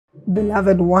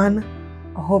Beloved one,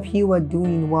 I hope you are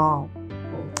doing well.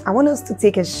 I want us to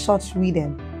take a short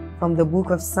reading from the book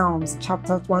of Psalms,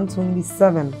 chapter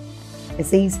 127. It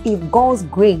says, if God's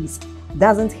grace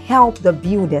doesn't help the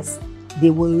builders,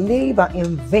 they will labor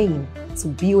in vain to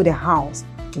build a house.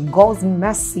 If God's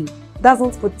mercy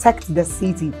doesn't protect the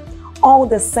city, all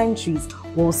the sentries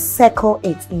will circle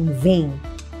it in vain.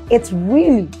 It's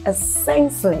really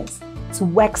senseless to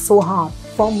work so hard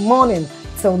from morning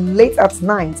till late at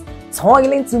night,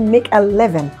 toiling to make a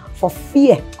living for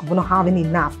fear of not having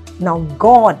enough. Now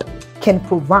God can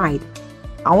provide.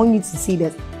 I want you to see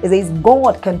this. It says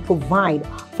God can provide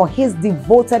for his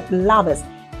devoted lovers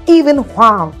even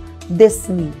while they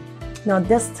sleep. Now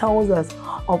this tells us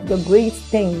of the great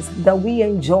things that we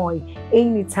enjoy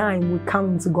anytime we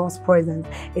come into God's presence.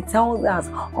 It tells us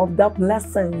of the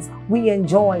blessings we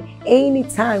enjoy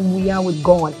anytime we are with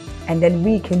God. And then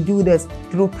we can do this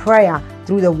through prayer,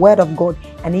 through the word of God,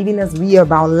 and even as we are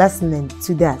about listening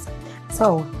to that.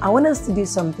 So I want us to do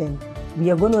something. We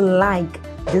are going to like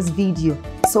this video.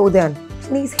 So then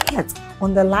please hit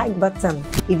on the like button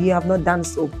if you have not done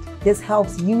so. This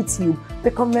helps YouTube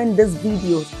recommend this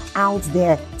video out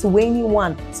there to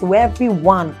anyone, so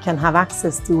everyone can have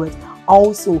access to it.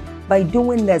 Also, by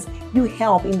doing this, you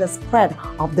help in the spread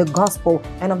of the gospel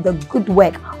and of the good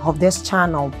work of this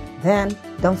channel. Then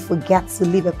don't forget to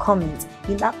leave a comment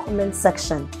in that comment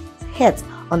section. Hit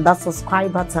on that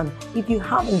subscribe button if you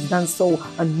haven't done so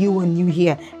and you are new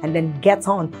here, and then get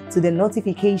on to the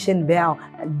notification bell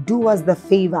and do us the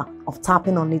favor of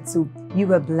tapping on it too.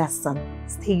 You are blessed.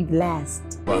 Stay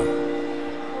blessed.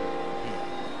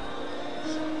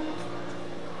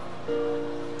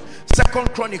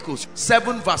 Second Chronicles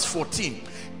 7 verse 14.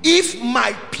 If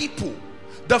my people,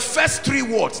 the first three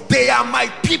words, they are my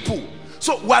people.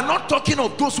 So we're not talking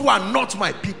of those who are not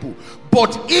my people,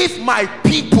 but if my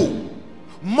people,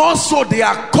 more so they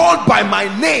are called by my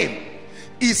name,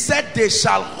 he said they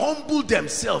shall humble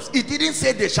themselves. He didn't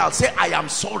say they shall say I am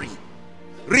sorry.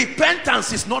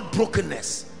 Repentance is not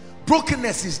brokenness.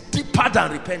 Brokenness is deeper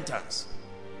than repentance.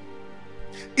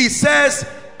 He says,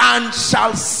 and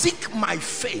shall seek my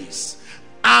face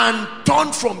and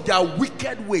turn from their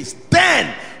wicked ways,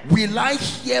 then will I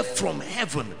hear from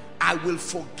heaven, I will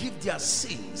forgive their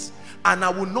sins, and I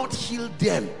will not heal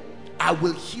them. I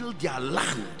will heal their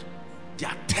land,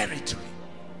 their territory.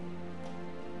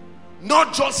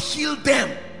 Not just heal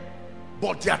them,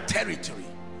 but their territory.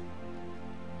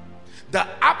 The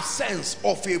absence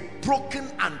of a broken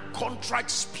and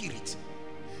contrite spirit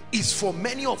is for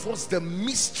many of us the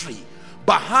mystery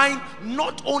behind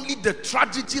not only the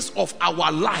tragedies of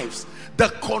our lives, the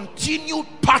continued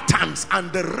patterns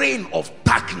and the reign of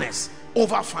darkness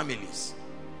over families,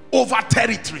 over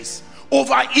territories,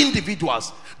 over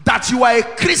individuals. That you are a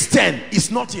Christian is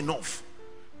not enough.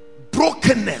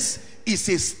 Brokenness is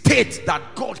a state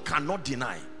that God cannot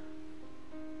deny.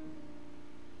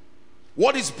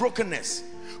 What is brokenness?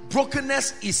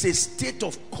 Brokenness is a state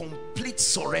of complete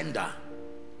surrender.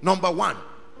 Number one.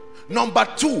 Number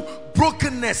two,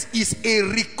 brokenness is a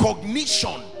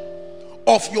recognition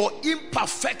of your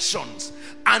imperfections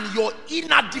and your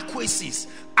inadequacies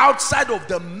outside of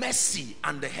the mercy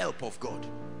and the help of God.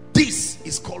 This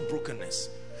is called brokenness.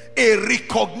 A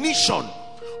recognition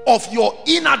of your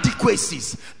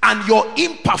inadequacies and your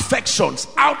imperfections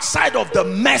outside of the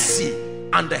mercy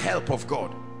and the help of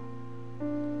God.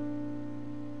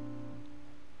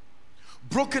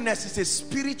 Brokenness is a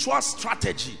spiritual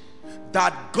strategy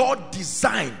that God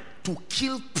designed to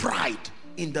kill pride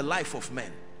in the life of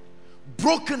men.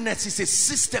 Brokenness is a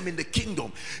system in the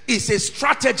kingdom. It's a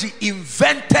strategy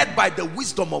invented by the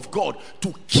wisdom of God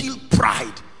to kill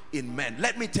pride in men.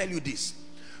 Let me tell you this.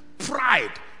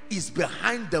 Pride is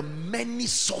behind the many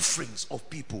sufferings of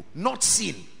people. Not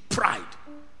sin, pride.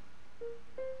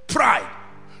 Pride.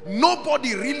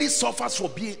 Nobody really suffers for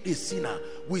being a sinner.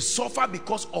 We suffer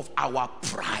because of our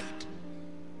pride.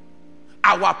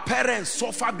 Our parents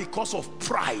suffer because of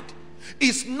pride.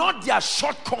 It's not their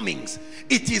shortcomings.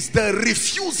 It is the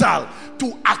refusal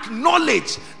to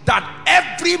acknowledge that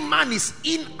every man is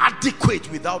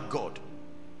inadequate without God.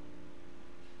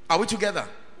 Are we together?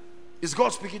 Is God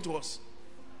speaking to us?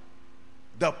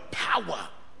 The power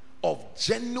of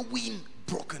genuine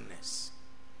brokenness.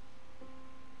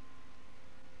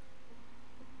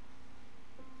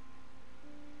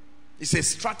 It's a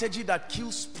strategy that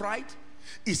kills pride.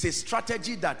 It's a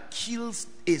strategy that kills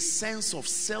a sense of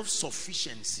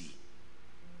self-sufficiency.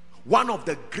 One of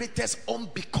the greatest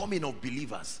unbecoming of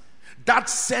believers. That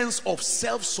sense of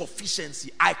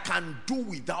self-sufficiency. I can do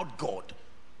without God.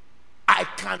 I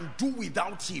can do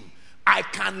without him. I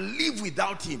can live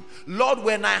without him. Lord,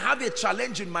 when I have a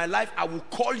challenge in my life, I will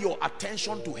call your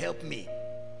attention to help me.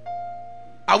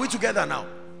 Are we together now?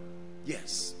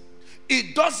 Yes.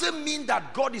 It doesn't mean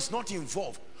that God is not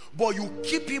involved, but you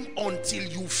keep him until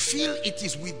you feel it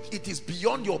is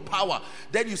beyond your power.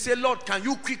 Then you say, Lord, can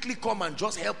you quickly come and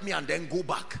just help me, and then go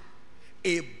back.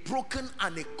 A broken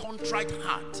and a contrite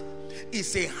heart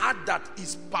is a heart that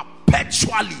is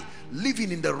perpetually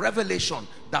living in the revelation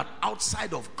that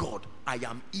outside of God, I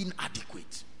am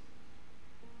inadequate.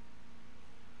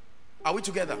 Are we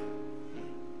together?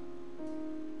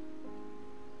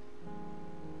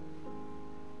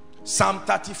 Psalm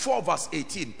 34 verse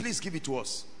 18. Please give it to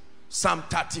us. Psalm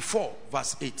 34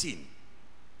 verse 18.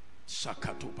 Psalm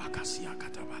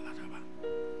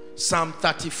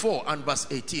 34 and verse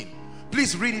 18.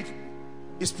 Please read it.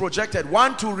 It's projected.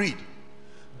 1, 2, read.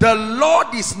 The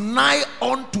Lord is nigh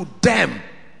unto them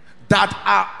that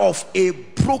are of a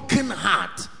broken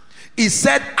heart. He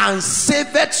said, and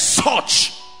saveth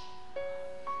such.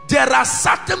 There are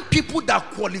certain people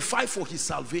that qualify for his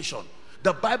salvation.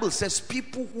 The Bible says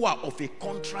people who are of a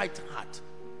contrite heart.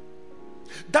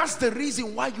 That's the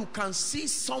reason why you can see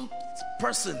some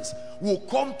persons who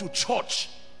come to church.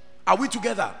 Are we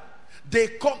together? They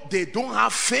come, they don't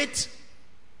have faith.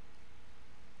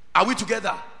 Are we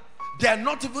together? They are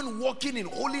not even walking in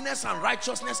holiness and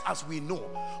righteousness as we know,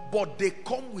 but they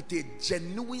come with a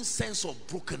genuine sense of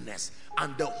brokenness,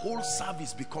 and the whole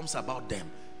service becomes about them.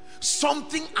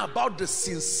 Something about the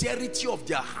sincerity of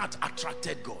their heart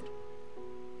attracted God.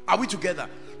 Are we together?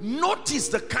 Notice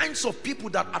the kinds of people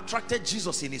that attracted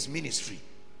Jesus in his ministry.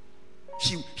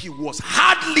 He was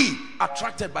hardly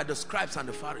attracted by the scribes and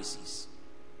the Pharisees.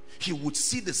 He would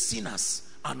see the sinners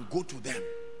and go to them.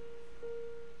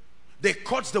 They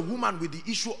caught the woman with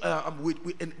the issue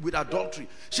with adultery.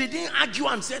 She didn't argue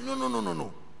and said,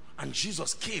 no. And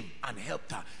Jesus came and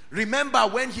helped her. Remember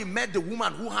when he met the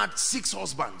woman who had 6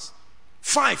 husbands,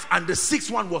 5, and the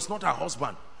 6th one was not her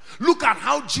husband. Look at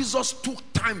how Jesus took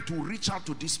time to reach out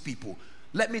to these people.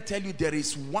 Let me tell you, there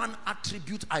is one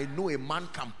attribute I know a man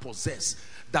can possess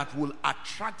that will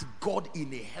attract God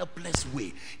in a helpless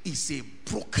way. It's a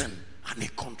broken and a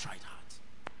contrite heart.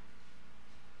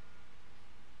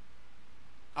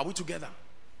 Are we together?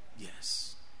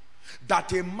 Yes.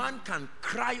 That a man can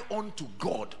cry unto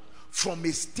God from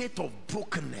a state of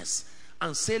brokenness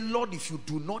and say, Lord, if you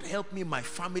do not help me, my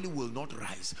family will not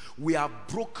rise. We have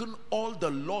broken all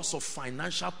the laws of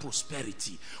financial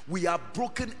prosperity. We are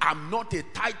broken. I'm not a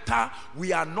tither.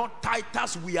 We are not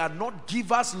tithers. We are not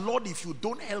givers. Lord, if you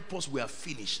don't help us, we are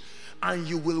finished. And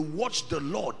you will watch the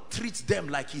Lord treat them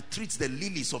like he treats the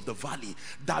lilies of the valley,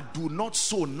 that do not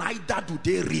sow, neither do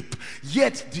they reap.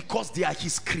 Yet, because they are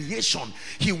his creation,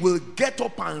 he will get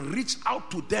up and reach out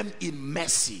to them in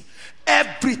mercy.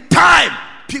 Every time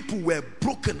people were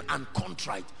broken and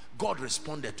contrite, God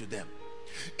responded to them.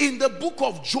 In the book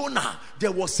of Jonah,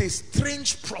 there was a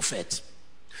strange prophet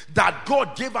that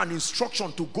God gave an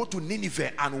instruction to go to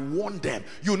Nineveh and warn them.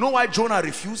 You know why Jonah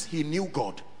refused? He knew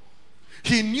God.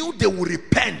 He knew they would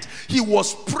repent. He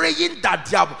was praying that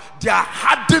their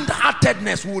hardened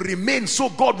heartedness will remain, so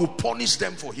God will punish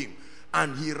them for him.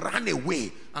 And he ran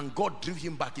away, and God drew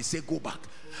him back. He said, go back.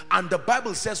 And the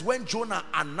Bible says when Jonah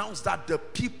announced that, the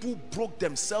people broke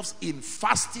themselves in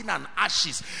fasting and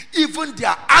ashes. Even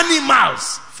their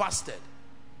animals fasted.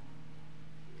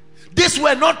 These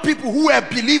were not people who were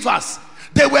believers.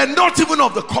 They were not even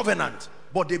of the covenant,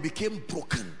 but they became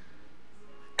broken.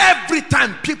 Every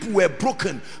time people were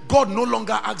broken, God no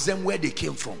longer asked them where they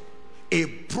came from. A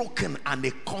broken and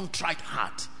a contrite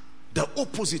heart, the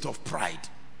opposite of pride.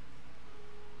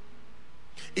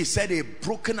 He said, a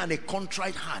broken and a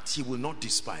contrite heart he will not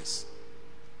despise.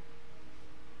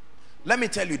 Let me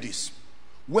tell you this.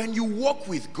 When you walk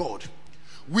with God,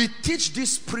 we teach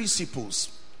these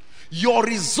principles. Your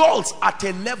results at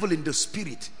a level in the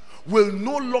spirit will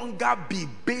no longer be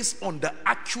based on the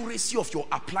accuracy of your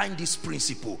applying this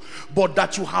principle, but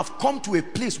that you have come to a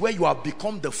place where you have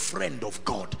become the friend of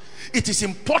God. It is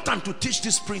important to teach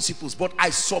these principles, but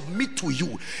I submit to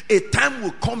you, a time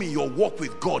will come in your walk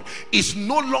with God. It's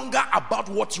no longer about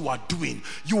what you are doing.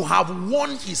 You have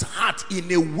won his heart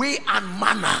in a way and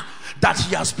manner that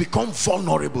he has become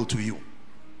vulnerable to you.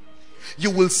 You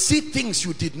will see things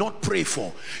you did not pray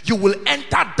for. You will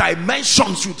enter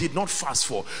dimensions you did not fast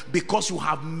for, because you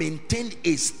have maintained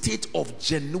a state of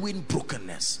genuine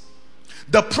brokenness.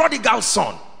 The prodigal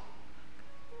son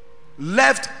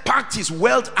left, packed his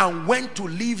wealth, and went to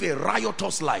live a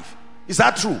riotous life. Is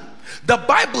that true? The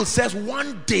Bible says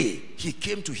one day he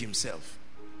came to himself.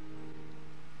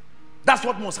 That's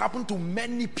what must happen to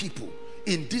many people.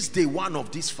 in this day one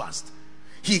of this fast,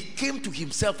 he came to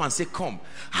himself and said, come,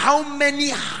 how many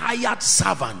hired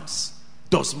servants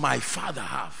does my father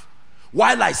have?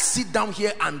 While I sit down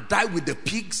here and die with the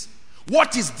pigs,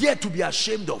 what is there to be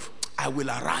ashamed of? I will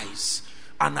arise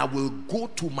and I will go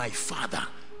to my father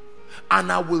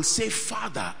and I will say,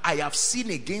 Father, I have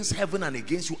sinned against heaven and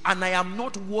against you, and I am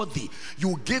not worthy.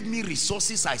 You gave me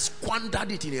resources, I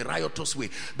squandered it in a riotous way.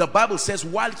 The Bible says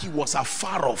while he was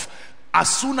afar off, as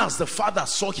soon as the father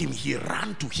saw him, he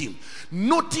ran to him.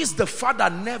 Notice the father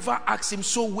never asked him,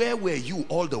 so where were you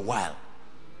all the while?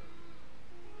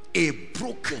 A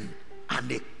broken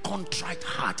and a contrite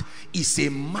heart is a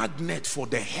magnet for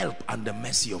the help and the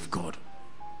mercy of God.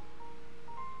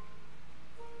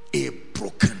 A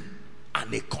broken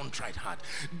and a contrite heart.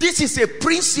 This is a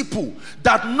principle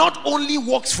that not only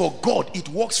works for God, it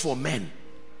works for men.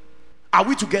 Are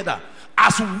we together?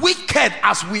 As wicked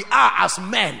as we are as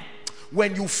men,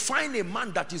 when you find a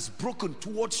man that is broken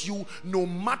towards you, no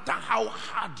matter how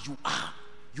hard you are,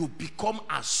 you become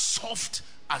as soft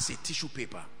as a tissue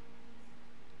paper.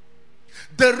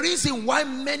 The reason why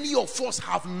many of us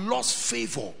have lost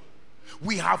favor,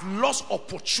 we have lost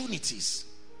opportunities.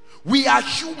 We are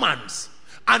humans,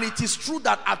 and it is true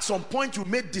that at some point you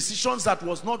made decisions that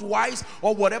was not wise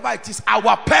or whatever it is.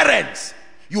 Our parents,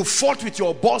 you fought with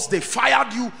your boss, they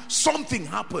fired you, something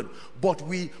happened, but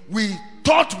we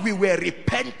thought we were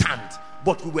repentant,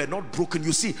 but we were not broken.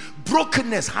 You see,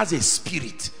 brokenness has a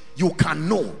spirit. You can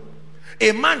know.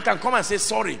 A man can come and say,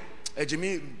 sorry,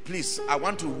 Jimmy, please, I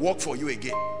want to work for you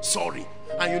again. Sorry.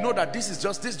 And you know that this is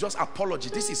just apology.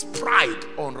 This is pride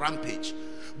on rampage.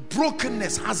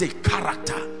 Brokenness has a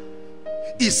character.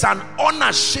 It's an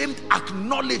unashamed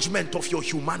acknowledgement of your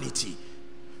humanity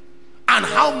and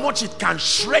how much it can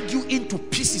shred you into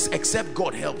pieces except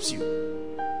God helps you.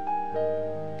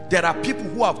 There are people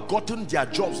who have gotten their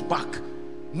jobs back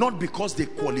not because they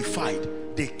qualified,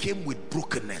 they came with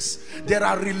brokenness. There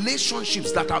are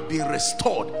relationships that have been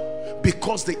restored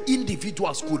because the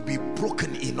individuals could be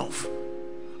broken enough.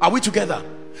 Are we together?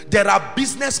 There are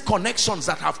business connections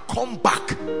that have come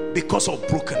back because of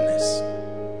brokenness.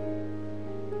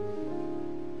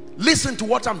 Listen to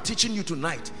what I'm teaching you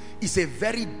tonight. It's a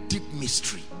very deep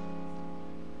mystery.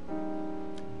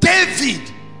 David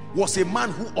was a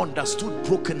man who understood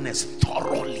brokenness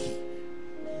thoroughly.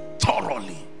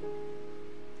 Thoroughly.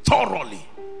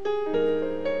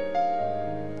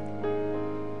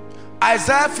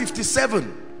 Isaiah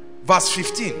 57 verse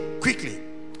 15. Quickly,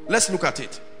 let's look at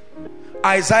it.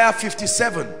 Isaiah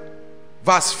 57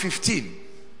 verse 15.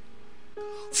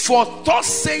 For thus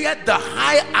saith the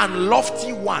high and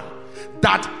lofty one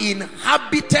that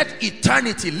inhabited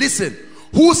eternity, listen,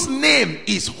 whose name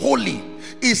is holy.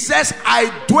 It says, I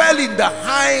dwell in the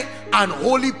high and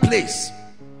holy place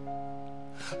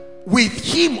with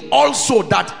him also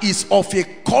that is of a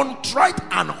contrite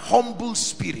and humble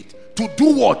spirit. To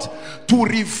do what? To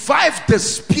revive the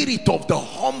spirit of the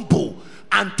humble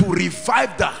and to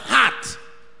revive the heart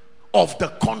of the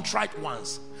contrite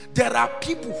ones. There are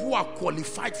people who are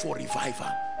qualified for revival,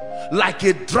 like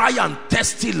a dry and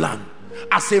thirsty land.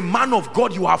 As a man of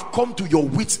God, you have come to your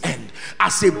wit's end.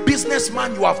 As a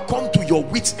businessman, you have come to your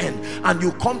wit's end, and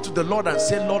you come to the Lord and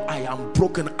say, Lord, I am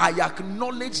broken. I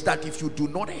acknowledge that if you do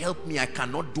not help me, I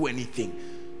cannot do anything.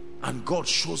 And God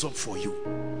shows up for you.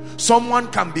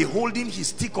 Someone can be holding his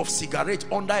stick of cigarette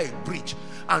under a bridge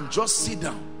and just sit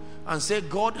down and say,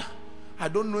 God, I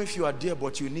don't know if you are there,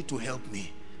 but you need to help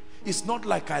me. It's not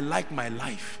like I like my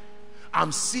life.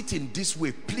 I'm sitting this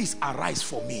way. Please arise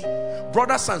for me.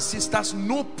 Brothers and sisters,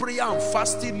 no prayer and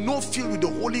fasting, no filled with the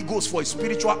Holy Ghost for his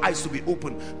spiritual eyes to be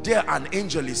open. There an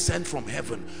angel is sent from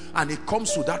heaven, and it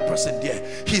comes to that person there.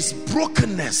 His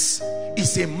brokenness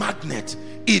is a magnet.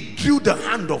 It drew the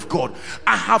hand of God.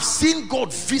 I have seen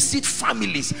God visit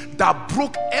families that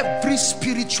broke every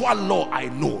spiritual law I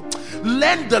know.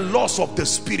 Learn the laws of the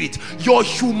spirit. Your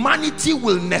humanity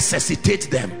will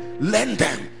necessitate them. Learn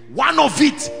them. One of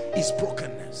it is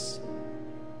brokenness.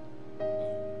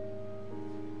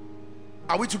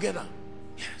 Are we together?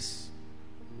 Yes.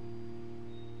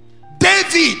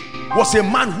 David was a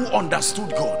man who understood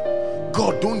God.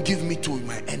 God, don't give me to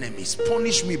my enemies.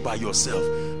 Punish me by yourself.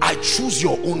 I choose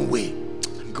your own way.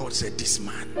 And God said, this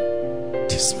man.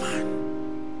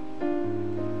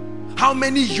 How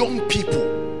many young people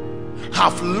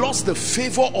have lost the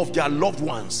favor of their loved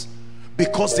ones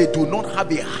because they do not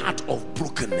have a heart of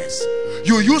brokenness?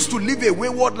 You used to live a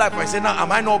wayward life. I say, now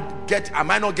am I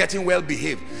not getting well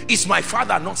behaved? Is my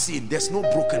father not seeing? There's no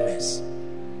brokenness.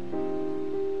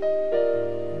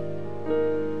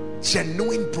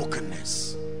 Genuine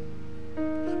brokenness.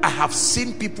 I have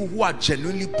seen people who are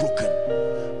genuinely broken.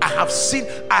 I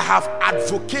have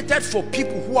advocated for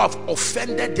people who have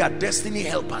offended their destiny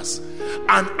helpers,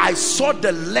 and I saw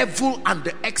the level and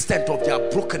the extent of their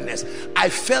brokenness. I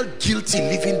felt guilty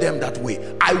leaving them that way.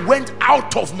 I went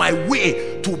out of my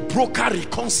way to broker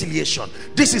reconciliation.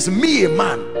 This is me, a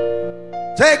man.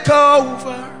 Take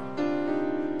over,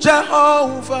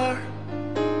 Jehovah.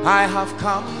 I have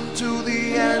come to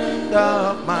the end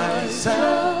of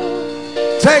myself.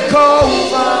 Take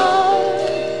over,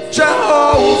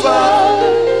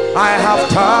 Jehovah. I have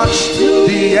touched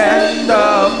the end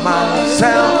of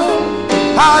myself.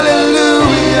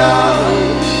 Hallelujah,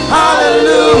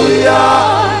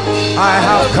 hallelujah. I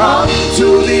have come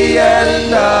to the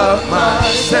end of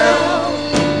myself.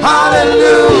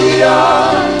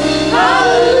 Hallelujah,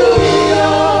 hallelujah.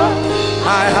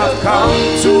 I have come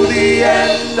to the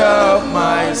end of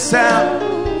myself.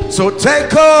 So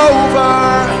take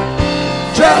over,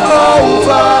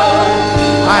 Jehovah.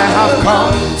 I have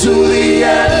come to the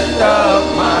end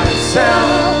of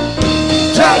myself.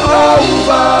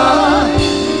 Jehovah,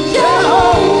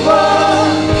 Jehovah.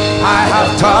 I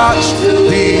have touched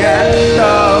the end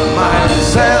of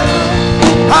myself.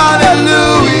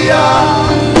 Hallelujah,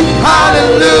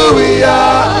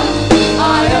 hallelujah.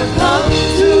 I have come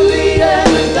to the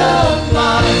end of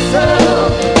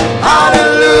myself.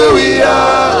 Hallelujah.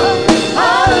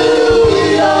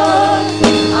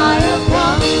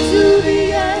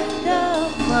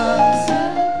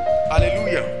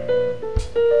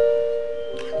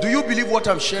 What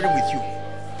I'm sharing with you,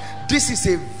 this is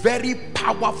a very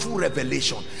powerful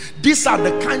revelation. These are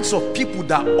the kinds of people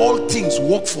that all things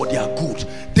work for their good.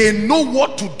 They know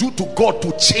what to do to God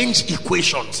to change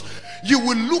equations. You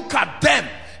will look at them.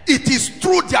 It is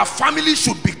true their family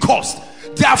should be cursed.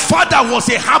 Their father was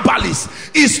a herbalist.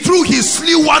 It's true he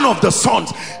slew one of the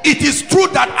sons. It is true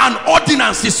that an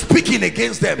ordinance is speaking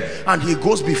against them, and he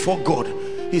goes before God.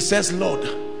 He says, Lord,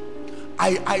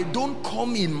 I don't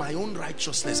come in my own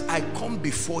righteousness. I come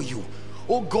before you.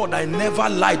 Oh God, I never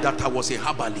lied that I was a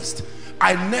herbalist.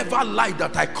 I never lied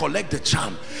that I collect the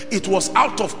charm. It was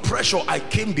out of pressure I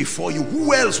came before you.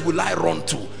 Who else will I run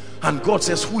to? And God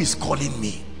says, who is calling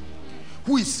me?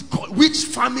 Which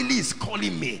family is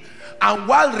calling me? And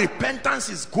while repentance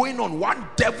is going on, one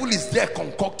devil is there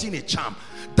concocting a charm.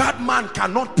 That man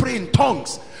cannot pray in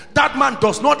tongues. That man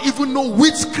does not even know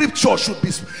which scripture should be.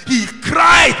 He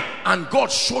cried, and God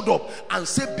showed up and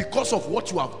said, because of what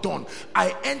you have done,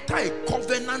 I enter a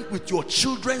covenant with your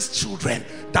children's children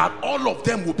that all of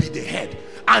them will be the head.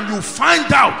 And you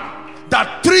find out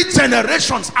that 3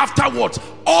 generations afterwards,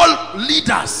 all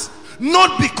leaders,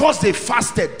 not because they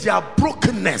fasted, their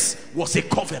brokenness was a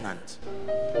covenant.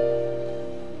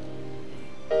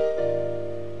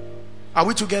 Are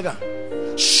we together?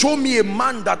 Show me a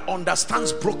man that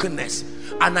understands brokenness,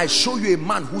 and I show you a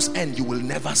man whose end you will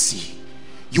never see.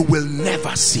 You will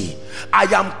never see. I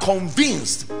am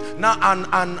convinced now,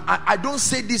 and I don't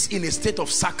say this in a state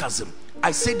of sarcasm.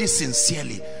 I say this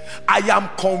sincerely. I am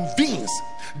convinced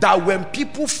that when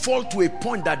people fall to a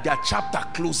point that their chapter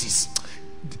closes,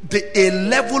 a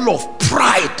level of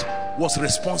pride was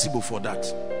responsible for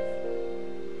that.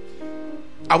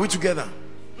 Are we together?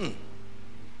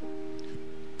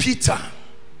 Peter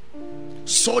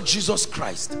saw Jesus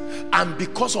Christ, and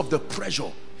because of the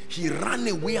pressure, he ran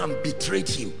away and betrayed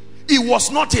him. It was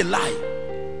not a lie.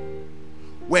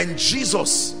 When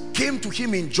Jesus came to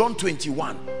him in John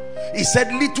 21, he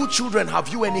said, little children, have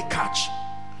you any catch?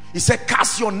 He said,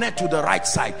 cast your net to the right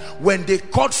side. When they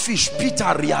caught fish,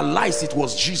 Peter realized it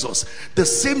was Jesus, the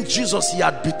same Jesus he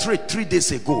had betrayed 3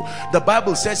 days ago. The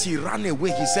Bible says he ran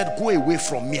away. He said, go away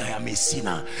from me, I am a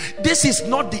sinner. This is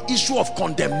not the issue of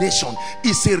condemnation.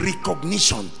 It's a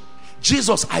recognition.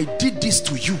 Jesus, I did this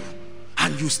to you,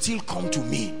 and you still come to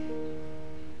me.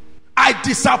 I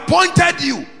disappointed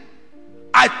you.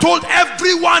 I told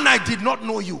everyone I did not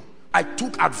know you. I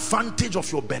took advantage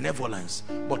of your benevolence,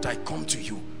 but I come to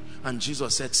you. And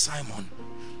Jesus said, Simon,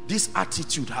 this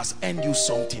attitude has earned you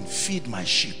something. Feed my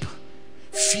sheep,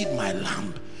 feed my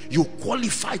lamb. You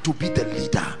qualify to be the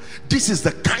leader. This is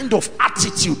the kind of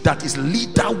attitude that is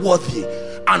leader worthy,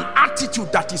 an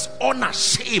attitude that is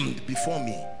unashamed before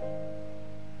me.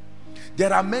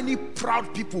 There are many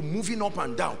proud people moving up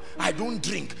and down. I don't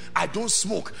drink, I don't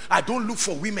smoke, I don't look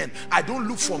for women, I don't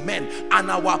look for men.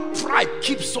 And our pride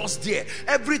keeps us there.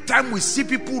 Every time we see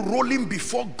people rolling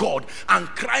before God and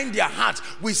crying their hearts,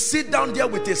 we sit down there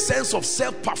with a sense of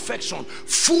self-perfection,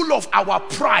 full of our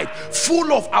pride,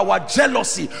 full of our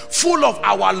jealousy, full of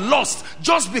our lust.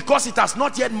 Just because it has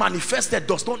not yet manifested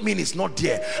does not mean it's not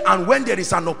there. And when there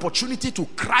is an opportunity to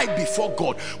cry before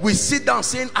God, we sit down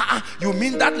saying, you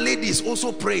mean that lady is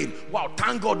also praying? Wow,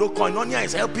 thank God, koinonia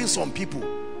is helping some people.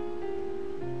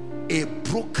 A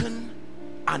broken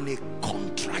and a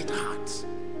contrite heart,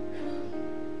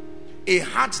 a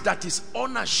heart that is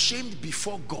unashamed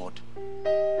before God,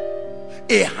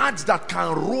 a heart that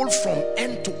can roll from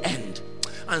end to end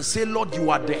and say, Lord,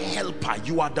 you are the helper,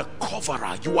 you are the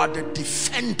coverer, you are the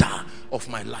defender of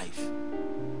my life.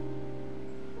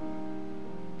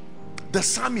 The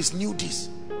psalmist knew this.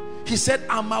 He said,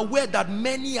 I'm aware that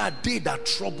many are they that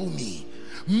trouble me.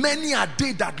 Many are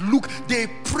they that look, they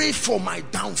pray for my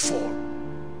downfall.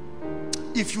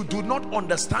 If you do not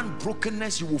understand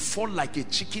brokenness, you will fall like a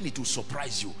chicken. It will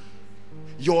surprise you.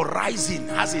 Your rising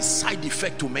has a side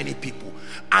effect to many people,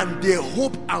 and they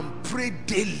hope and pray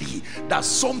daily that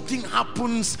something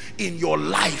happens in your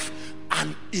life.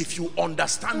 And if you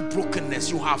understand brokenness,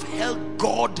 you have held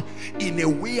God in a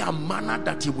way and manner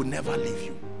that he will never leave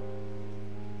you.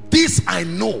 This I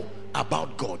know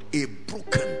about God, a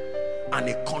broken and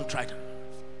a contrite.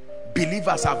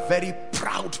 Believers are very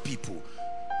proud people.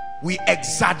 We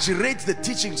exaggerate the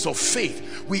teachings of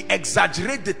faith, we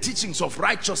exaggerate the teachings of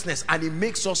righteousness, and it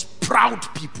makes us proud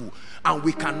people. And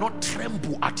we cannot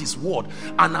tremble at his word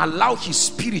and allow his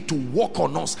spirit to work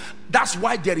on us. That's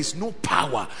why there is no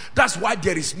power. That's why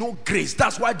there is no grace.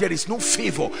 That's why there is no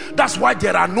favor. That's why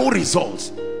there are no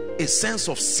results. A sense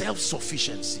of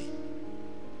self-sufficiency.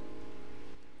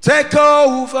 Take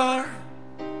over,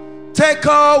 take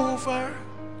over.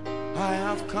 I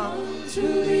have come to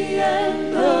the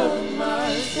end of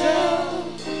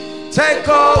myself. Take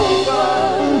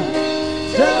over,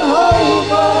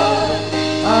 Jehovah.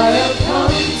 I have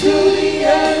come to the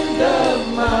end of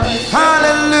myself.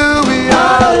 Hallelujah,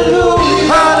 hallelujah,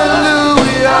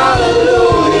 hallelujah,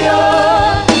 hallelujah.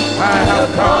 I have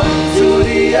come to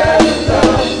the end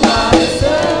of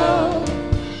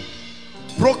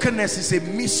myself. Brokenness is a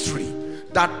mystery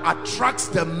that attracts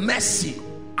the mercy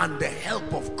and the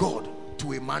help of God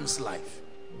to a man's life.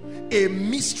 A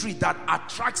mystery that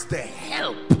attracts the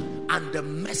help and the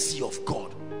mercy of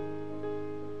God.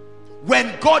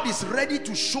 When God is ready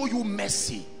to show you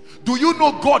mercy, do you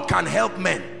know God can help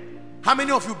men? How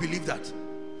many of you believe that?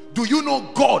 Do you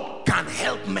know God can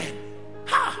help men?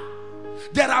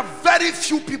 There are very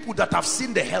few people that have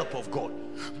seen the help of God.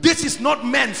 This is not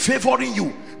men favoring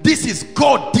you. This is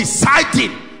God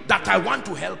deciding that I want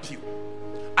to help you.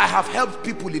 I have helped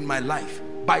people in my life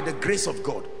by the grace of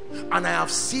God, and I have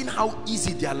seen how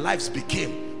easy their lives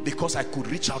became because I could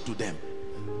reach out to them.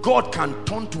 God can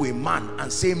turn to a man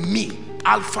and say, me,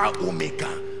 Alpha Omega,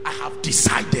 I have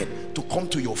decided to come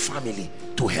to your family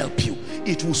to help you.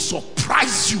 It will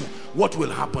surprise you what will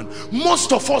happen.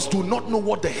 Most of us do not know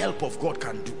what the help of God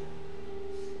can do.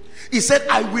 He said,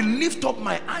 I will lift up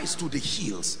my eyes to the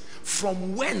hills,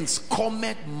 from whence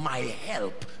cometh my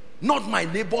help. Not my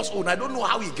neighbor's own. I don't know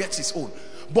how he gets his own,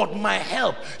 but my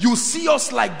help. You see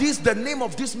us like this. The name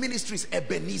of this ministry is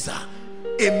Ebenezer,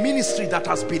 a ministry that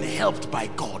has been helped by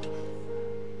God,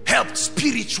 helped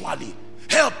spiritually,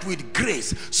 helped with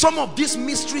grace. Some of these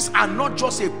mysteries are not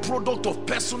just a product of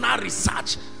personal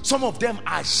research. Some of them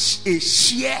are a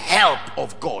sheer help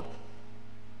of God.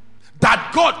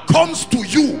 That God comes to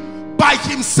you by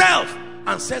himself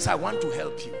and says, I want to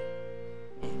help you.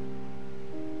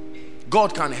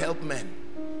 God can help men.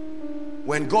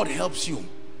 When God helps you,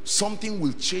 something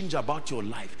will change about your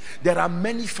life. There are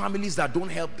many families that don't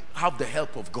have the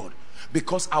help of God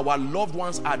because our loved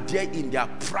ones are there in their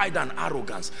pride and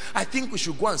arrogance. I think we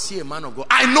should go and see a man of God.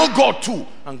 I know God too.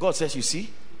 And God says, you see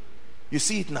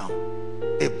it now.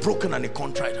 A broken and a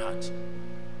contrite heart.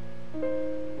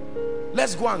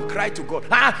 Let's go and cry to God.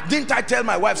 Didn't I tell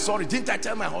my wife sorry? Didn't I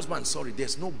tell my husband sorry?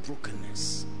 There's no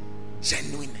brokenness,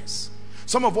 genuineness.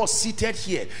 Some of us seated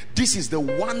here, this is the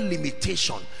one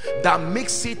limitation that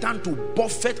makes Satan to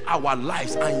buffet our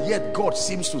lives, and yet God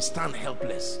seems to stand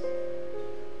helpless.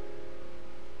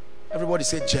 Everybody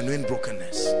say genuine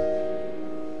brokenness.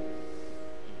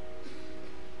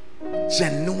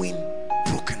 Genuine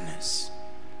brokenness.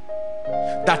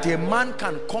 That a man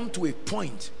can come to a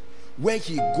point where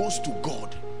he goes to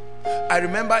God. I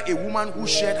remember a woman who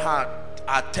shared her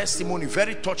testimony,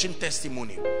 very touching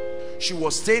testimony. She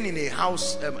was staying in a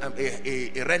house,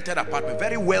 a rented apartment,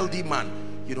 very wealthy man,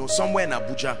 you know, somewhere in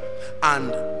Abuja.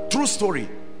 And true story,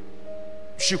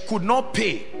 she could not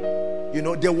pay. You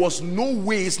know, there was no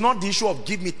way. It's not the issue of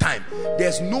give me time.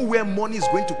 There's nowhere money is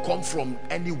going to come from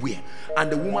anywhere. And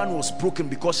the woman was broken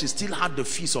because she still had the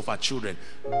fees of her children.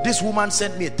 This woman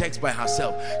sent me a text by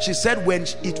herself. She said when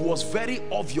it was very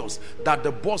obvious that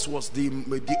the boss was the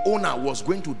owner was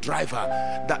going to drive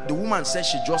her, that the woman said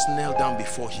she just knelt down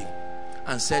before him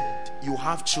and said, you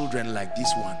have children like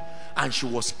this one. And she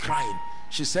was crying.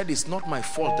 She said, it's not my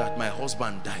fault that my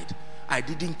husband died. I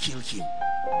didn't kill him.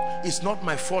 It's not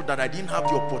my fault that I didn't have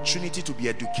the opportunity to be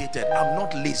educated. I'm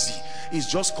not lazy.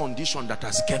 It's just condition that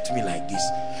has kept me like this.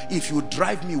 If you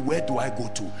drive me, where do I go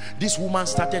to? This woman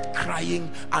started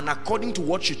crying, and according to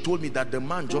what she told me, that the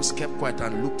man just kept quiet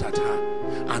and looked at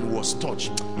her and was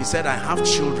touched. He said, I have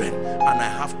children and I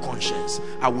have conscience.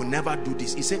 I will never do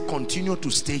this. He said, continue to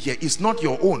stay here. It's not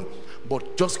your own,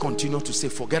 but just continue to say,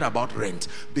 forget about rent.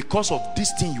 Because of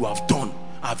this thing you have done,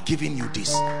 I've given you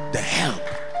this, the help.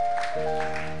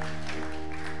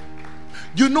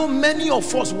 You know, many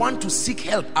of us want to seek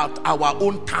help at our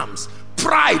own terms.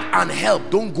 Pride and help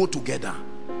don't go together.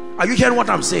 Are you hearing what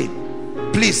I'm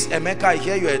saying? Please, Emeka, I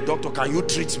hear you're a doctor. Can you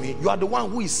treat me? You are the one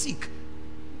who is sick.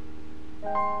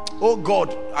 Oh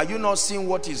God, are you not seeing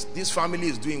what this family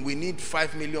is doing? We need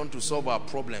 5 million to solve our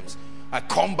problems. I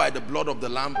come by the blood of the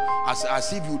Lamb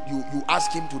as if you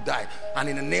ask him to die. And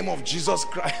in the name of Jesus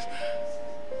Christ.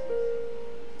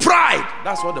 Pride,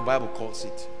 that's what the Bible calls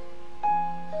it.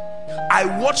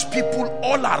 I watch people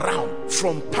all around,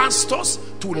 from pastors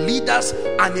to leaders,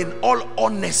 and in all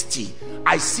honesty,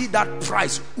 I see that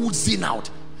pride oozing out.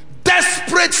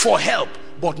 Desperate for help,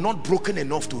 but not broken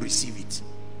enough to receive it.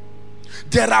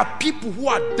 There are people who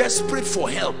are desperate for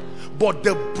help, but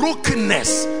the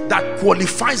brokenness that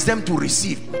qualifies them to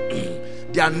receive,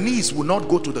 their knees will not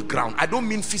go to the ground. I don't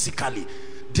mean physically.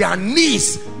 Their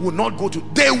knees will not go to.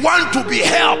 They want to be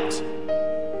helped,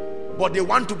 but they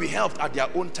want to be helped at their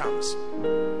own terms.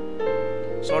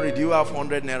 Sorry, do you have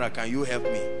 100 naira? Can you help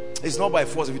me? It's not by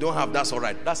force. If you don't have, that's all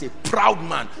right. That's a proud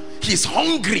man. He's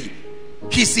hungry,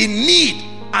 he's in need,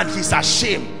 and he's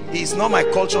ashamed. It's not my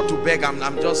culture to beg.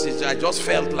 I just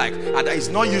felt like, and it's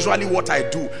not usually what I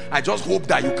do. I just hope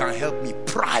that you can help me.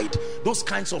 Pride, those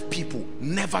kinds of people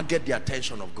never get the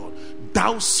attention of God.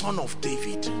 Thou son of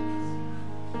David,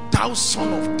 thou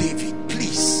son of David,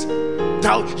 please.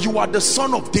 You are the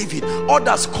son of David.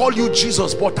 Others call you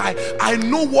Jesus, but I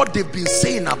know what they've been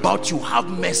saying about you. Have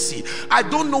mercy. I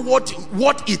don't know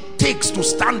what it takes to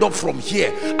stand up from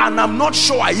here, and I'm not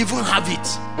sure I even have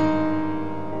it.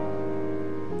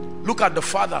 Look at the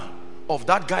father of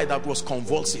that guy that was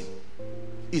convulsing.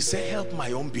 He said, help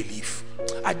my unbelief.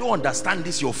 I don't understand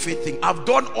this your faith thing. I've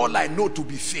done all I know to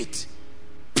be faith.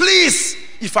 Please,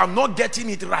 if I'm not getting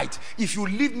it right, if you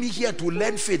leave me here to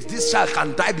learn faith, this child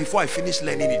can die before I finish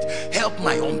learning it. Help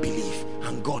my unbelief.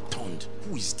 And God turned.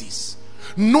 Who is this?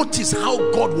 Notice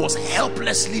how God was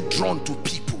helplessly drawn to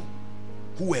people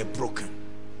who were broken.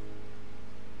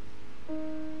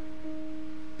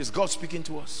 Is God speaking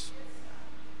to us?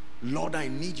 Lord, I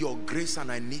need your grace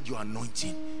and I need your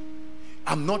anointing.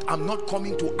 I'm not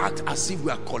coming to act as if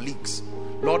we are colleagues.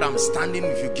 Lord, I'm standing.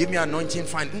 If you give me anointing,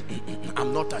 fine.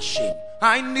 I'm not ashamed.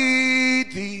 I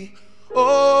need thee.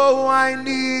 Oh, I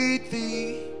need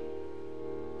thee.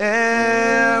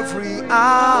 Every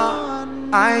hour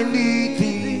I need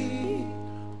thee.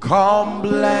 Come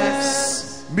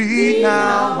bless me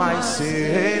now, my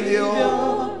Savior.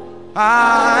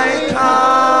 I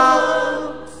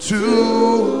come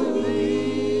to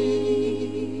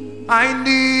thee. I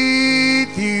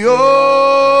need thee.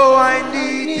 Oh, I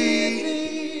need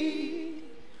thee.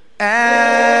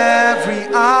 Every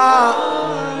hour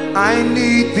I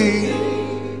need thee.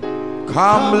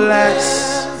 Come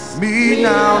bless me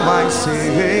now, my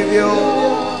Savior.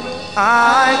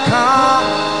 I come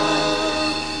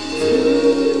to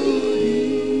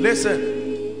thee. Listen,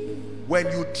 when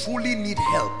you truly need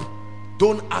help,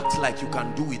 don't act like you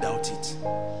can do without it.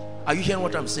 Are you hearing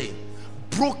what I'm saying?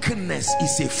 Brokenness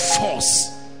is a force.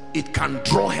 It can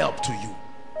draw help to you.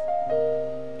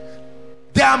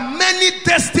 There are many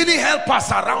destiny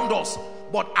helpers around us,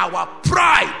 but our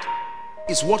pride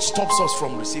is what stops us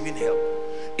from receiving help.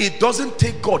 It doesn't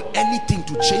take God anything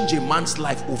to change a man's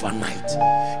life overnight.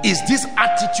 It's this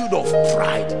attitude of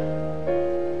pride.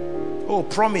 Oh,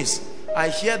 promise, I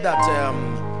hear that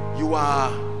you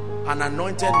are an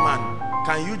anointed man.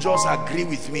 Can you just agree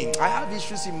with me? I have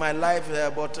issues in my life,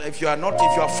 but if you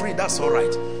are free, that's all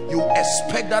right. You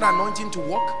expect that anointing to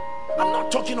work? I'm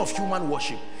not talking of human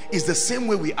worship. It's the same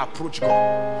way we approach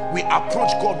God. We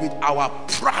approach God with our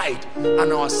pride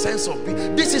and our sense of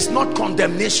being. This is not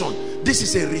condemnation. This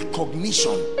is a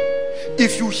recognition.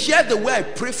 If you hear the way I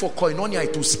pray for koinonia,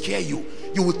 it will scare you.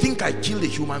 You will think I killed a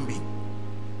human being.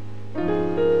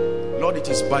 Lord, it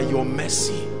is by your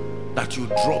mercy that you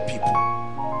draw people.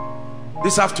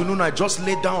 This afternoon, I just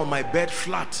laid down on my bed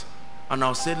flat and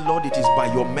I'll say, Lord, it is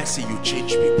by your mercy you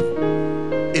change people.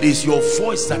 It is your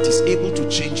voice that is able to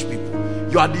change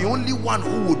people. You are the only one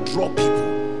who will draw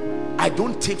people. I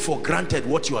don't take for granted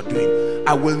what you are doing.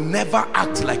 I will never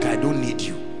act like I don't need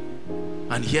you.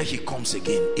 And here he comes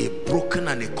again, a broken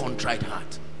and a contrite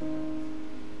heart.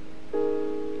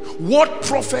 What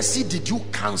prophecy did you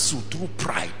cancel through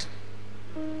pride?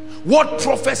 What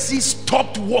prophecy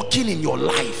stopped working in your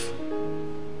life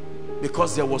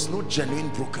because there was no genuine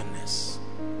brokenness?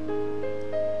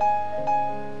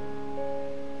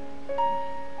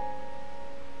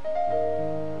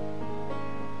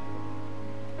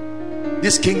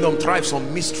 This kingdom thrives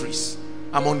on mysteries.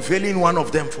 I'm unveiling one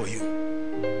of them for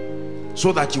you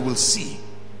so that you will see.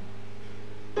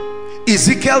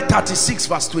 Ezekiel 36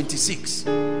 verse 26.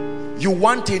 You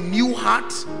want a new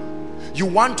heart? You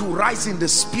want to rise in the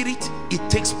spirit? It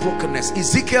takes brokenness.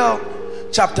 Ezekiel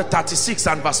chapter 36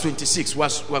 and verse 26.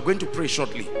 We're going to pray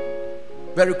shortly,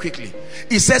 very quickly.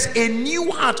 It says, a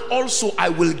new heart also I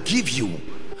will give you,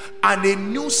 and a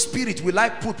new spirit will I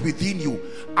put within you.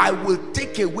 I will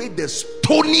take away the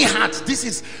stony heart. This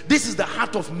is the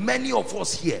heart of many of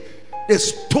us here, the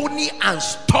stony and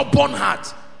stubborn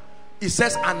heart. It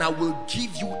says, and I will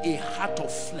give you a heart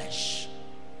of flesh.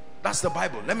 That's the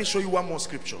Bible. Let me show you one more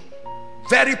scripture.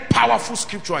 Very powerful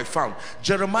scripture I found.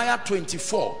 Jeremiah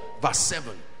 24 verse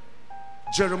 7.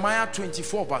 Jeremiah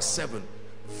 24 verse 7.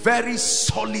 Very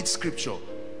solid scripture.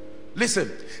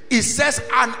 Listen, it says,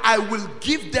 and I will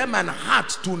give them an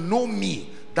heart to know me,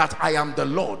 that I am the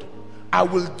Lord. I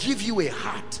will give you a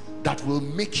heart that will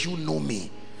make you know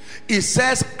me. It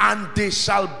says, and they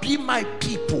shall be my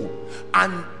people,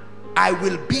 and I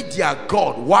will be their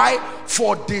God. Why?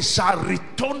 For they shall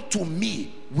return to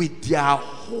me with their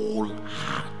whole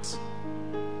heart.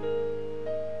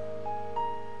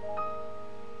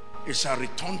 They shall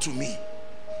return to me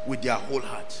with their whole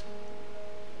heart.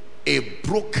 A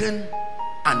broken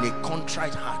and a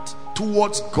contrite heart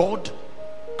towards God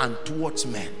and towards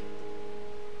men.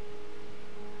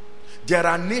 There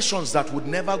are nations that would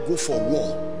never go for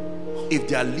war if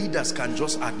their leaders can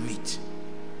just admit,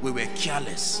 we were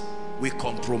careless, we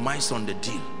compromised on the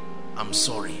deal, I'm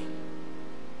sorry.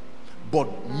 But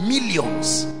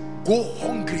millions go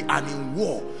hungry and in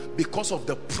war because of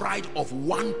the pride of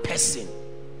one person.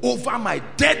 Over my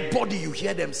dead body, you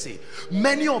hear them say.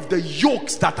 Many of the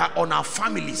yokes that are on our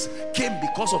families came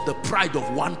because of the pride of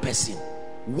one person.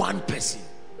 One person.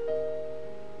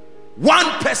 One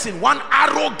person, one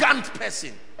arrogant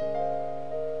person.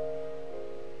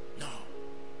 No.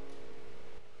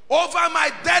 Over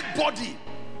my dead body.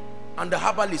 And the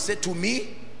herbalist said to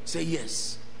me, say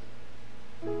yes.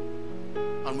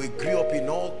 And we grew up in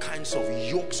all kinds of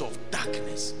yokes of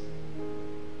darkness.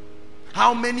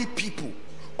 How many people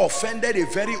offended a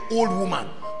very old woman,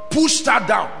 pushed her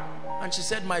down, and she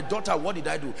said, my daughter, what did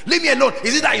I do? Leave me alone.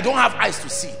 Is it that you don't have eyes to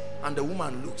see? And the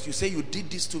woman looks. You say, you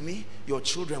did this to me, your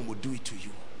children will do it to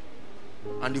you.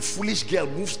 And the foolish girl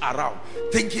moves around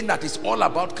thinking that it's all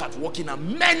about catwalking,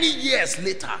 and many years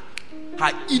later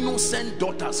her innocent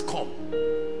daughters come,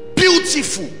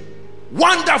 beautiful,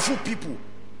 wonderful people.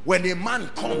 When a man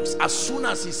comes, as soon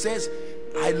as he says,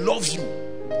 I love you,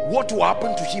 what will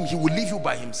happen to him? He will leave you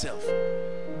by himself.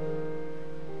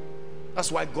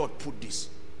 That's why God put this.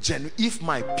 If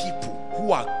my people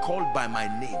who are called by my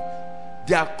name,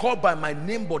 they are called by my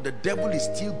name, but the devil is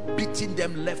still beating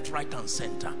them left, right, and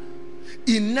center.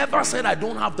 He never said, I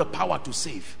don't have the power to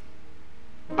save.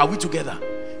 Are we together?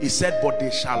 He said, but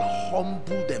they shall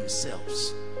humble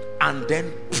themselves and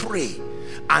then pray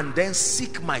and then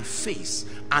seek my face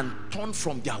and turn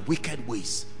from their wicked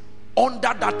ways.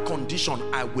 Under that condition,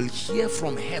 I will hear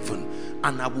from heaven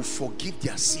and I will forgive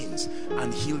their sins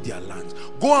and heal their lands.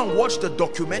 Go and watch the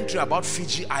documentary about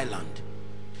Fiji Island.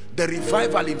 The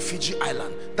revival in Fiji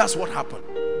Island. That's what happened.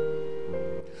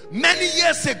 Many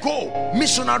years ago,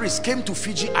 missionaries came to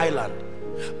Fiji Island,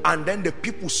 and then the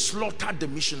people slaughtered the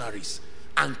missionaries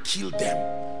and killed them.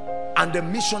 And the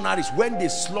missionaries, when they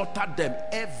slaughtered them,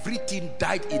 everything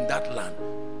died in that land.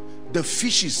 The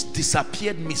fishes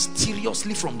disappeared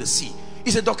mysteriously from the sea.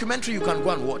 It's a documentary you can go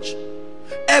and watch.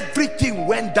 Everything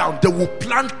went down. They will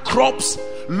plant crops,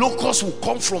 locusts will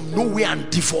come from nowhere and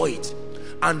devour it.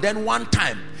 And then one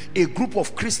time, a group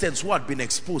of Christians who had been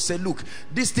exposed said, look,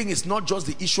 this thing is not just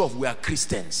the issue of we are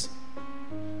Christians.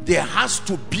 There has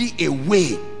to be a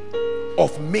way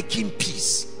of making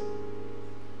peace.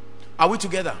 Are we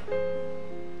together?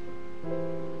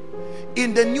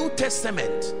 In the New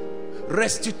Testament,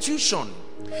 restitution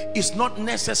is not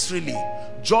necessarily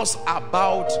just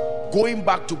about going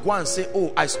back to go and say,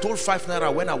 oh, I stole 5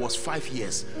 naira when I was 5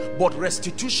 years. But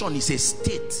restitution is a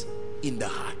state in the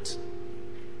heart,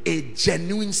 a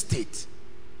genuine state.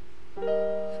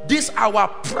 This our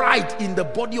pride in the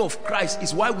body of Christ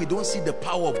is why we don't see the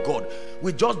power of God.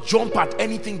 We just jump at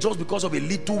anything just because of a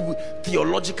little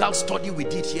theological study we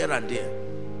did here and there.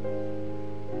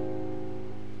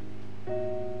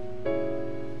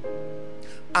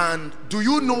 And do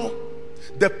you know,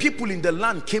 the people in the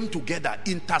land came together,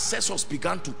 intercessors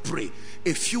began to pray.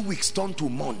 A few weeks turned to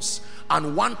months,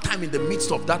 and one time in the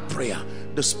midst of that prayer,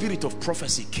 the spirit of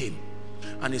prophecy came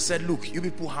and he said, look, you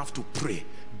people have to pray.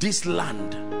 This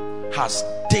land has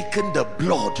taken the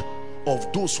blood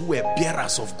of those who were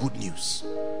bearers of good news.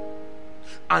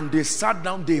 And they sat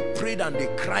down, they prayed, and they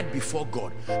cried before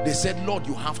God. They said, Lord,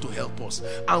 you have to help us.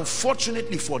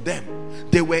 Unfortunately for them,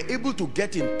 they were able to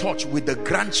get in touch with the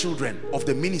grandchildren of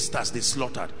the ministers they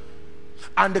slaughtered.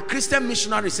 And the Christian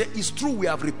missionary said, it's true, we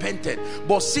have repented,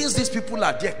 but since these people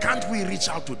are there, can't we reach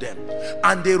out to them?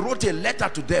 And they wrote a letter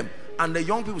to them. And the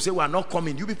young people say, we are not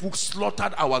coming. You people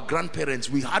slaughtered our grandparents.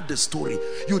 We heard the story.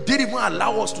 You didn't even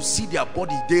allow us to see their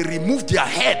body. They removed their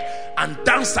head and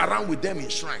danced around with them in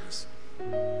shrines.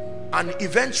 And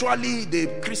eventually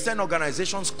the Christian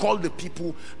organizations called the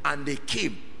people and they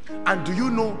came. And do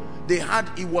you know, they had,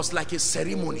 it was like a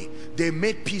ceremony. They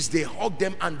made peace, they hugged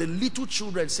them, and the little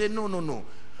children said, no, no, no.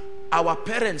 Our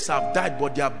parents have died,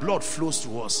 but their blood flows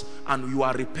to us, and you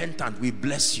are repentant. We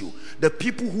bless you. The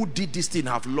people who did this thing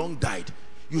have long died.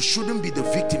 You shouldn't be the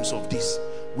victims of this.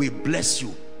 We bless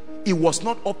you. It was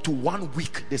not up to 1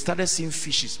 week they started seeing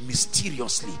fishes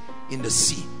mysteriously in the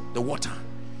sea, the water,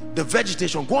 the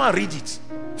vegetation. Go and read it.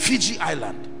 Fiji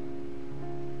Island.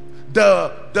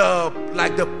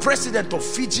 The president of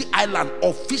Fiji Island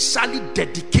officially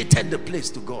dedicated the place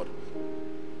to God.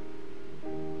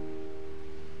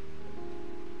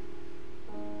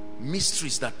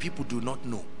 Mysteries that people do not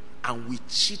know, and we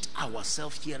cheat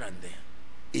ourselves here and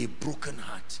there. A broken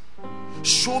heart.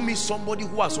 Show me somebody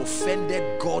who has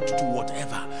offended God to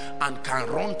whatever and can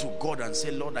run to God and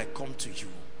say, Lord, I come to you.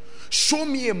 Show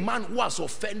me a man who has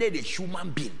offended a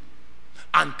human being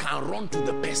and can run to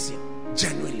the person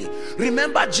genuinely.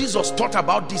 Remember, Jesus taught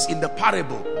about this in the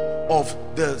parable of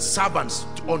the servants,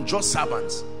 unjust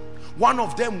servants. One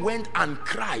of them went and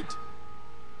cried,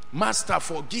 Master,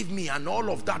 forgive me, and all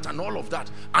of that and all of that,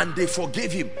 and they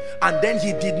forgave him. And then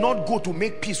he did not go to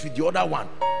make peace with the other one,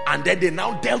 and then they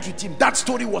now dealt with him. That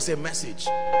story was a message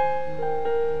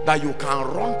that you can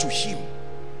run to him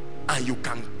and you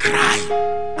can cry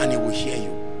and he will hear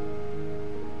you.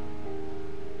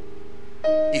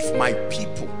 If my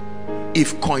people,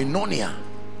 if koinonia,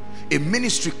 a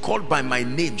ministry called by my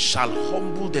name, shall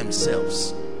humble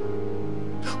themselves.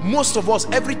 Most of us,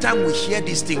 every time we hear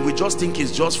this thing, we just think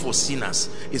it's just for sinners,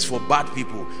 it's for bad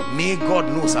people. May God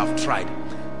knows I've tried.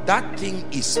 That thing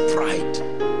is pride.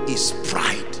 Is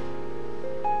pride.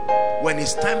 When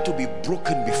it's time to be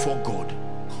broken before God,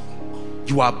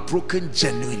 you are broken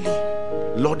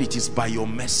genuinely. Lord, it is by your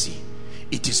mercy,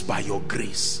 it is by your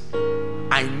grace.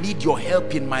 I need your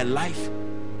help in my life.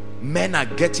 Men are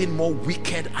getting more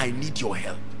wicked. I need your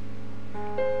help.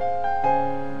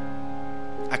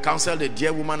 I counseled a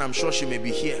dear woman, I'm sure she may be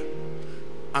here.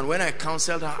 And when I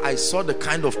counseled her, I saw the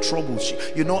kind of trouble she,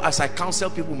 you know, as I counsel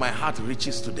people, my heart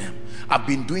reaches to them. I've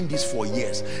been doing this for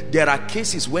years. There are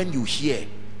cases when you hear,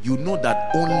 you know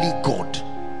that only God,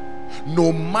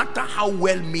 no matter how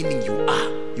well-meaning you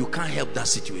are, you can't help that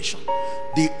situation.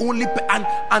 The only,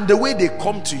 and the way they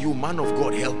come to you, man of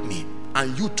God, help me.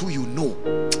 And you too, you know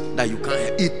that you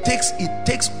can't help. It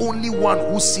takes only one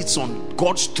who sits on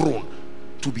God's throne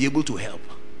to be able to help.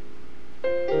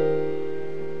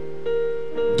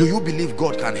 Do you believe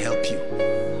God can help you?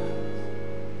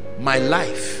 My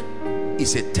life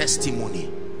is a testimony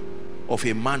of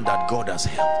a man that God has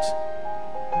helped.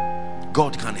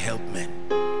 God can help men.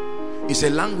 It's a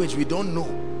language we don't know.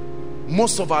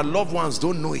 Most of our loved ones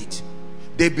don't know it.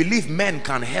 They believe men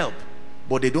can help,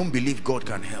 but they don't believe God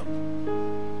can help.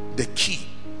 The key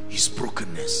is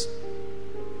brokenness.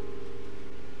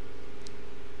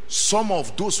 Some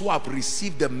of those who have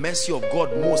received the mercy of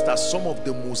God most are some of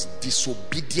the most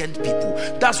disobedient people.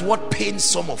 That's what pains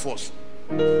some of us,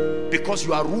 because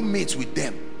you are roommates with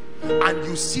them. and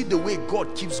you see the way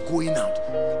God keeps going out.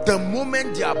 The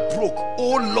moment they are broke,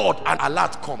 oh Lord, an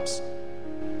alert comes.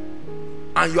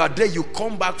 And you are there, you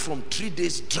come back from 3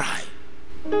 days dry.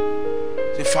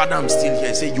 Say, Father, I'm still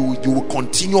here. Say, you will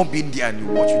continue being there, and you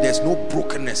watch. There's no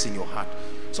brokenness in your heart.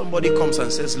 Somebody comes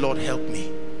and says, Lord, help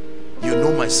me. You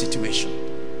know my situation.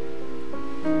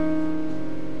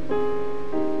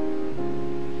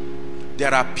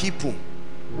 There are people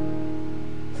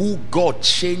who God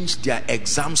changed their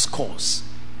exam scores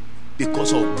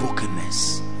because of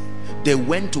brokenness. They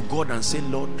went to God and said,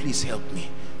 Lord, please help me.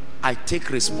 I take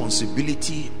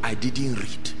responsibility. I didn't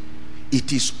read.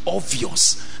 It is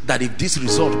obvious that if this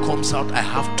result comes out, I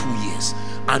have 2 years.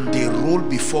 And they roll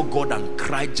before God and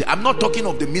cry. I'm not talking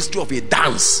of the mystery of a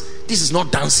dance. This is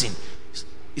not dancing.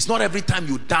 It's not every time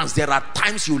you dance. There are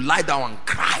times you lie down and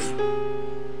cry.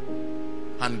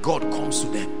 And God comes to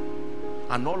them.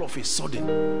 And all of a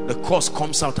sudden, the course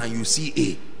comes out and you see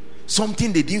A.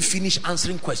 Something they didn't finish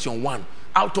answering question 1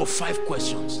 out of 5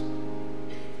 questions.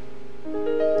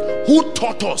 Who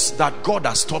taught us that God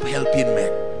has stopped helping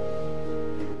men?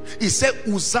 He said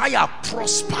Uzziah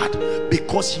prospered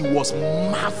because he was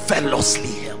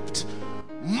marvelously helped.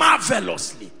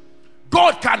 Marvelously.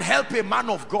 God can help a man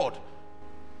of God,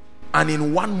 and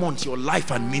in 1 month your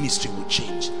life and ministry will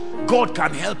change. God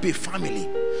can help a family.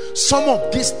 Some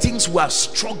of these things we are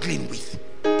struggling with,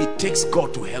 it takes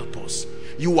God to help us.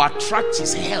 You attract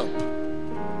his help.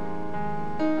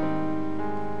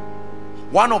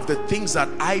 One of the things that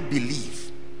I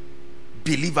believe,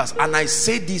 believers, and I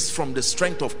say this from the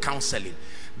strength of counseling,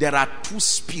 there are 2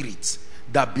 spirits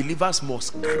that believers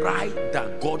must cry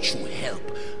that God should help.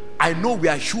 I know we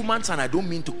are humans, and I don't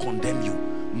mean to condemn you.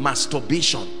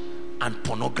 Masturbation and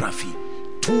pornography,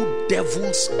 2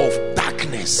 devils of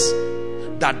darkness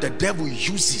that the devil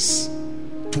uses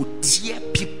to tear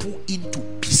people into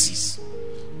pieces.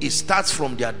 It starts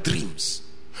from their dreams.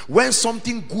 When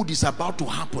something good is about to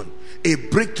happen, a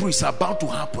breakthrough is about to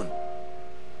happen,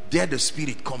 there the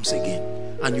spirit comes again,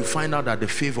 and you find out that the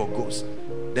favor goes.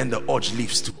 Then the urge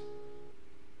leaves too.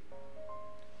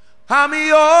 I'm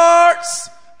yours,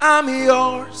 I'm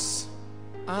yours,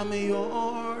 I'm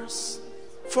yours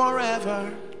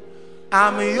forever.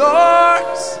 I'm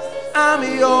yours,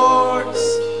 I'm yours,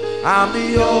 I'm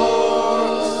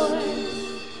yours.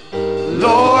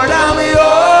 Lord, I'm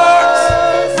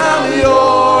yours, I'm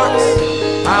yours,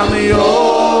 I'm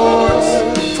yours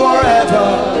forever.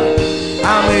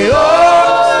 I'm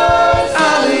yours,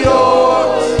 I'm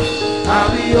yours,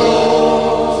 I'm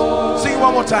yours. Sing it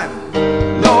one more time.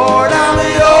 Lord, I'm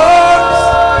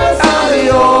yours, I'm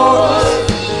yours,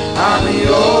 I'm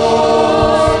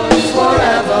yours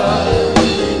forever.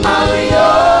 I'm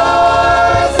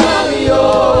yours, I'm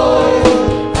yours,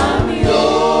 I'm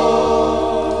yours.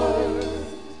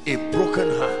 A broken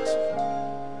heart.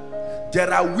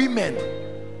 There are women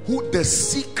who the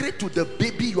secret to the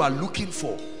baby you are looking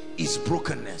for is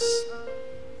brokenness.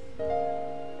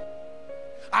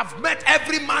 I've met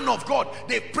every man of God.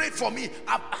 They prayed for me.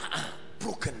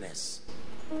 Brokenness.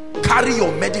 Carry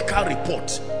your medical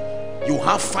report. You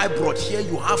have fibroid here,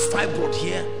 you have fibroid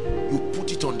here. You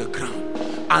put it on the ground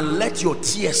and let your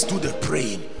tears do the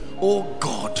praying. Oh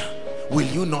God, will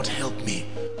you not help me?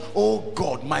 Oh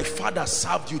God, my father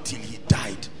served you till he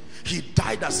died. He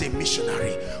died as a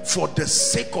missionary. For the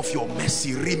sake of your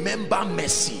mercy, remember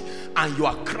mercy. And you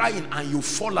are crying and you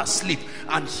fall asleep,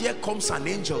 and here comes an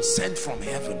angel sent from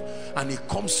heaven, and he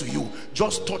comes to you,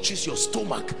 just touches your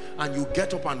stomach, and you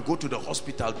get up and go to the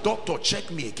hospital. Doctor,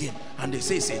 check me again. And they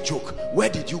say it's a joke. Where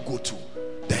did you go to?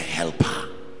 The helper.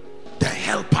 The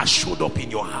helper showed up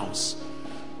in your house.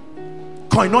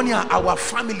 Koinonia, our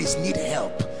families need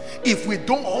help. If we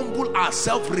don't humble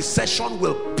ourselves, recession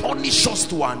will punish us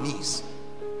to our knees.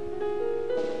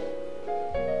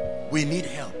 We need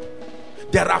help.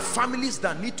 There are families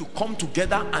that need to come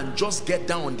together and just get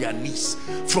down on their knees,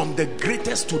 from the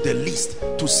greatest to the least,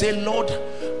 to say, Lord,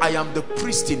 I am the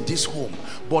priest in this home,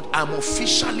 but I'm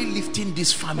officially lifting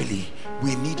this family.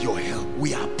 We need your help.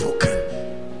 We are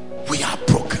broken. We are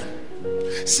broken.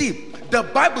 See, the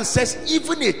Bible says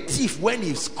even a thief, when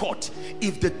he's caught,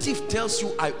 if the thief tells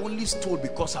you, I only stole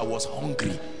because I was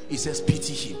hungry, he says,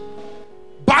 pity him.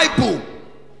 Bible,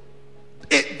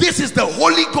 this is the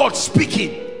Holy God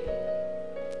speaking.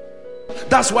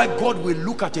 That's why God will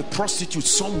look at a prostitute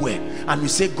somewhere and we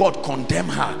say, God, condemn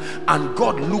her. And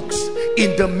God looks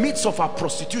in the midst of her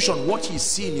prostitution. What he's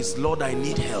seeing is, Lord, I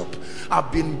need help.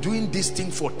 I've been doing this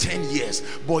thing for 10 years,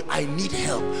 but I need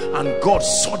help. And God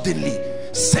suddenly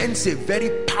sends a very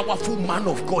powerful man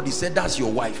of God. He said, that's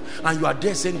your wife. And you are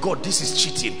there saying, God, this is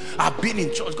cheating. I've been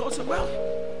in church. God said, well,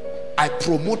 I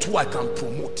promote who I can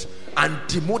promote and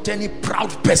demote any proud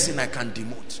person I can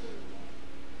demote.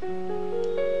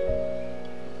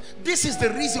 This is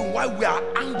the reason why we are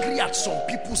angry at some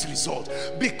people's results,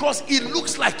 because it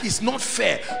looks like it's not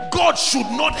fair. God should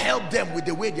not help them with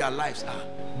the way their lives are.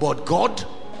 But God,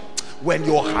 when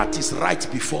your heart is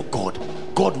right before God,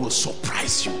 God will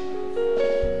surprise you.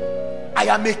 I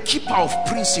am a keeper of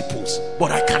principles,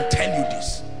 but I can tell you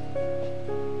this: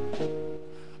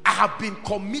 I have been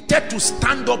committed to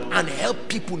stand up and help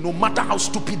people no matter how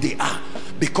stupid they are,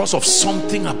 because of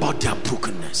something about their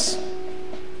brokenness.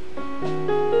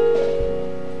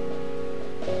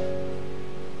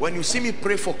 When you see me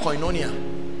pray for Koinonia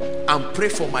and pray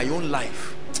for my own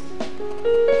life,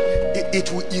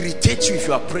 it will irritate you if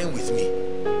you are praying with me.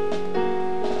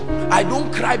 I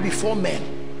don't cry before men,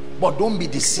 but don't be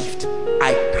deceived.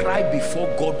 I cry before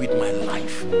God with my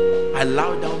life. I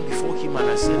lie down before him and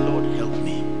I say, Lord, help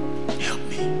me, help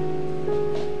me.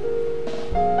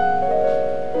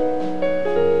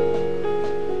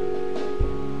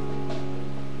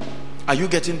 Are you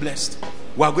getting blessed?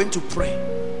 We are going to pray.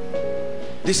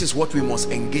 This is what we must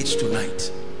engage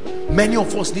tonight. Many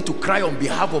of us need to cry on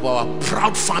behalf of our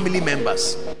proud family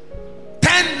members.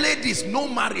 10 ladies, no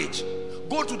marriage,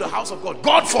 go to the house of God.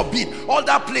 God forbid, all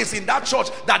that place in that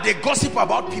church that they gossip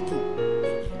about people.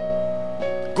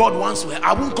 God wants to,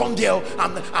 I won't come there.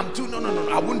 I'm too, no,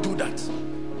 I won't do that.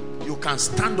 You can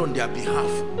stand on their behalf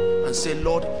and say,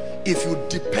 Lord, if you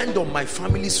depend on my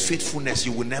family's faithfulness,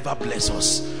 you will never bless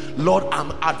us. Lord,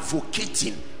 I'm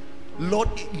advocating. Lord,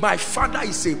 my father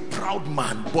is a proud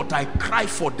man, but I cry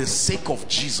for the sake of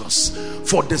Jesus,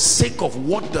 for the sake of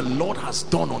what the Lord has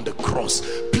done on the cross.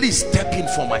 Please step in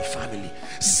for my family.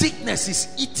 Sickness is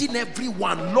eating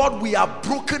everyone. Lord, we have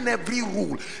broken every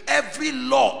rule, every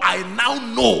law. I now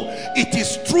know it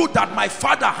is true that my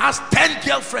father has 10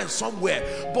 girlfriends somewhere,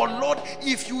 but Lord,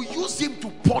 if you use him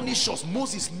to punish us,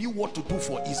 Moses knew what to do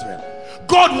for Israel.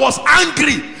 God was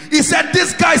angry. He said,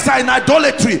 these guys are in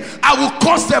idolatry, I will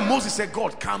curse them. Moses said,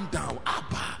 God, calm down.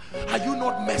 Abba, are you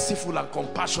not merciful and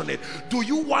compassionate? Do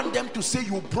you want them to say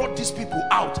you brought these people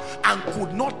out and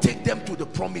could not take them to the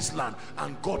promised land?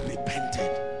 And God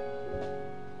repented.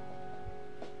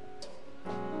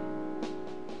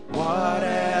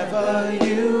 Whatever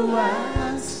you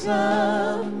ask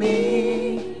of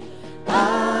me,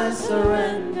 I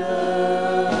surrender.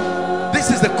 This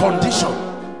is the condition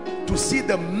to see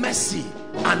the mercy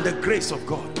and the grace of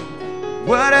God.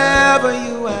 Whatever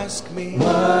you ask me,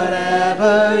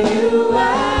 whatever you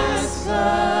ask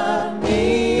of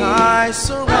me, I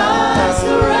surrender. I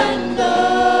surrender.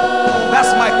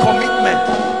 That's my commitment,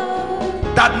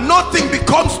 that nothing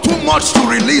becomes too much to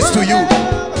release to you.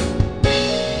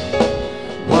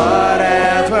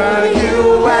 Whatever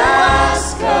you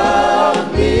ask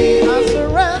of me, I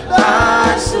surrender.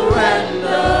 I surrender.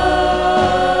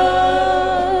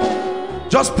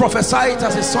 Just prophesy it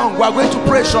as a song. We are going to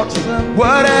pray shortly.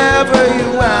 Whatever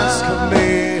you ask of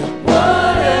me,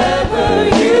 whatever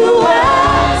you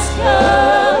ask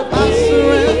of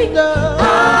me,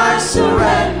 I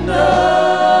surrender.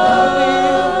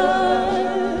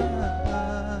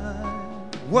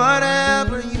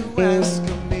 Whatever you ask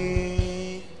of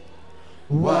me,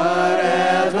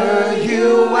 whatever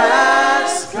you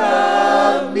ask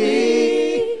of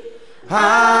me,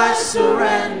 I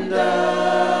surrender.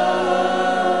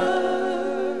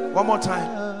 One more time.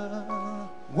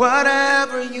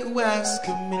 Whatever you ask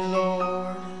of me,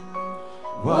 Lord.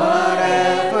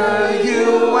 Whatever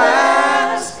you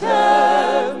ask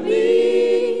of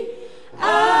me,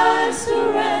 I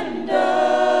surrender.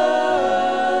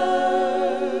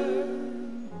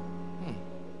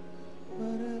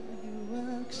 Whatever you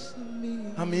ask of me,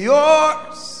 I'm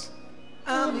yours.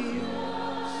 I'm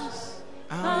yours.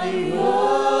 I'm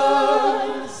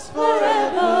yours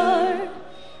forever.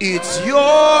 It's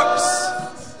yours.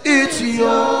 It's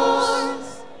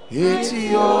yours. It's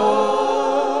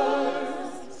yours.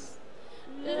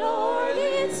 Lord,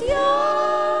 it's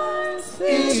yours.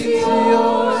 It's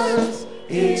yours.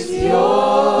 It's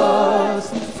yours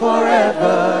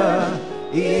forever.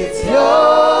 It's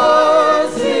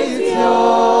yours. It's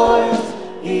yours.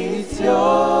 It's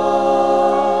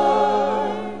yours.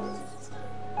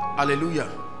 Hallelujah.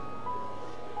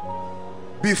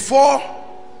 Before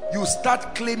you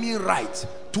start claiming right,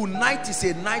 tonight is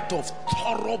a night of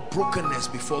thorough brokenness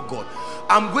before God.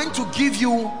 I'm going to give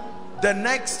you the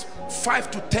next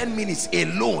 5 to 10 minutes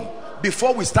alone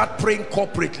before we start praying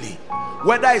corporately.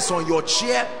 Whether it's on your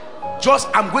chair,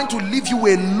 I'm going to leave you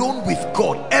alone with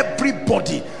God.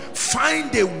 Everybody,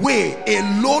 find a way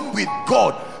alone with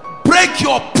God. Break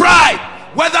your pride,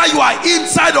 whether you are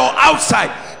inside or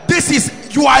outside. This is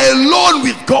you are alone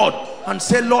with God, and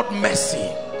say, Lord, mercy,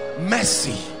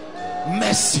 mercy,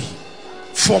 mercy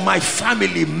for my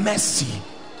family, mercy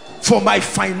for my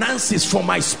finances, for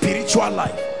my spiritual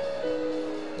life.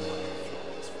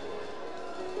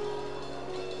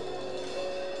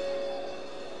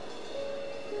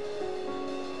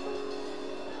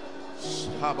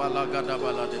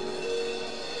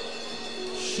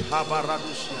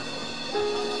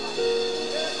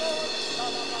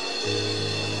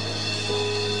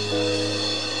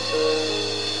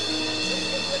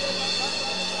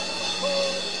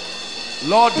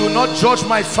 Lord, do not judge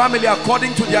my family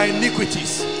according to their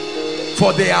iniquities,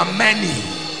 for they are many.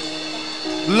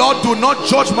 Lord, do not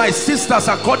judge my sisters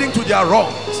according to their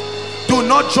wrongs. Do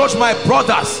not judge my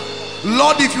brothers.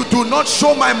 Lord, if you do not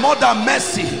show my mother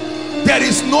mercy, there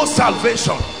is no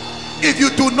salvation. If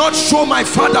you do not show my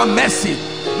father mercy,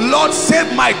 Lord,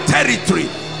 save my territory.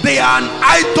 They are an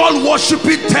idol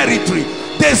worshiping territory.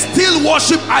 They still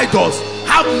worship idols.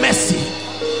 Have mercy.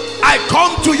 I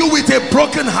come to you with a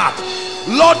broken heart.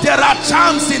 Lord, there are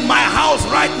charms in my house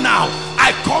right now.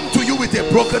 I come to you with a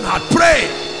broken heart. Pray,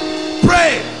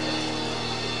 pray.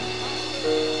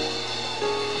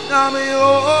 I'm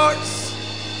yours,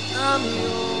 I'm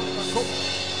yours,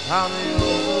 I'm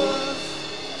yours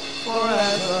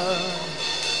forever.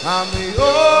 I'm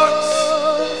yours,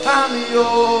 I'm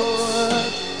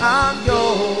yours, I'm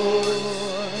yours.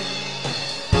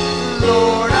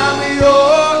 Lord, I'm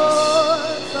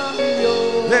yours, I'm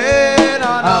yours. Then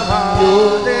I'm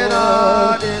yours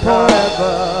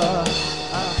forever.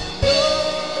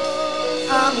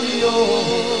 I'm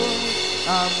yours,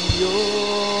 I'm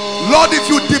yours. Lord, if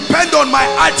you depend on my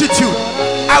attitude,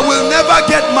 I will never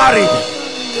get married.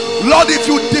 Lord, if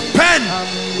you depend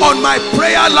on my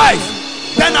prayer life,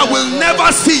 then I will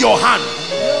never see your hand.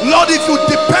 Lord, if you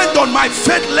depend on my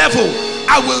faith level,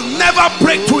 I will never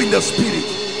break through in the spirit.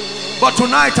 But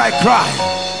tonight I cry,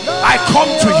 I come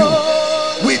to you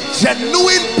with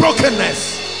genuine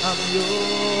brokenness.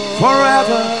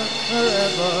 Forever,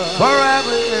 forever,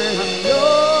 forever,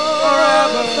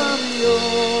 forever,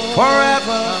 forever,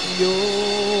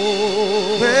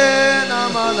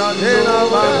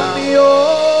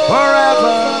 forever,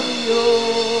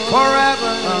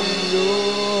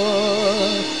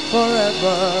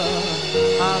 forever,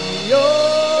 I'm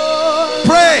yours.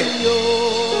 Pray,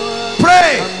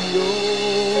 pray.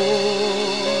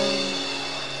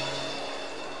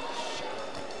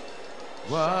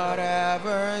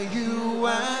 Whatever you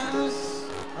ask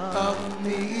of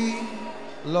me,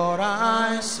 Lord,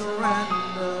 I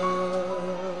surrender.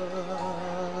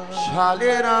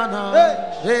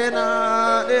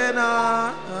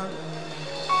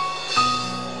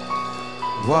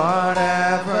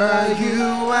 Whatever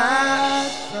you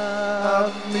ask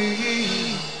of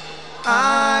me,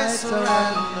 I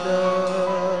surrender.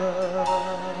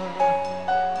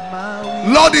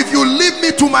 Lord, if you leave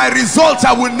me to my results,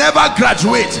 I will never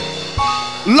graduate.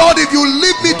 Lord, if you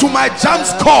leave me to my jam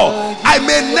score, I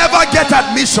may never get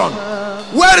admission.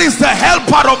 Where is the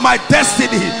helper of my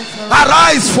destiny?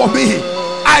 Arise for me.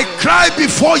 I cry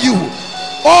before you,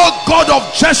 oh God of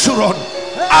Jeshurun.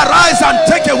 Arise and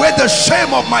take away the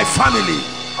shame of my family.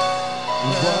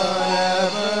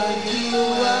 Whatever you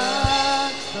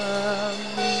ask of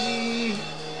me,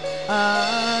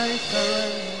 I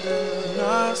surrender.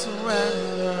 I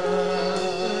surrender.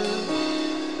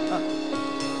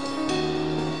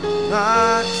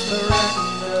 I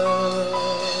surrender.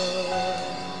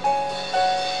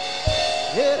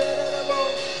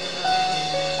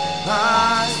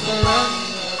 I surrender.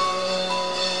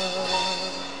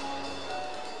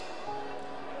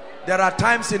 There are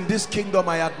times in this kingdom,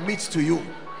 I admit to you,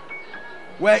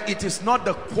 where it is not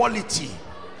the quality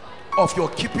of your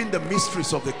keeping the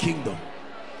mysteries of the kingdom,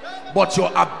 but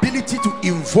your ability to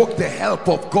invoke the help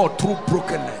of God through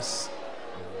brokenness.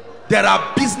 There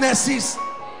are businesses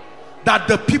that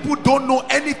the people don't know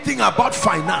anything about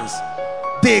finance.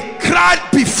 They cried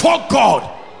before God,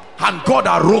 and God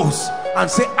arose and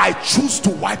said, I choose to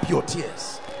wipe your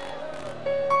tears.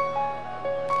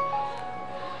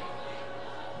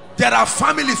 There are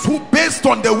families who, based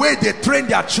on the way they train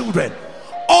their children,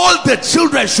 all the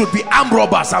children should be armed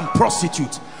robbers and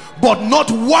prostitutes, but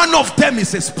not one of them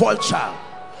is a spoiled child,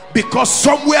 because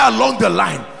somewhere along the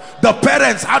line the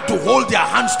parents had to hold their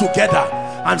hands together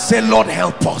and say, Lord,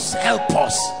 help us, help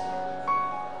us.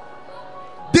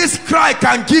 This cry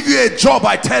can give you a job,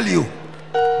 I tell you.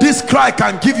 This cry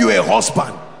can give you a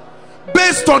husband.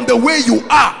 Based on the way you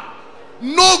are,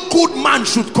 no good man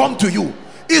should come to you.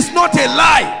 It's not a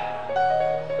lie,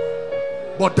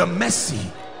 but the mercy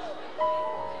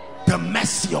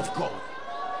of God.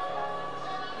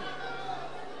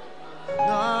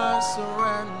 I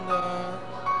surrender.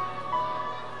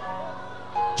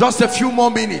 Just a few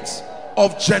more minutes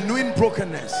of genuine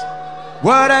brokenness.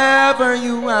 Whatever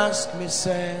you ask me,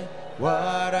 say.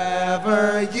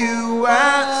 Whatever you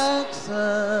ask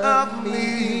of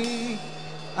me,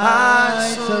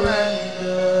 I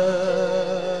surrender.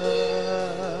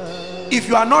 If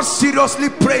you are not seriously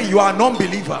praying, you are a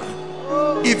non-believer.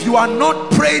 If you are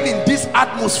not praying in this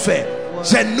atmosphere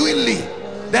genuinely,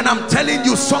 then I'm telling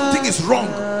you something is wrong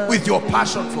with your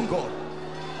passion for God.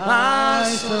 I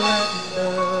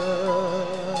surrender.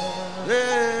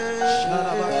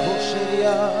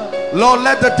 Lord,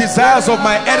 let the desires of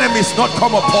my enemies not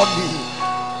come upon me.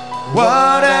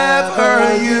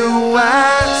 Whatever you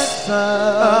ask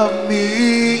of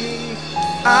me,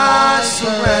 I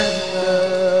surrender.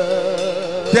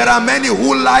 There are many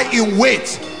who lie in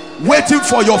wait, waiting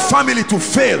for your family to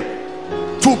fail,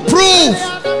 to prove,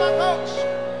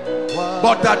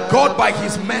 but that God by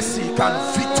his mercy can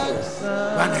veto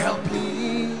and help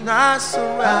you. I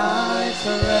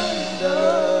surrender.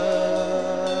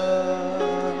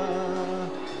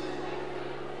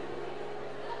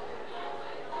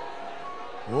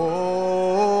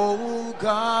 Oh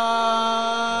God,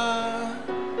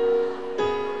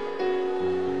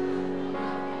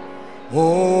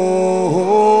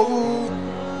 oh,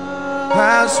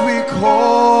 as we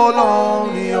call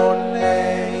on your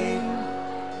name,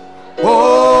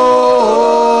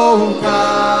 oh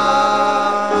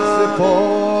God,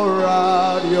 pour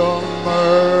out your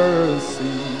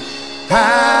mercy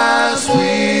as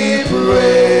we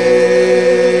pray.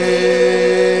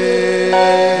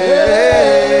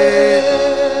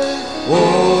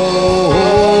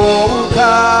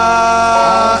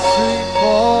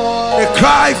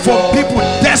 For people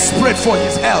desperate for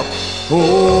his help.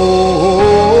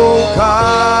 Oh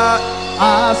God,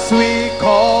 as we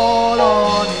call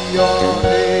on your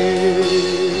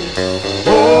name,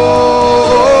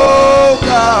 oh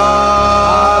God,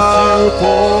 as you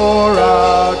pour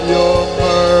out your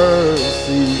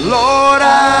mercy, Lord,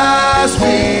 as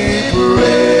we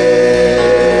pray,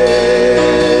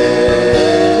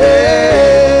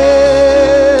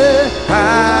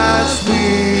 as we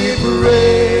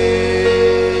pray,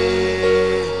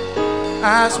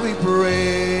 as we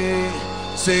pray,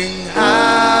 sing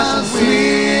as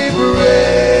we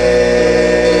pray,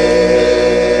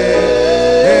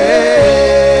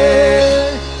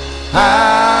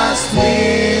 as we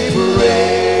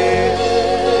pray.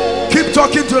 Keep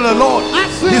talking to the Lord.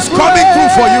 He's coming through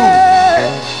for you.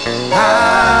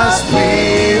 As we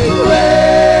pray.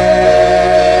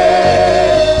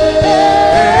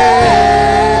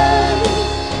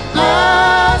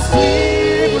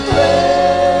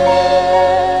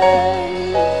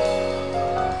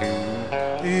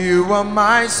 You are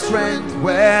my strength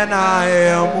when I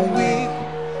am weak.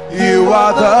 You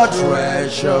are the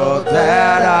treasure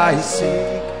that I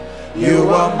seek. You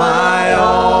are my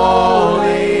all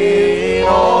in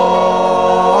all.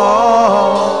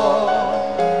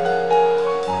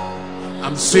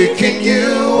 I'm seeking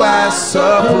you as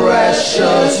a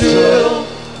precious jewel.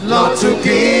 Not to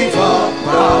give up,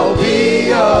 I'll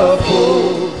be a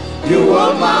fool. You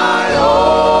are my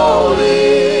all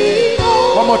in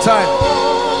all. One more time.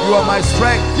 You are my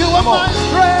strength. You are my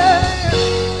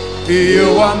strength.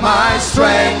 You are my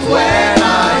strength when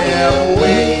I am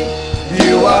weak.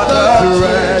 You are the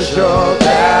treasure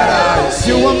that I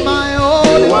see. You are my all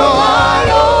in all.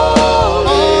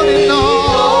 All in all.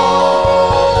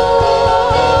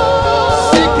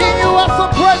 Seeking you as a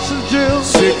precious jewel.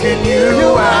 Seeking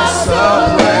you as a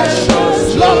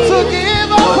precious jewel. Not to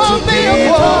give up on me.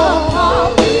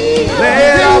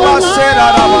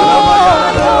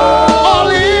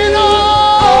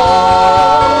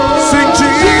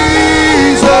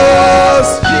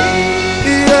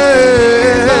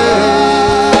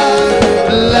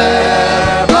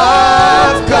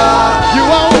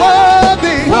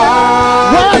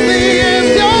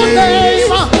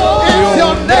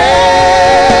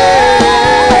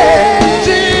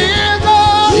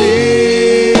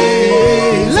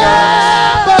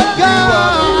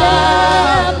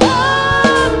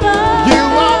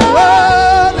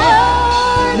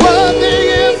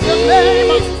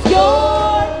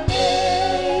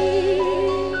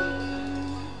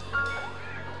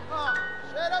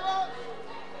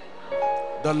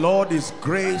 The Lord is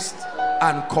graced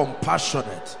and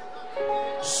compassionate,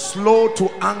 slow to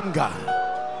anger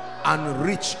and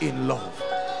rich in love.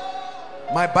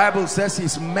 My Bible says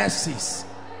his mercies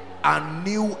are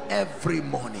new every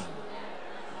morning.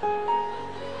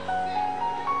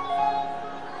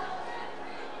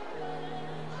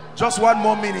 Just one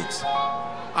more minute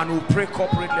and we'll pray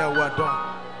corporately and we're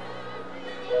done.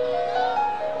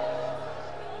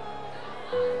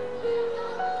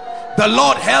 The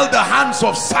Lord held the hands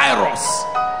of Cyrus,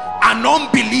 an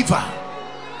unbeliever,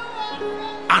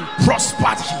 and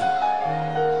prospered him.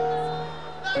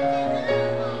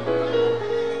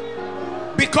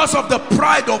 Because of the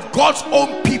pride of God's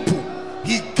own people,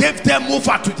 he gave them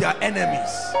over to their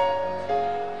enemies.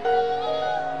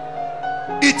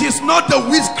 It is not the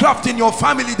witchcraft in your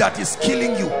family that is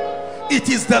killing you. It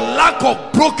is the lack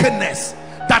of brokenness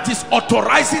that is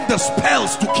authorizing the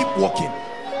spells to keep working.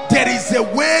 There is a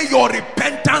way your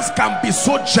repentance can be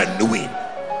so genuine.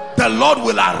 The Lord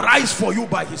will arise for you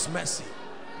by his mercy.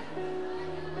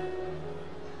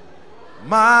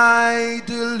 My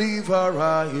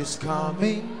deliverer is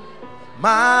coming.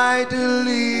 My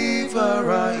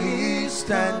deliverer is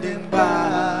standing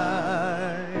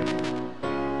by.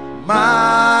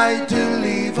 My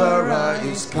deliverer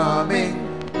is coming.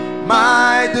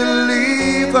 My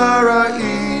deliverer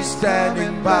is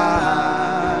standing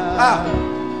by.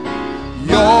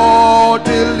 Your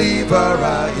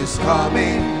deliverer is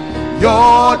coming.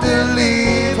 Your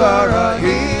deliverer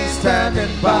is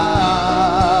standing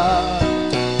by.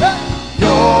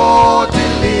 Your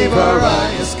deliverer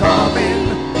is coming.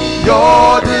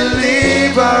 Your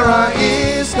deliverer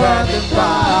is standing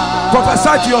by.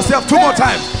 Prophesy to yourself 2 more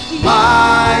times.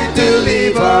 My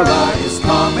deliverer is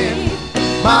coming.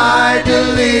 My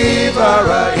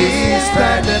deliverer is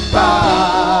standing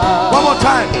by. 1 more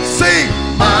time. Sing.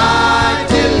 My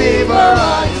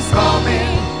deliverer is coming.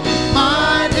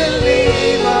 My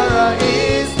deliverer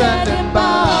is standing by.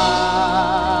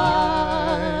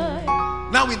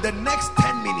 Now in the next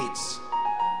 10 minutes,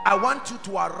 I want you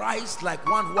to arise like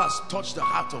one who has touched the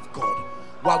heart of God.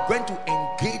 We are going to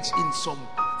engage in some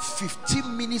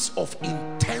 15 minutes of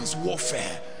intense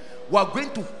warfare. We are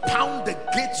going to pound the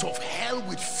gates of hell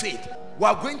with faith. We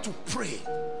are going to pray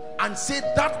and say,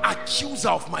 that accuser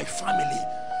of my family,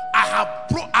 I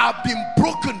have been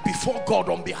broken before God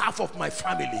on behalf of my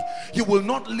family. He will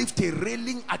not lift a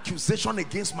railing accusation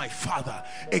against my father,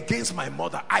 against my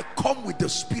mother. I come with the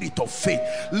spirit of faith.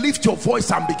 Lift your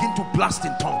voice and begin to blast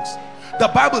in tongues. The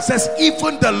Bible says,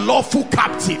 even the lawful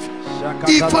captive,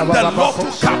 even the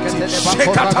lawful captive, even the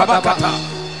lawful captive,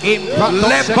 pray,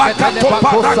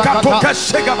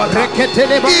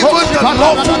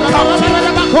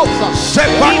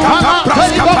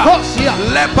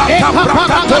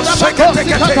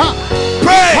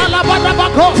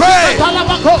 pray,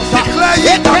 declare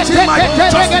ye that ye might be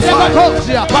justified.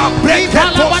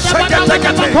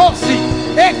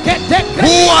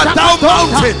 Who art thou,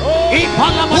 mountain?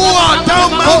 Who art thou,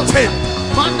 mountain?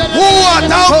 Who art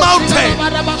thou, mountain?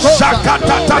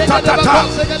 Shakata tata tata,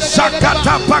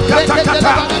 shakata pakata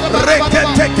kata,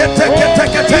 rekete kete kete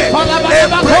kete,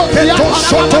 ebreketo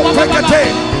shoto prekete,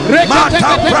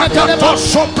 mata brakato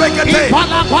shoprekete.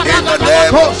 In the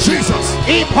name of Jesus,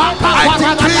 I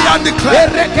decree and declare,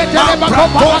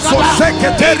 mabratoso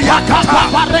seketeria kata.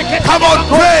 Come on,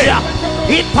 pray.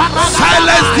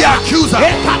 Silence the accuser.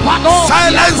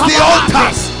 Silence the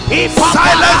altars.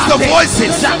 Silence the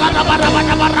voices.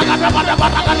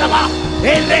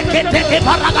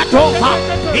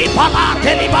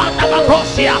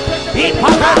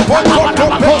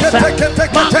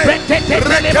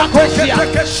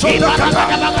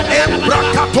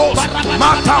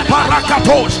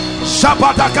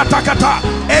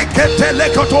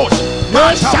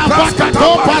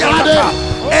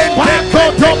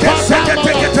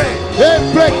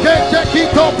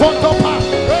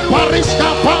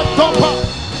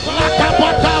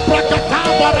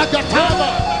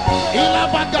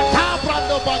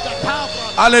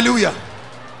 Hallelujah.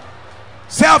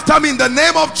 Say after me, in the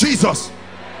name of Jesus.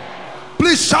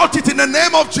 Please shout it, in the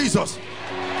name of Jesus.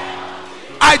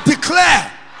 I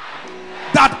declare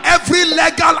that every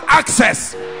legal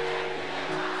access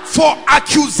for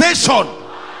accusation,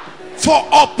 for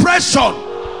oppression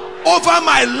over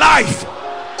my life,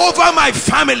 over my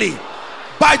family,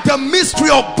 by the mystery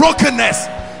of brokenness,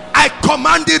 I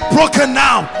command it broken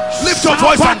now. Lift your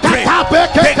voice and pray.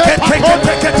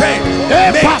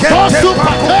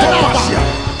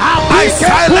 I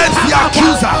silence the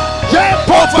accuser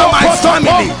over my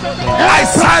family. I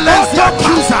silence the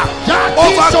accuser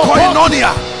over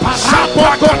Koinonia.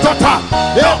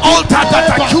 The altar that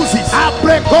accuses,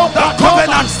 the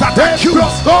covenants that accuse.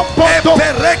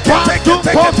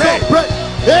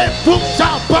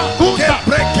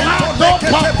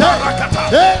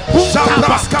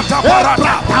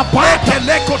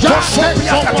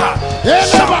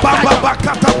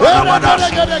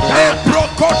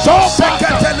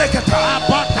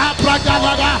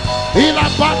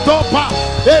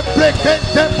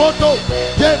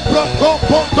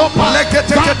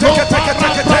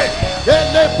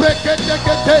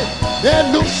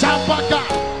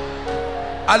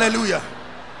 Hallelujah.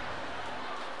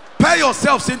 Pair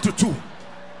yourselves into two.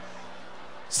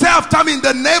 Say after me, in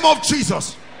the name of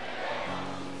Jesus,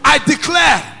 I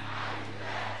declare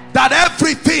that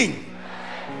everything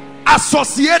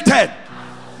associated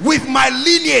with my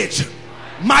lineage,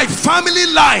 my family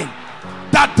line,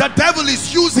 that the devil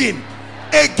is using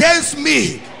against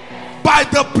me, by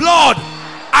the blood,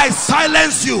 I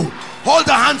silence you. Hold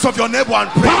the hands of your neighbor and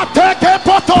pray.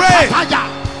 Pray.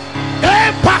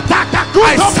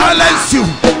 I silence you.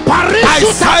 I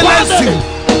silence you.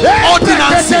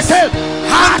 Ordinances,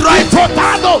 handwriting,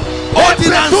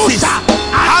 ordinances,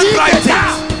 handwriting,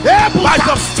 by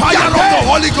the fire of the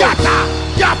Holy Ghost.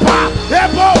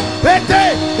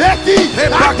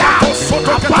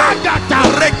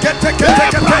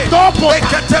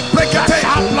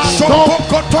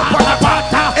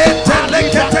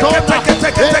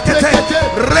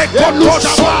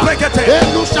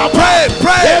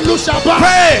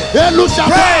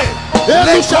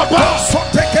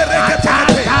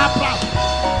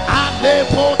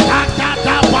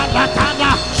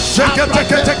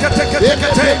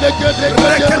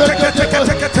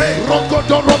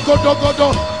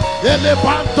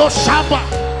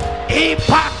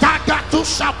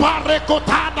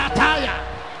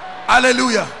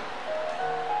 Hallelujah.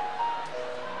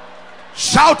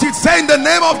 Shout it, say in the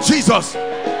name of Jesus.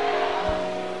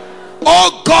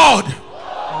 Oh God,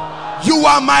 you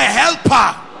are my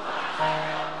helper.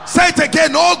 Say it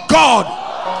again. Oh God,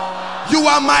 you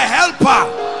are my helper.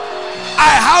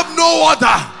 I have no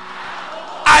other.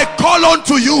 I call on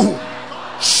to you.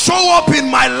 Show up in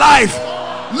my life.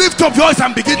 Lift up your voice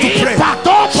and begin to pray.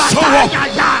 Show up.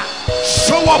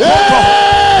 Show up, oh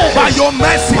God, by your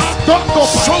mercy.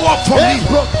 Show up for me.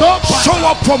 Show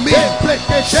up for me.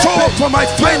 Show up for my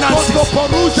finances.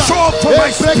 Show up for my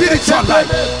spiritual life.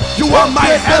 You are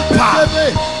my helper.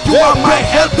 You are my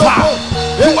helper.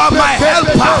 You are my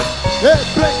helper.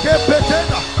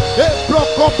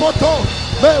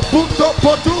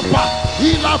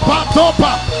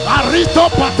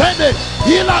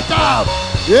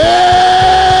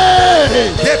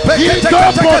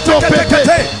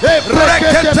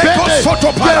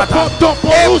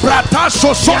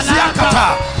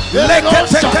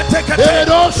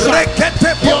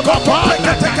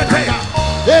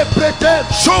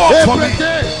 Show up for me.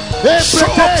 Show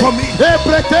up for me.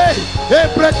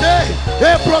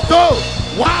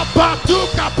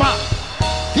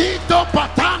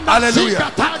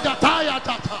 Hallelujah.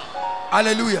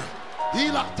 Hallelujah.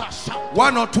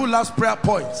 One or two last prayer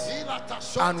points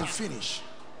and we finish.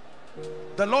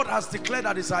 The Lord has declared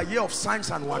that it's a year of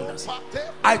signs and wonders.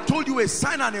 I told you a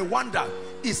sign and a wonder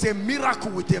is a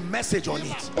miracle with a message on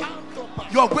it.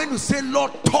 You are going to say,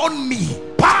 Lord, turn me.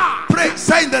 Pray.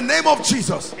 Say in the name of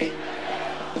Jesus,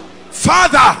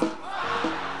 Father,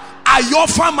 I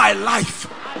offer my life.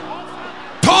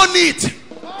 Turn it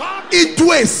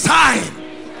into a sign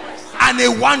and a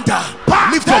wonder.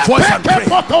 Lift your voice and pray.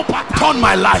 Turn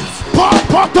my life.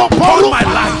 Turn my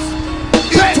life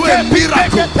into a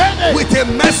miracle with a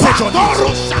message on it.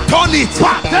 Turn it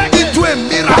into a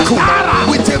miracle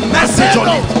with a message on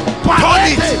it. Turn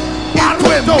it into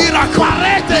a miracle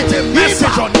with a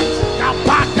message on it.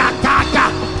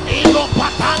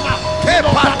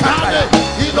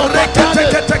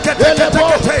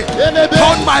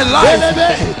 Turn my life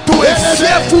to a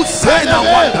fearful sign and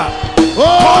wonder.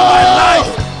 Turn my life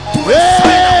to a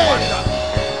sign and wonder.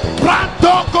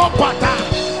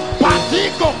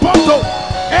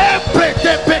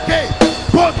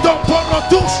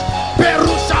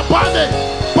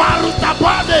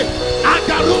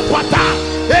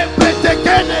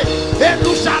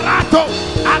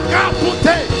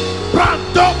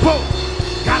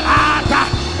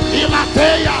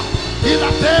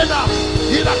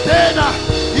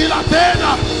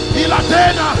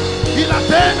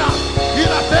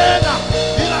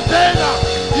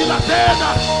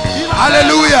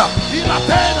 Hallelujah.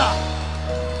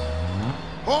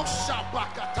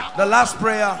 The last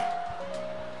prayer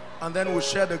and then we'll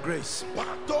share the grace.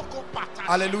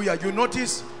 Hallelujah. You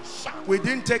notice we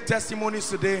didn't take testimonies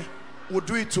today. We'll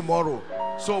do it tomorrow.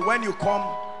 So when you come,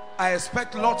 I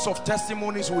expect lots of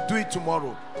testimonies. We'll do it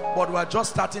tomorrow, but we're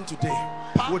just starting today.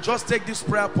 We'll just take this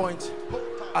prayer point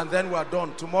and then we're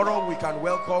done. Tomorrow we can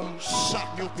welcome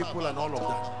new people and all of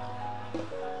that.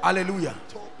 Hallelujah.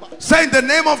 Say in the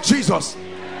name of Jesus,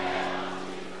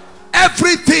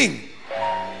 everything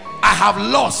I have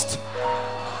lost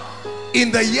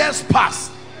in the years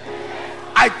past,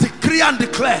 I decree and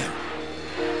declare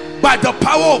by the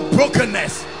power of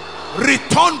brokenness,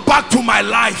 return back to my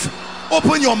life.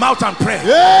 Open your mouth and pray.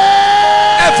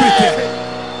 Everything.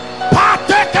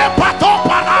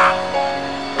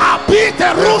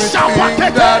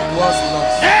 Everything that was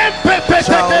lost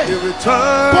shall be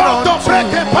returned unto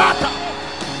me.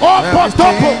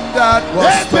 Everything that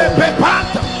was stolen, everything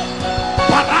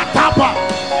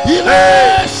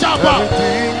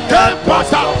that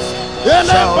was lost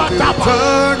shall be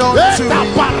returned unto me.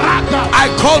 I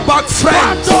call back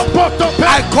friends.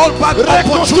 I call back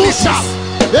opportunities.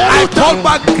 I call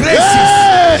back graces.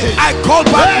 I call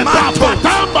back mantles.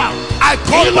 I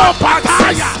call back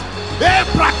access.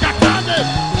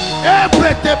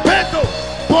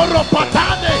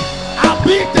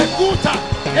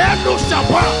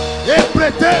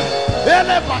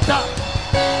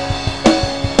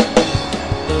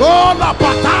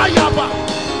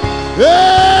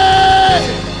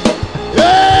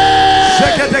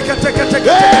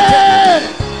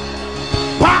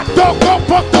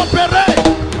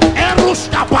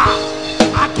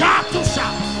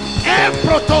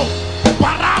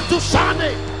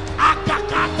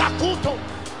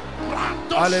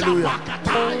 Hallelujah.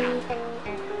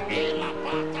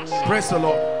 Praise the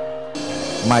Lord.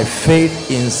 My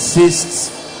faith insists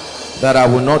that I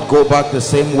will not go back the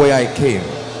same way I came.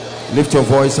 Lift your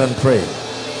voice and pray.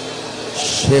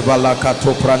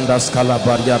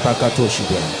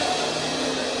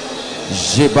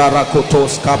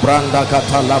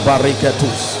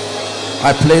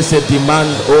 I place a demand,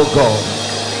 oh God.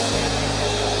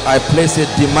 I place a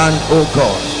demand, oh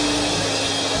God.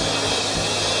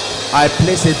 I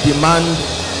place a demand.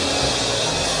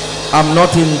 I'm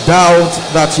not in doubt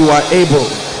that you are able,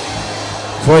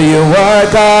 for you are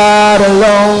God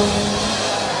alone.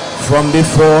 From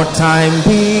before time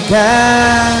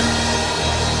began,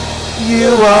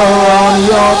 you are on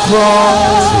your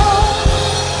throne.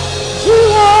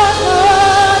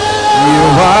 You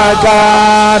are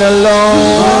God alone.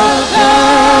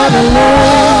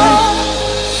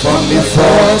 From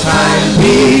before time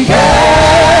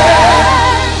began,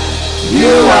 you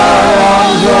are on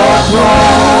your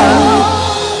throne.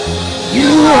 You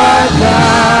are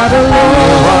God alone. You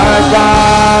are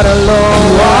God alone.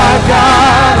 You are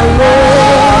God alone.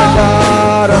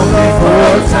 God alone.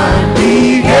 Before time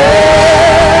began,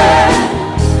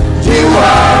 you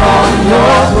are on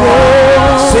your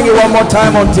throne. Sing it one more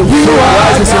time until you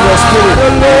rises in your spirit.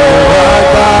 You are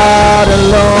God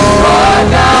alone. You are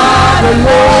God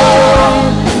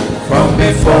alone. From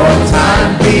before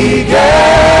time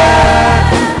began,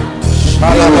 you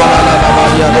are on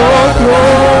your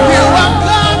throne. You are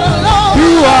God alone.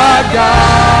 You are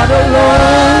God alone.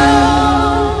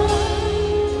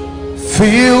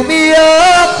 Fill me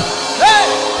up, hey,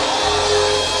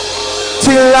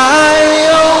 till I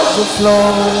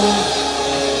overflow.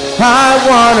 I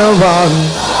wanna run.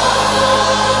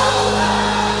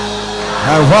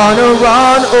 I wanna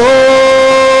run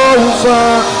over.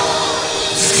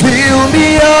 Fill me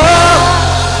up,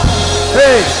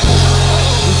 hey,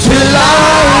 till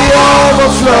I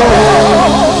overflow.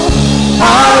 I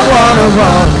wanna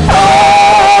run.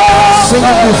 Sing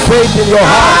it with faith in your heart.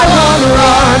 I wanna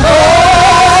run over.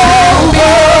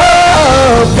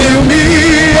 Fill me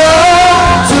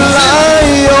up till I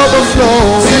overflow.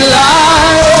 Till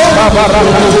I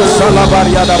overflow.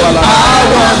 I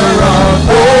wanna run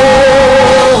over.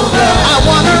 I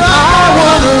wanna run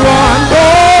over.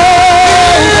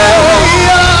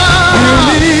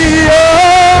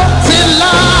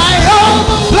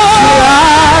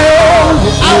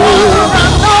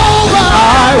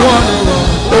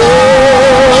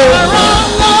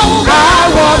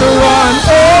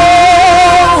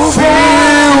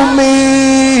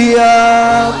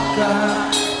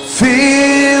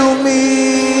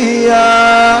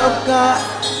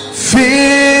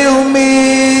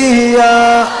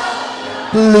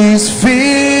 Please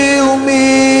fill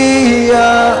me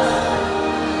up.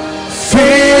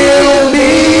 Fill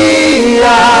me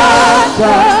up.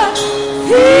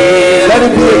 Let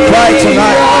it be a cry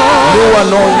tonight. New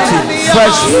anointing,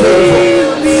 fresh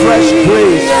favor, fresh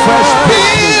grace, fresh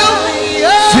peace.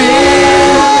 Fill me up.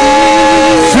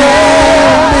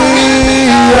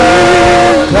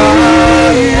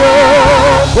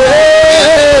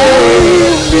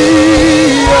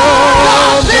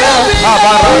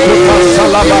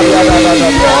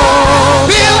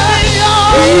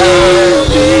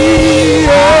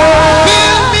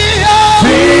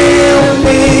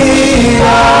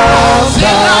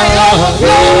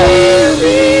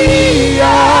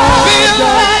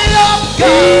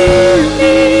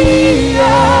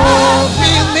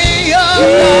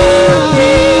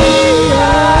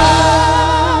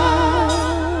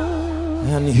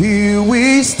 And here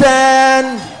we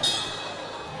stand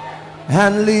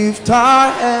and lift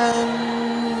our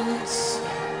hands,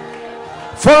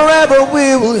 Forever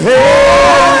we will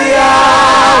hail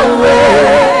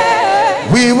Yahweh.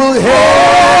 We will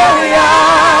hail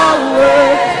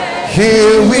Yahweh.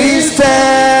 Here we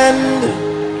stand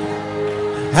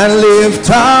and lift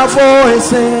our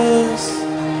voices.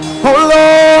 Oh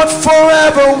Lord,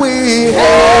 forever we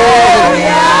hail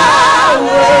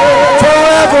Yahweh.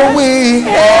 Forever we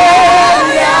hail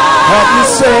Yahweh. Help me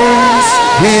saints,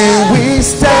 here we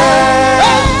stand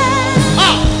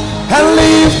and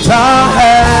lift our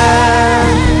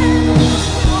hands.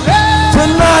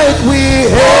 Tonight we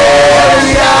hail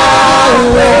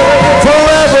Yahweh.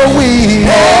 Forever we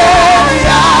hail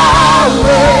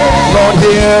Yahweh. Lord,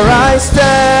 here I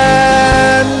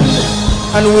stand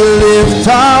and we lift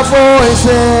our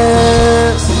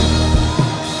voices.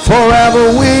 Forever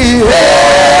we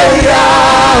hail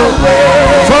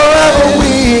Yahweh. Forever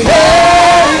we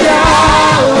hail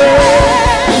Yahweh.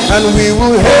 And we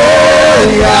will hail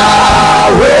Yahweh.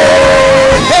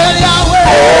 Hail Yahweh.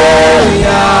 Hail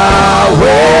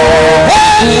Yahweh.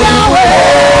 Hail Yahweh.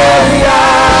 Hail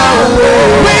Yahweh.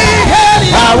 We hail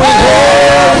Yahweh.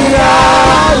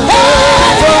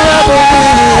 Forever we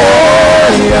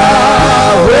hail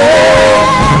Yahweh.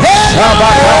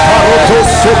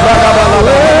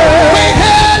 We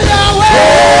hail Yahweh.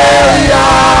 Hail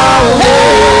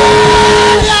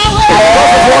Yahweh. All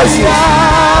the voices.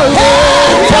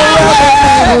 Hail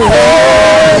Yahweh.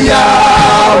 Hail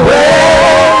Yahweh.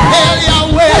 Hail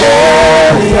Yahweh. We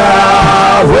hail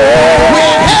Yahweh.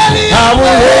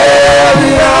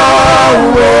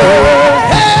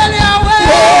 Hail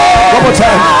Yahweh. One more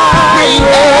time.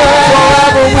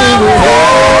 Forever we will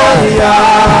hail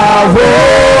Yahweh.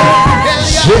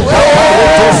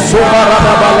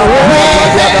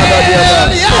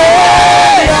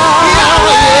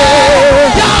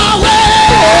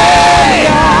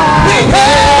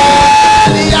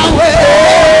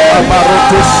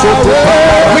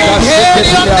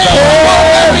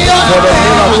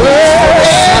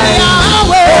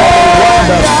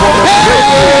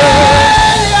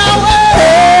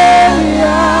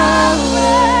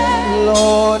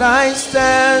 Lord, I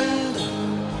stand,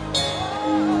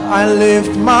 I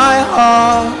lift my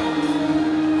heart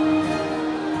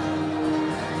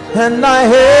and I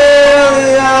hail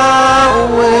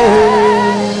Yahweh.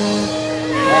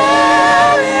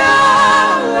 Hail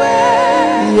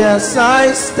Yahweh. Yes,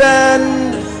 I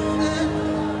stand,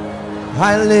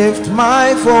 I lift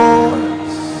my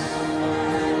voice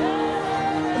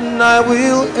and I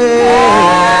will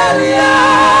hail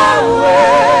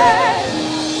Yahweh.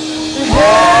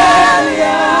 Hail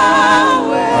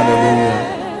Yahweh. Hallelujah.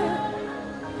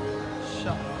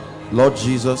 Lord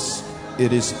Jesus,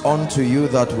 it is unto you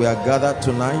that we are gathered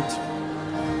tonight,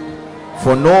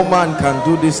 for no man can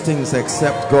do these things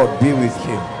except God be with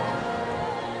him.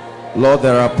 Lord,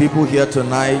 there are people here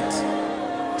tonight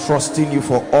trusting you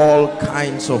for all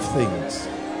kinds of things.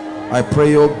 I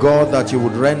pray, oh God, that you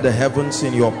would rend the heavens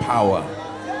in your power.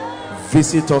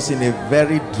 Visit us in a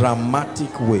very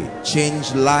dramatic way.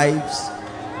 Change lives,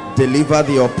 deliver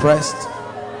the oppressed.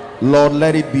 Lord,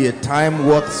 let it be a time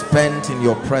worth spent in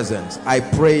your presence. I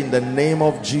pray in the name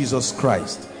of Jesus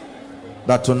Christ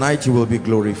that tonight you will be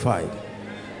glorified.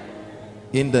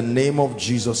 In the name of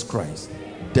Jesus Christ,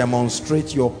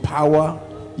 demonstrate your power,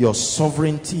 your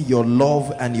sovereignty, your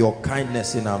love, and your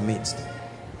kindness in our midst.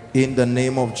 In the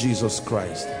name of Jesus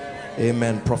Christ.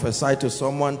 Amen. Prophesy to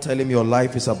someone, tell him your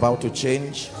life is about to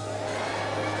change.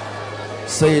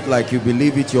 Say it like you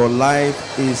believe it. Your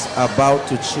life is about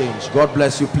to change. God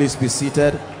bless you. Please be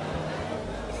seated.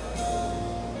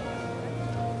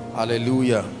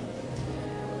 Hallelujah.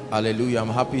 Hallelujah. I'm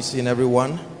happy seeing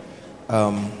everyone.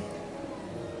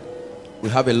 We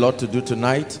have a lot to do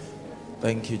tonight.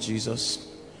 Thank you, Jesus.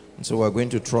 And so we're going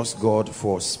to trust God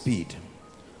for speed.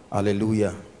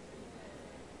 Hallelujah.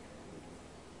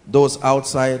 Those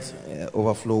outside,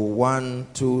 overflow 1,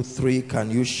 2, 3,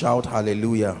 can you shout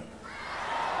hallelujah?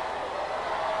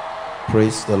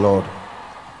 Praise the Lord.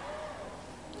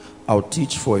 I'll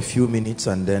teach for a few minutes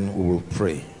and then we will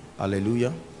pray.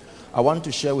 Hallelujah. I want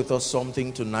to share with us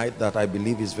something tonight that I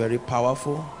believe is very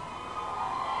powerful.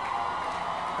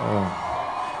 Oh,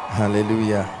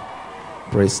 hallelujah.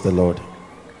 Praise the Lord.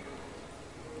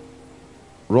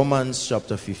 Romans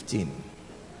chapter 15.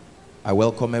 I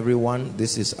welcome everyone.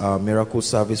 This is our miracle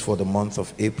service for the month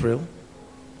of April,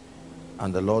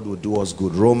 and the Lord will do us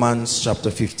good. Romans chapter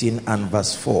 15 and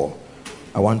verse 4.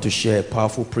 I want to share a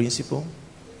powerful principle.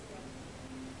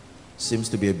 Seems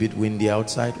to be a bit windy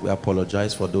outside. We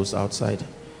apologize for those outside.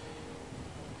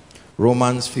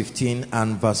 Romans 15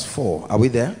 and verse 4. Are we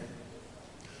there?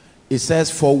 It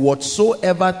says, for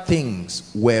whatsoever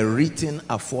things were written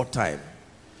aforetime.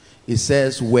 It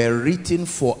says, were written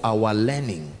for our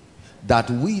learning, that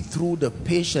we through the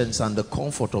patience and the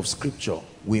comfort of scripture,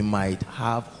 we might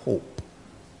have hope.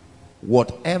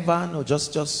 Whatever, no,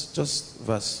 just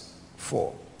verse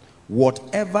 4.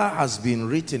 Whatever has been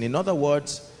written, in other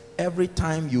words, every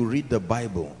time you read the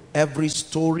Bible, every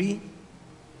story,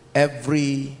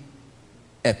 every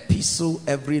epistle,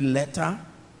 every letter,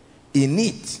 in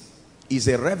it is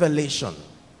a revelation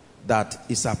that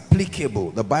is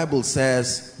applicable. The Bible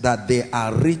says that they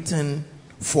are written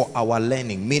for our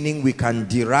learning, meaning we can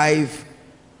derive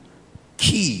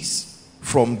keys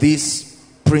from these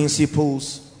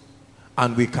principles,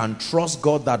 and we can trust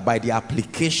God that by the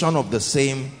application of the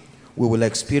same, we will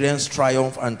experience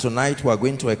triumph. And tonight we are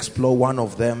going to explore one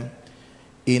of them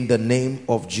in the name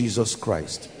of Jesus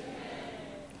Christ.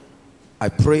 I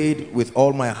prayed with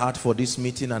all my heart for this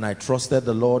meeting, and I trusted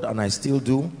the Lord, and I still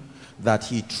do, that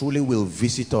he truly will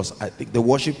visit us. I think the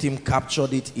worship team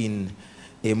captured it in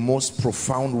a most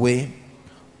profound way.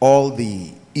 All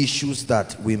the issues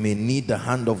that we may need the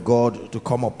hand of God to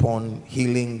come upon,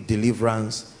 healing,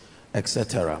 deliverance,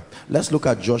 etc. Let's look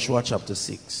at Joshua chapter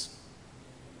 6.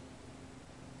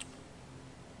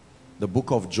 The book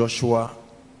of Joshua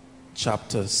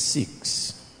chapter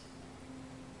 6.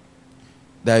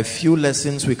 There are a few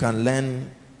lessons we can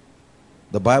learn.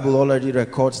 The Bible already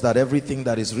records that everything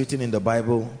that is written in the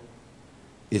Bible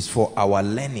is for our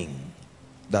learning,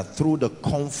 that through the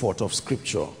comfort of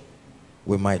scripture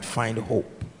we might find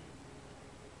hope.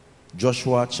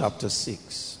 Joshua chapter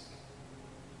 6.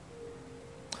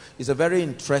 It's a very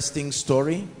interesting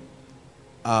story.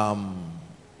 The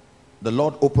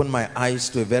Lord opened my eyes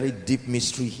to a very deep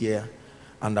mystery here,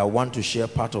 and I want to share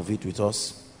part of it with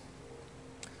us.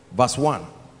 Verse 1.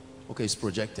 Okay, it's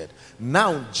projected.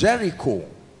 Now Jericho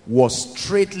was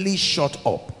straightly shut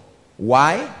up.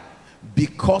 Why?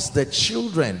 Because of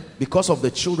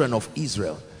the children of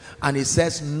Israel. And it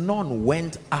says none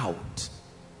went out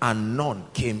and none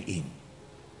came in.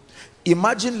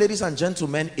 Imagine, ladies and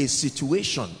gentlemen, a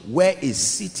situation where a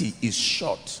city is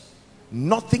shut.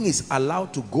 Nothing is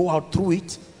allowed to go out through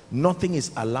it. Nothing is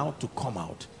allowed to come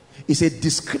out. It's a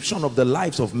description of the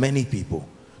lives of many people.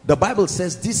 The Bible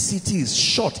says this city is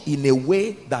shut in a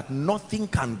way that nothing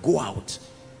can go out.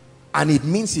 And it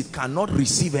means it cannot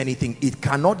receive anything. It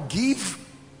cannot give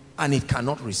and it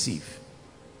cannot receive.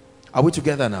 Are we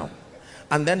together now?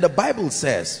 And then the Bible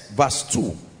says, verse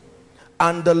 2,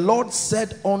 and the Lord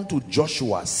said unto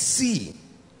Joshua, see,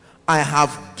 I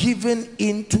have given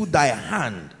into thy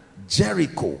hand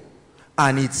Jericho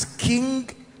and its king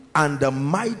and the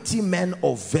mighty men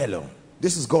of valor.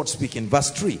 This is God speaking.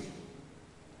 Verse 3.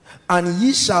 And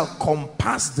ye shall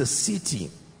compass the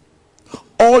city,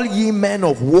 all ye men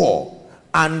of war,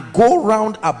 and go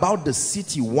round about the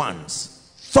city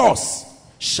once. Thus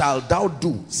shalt thou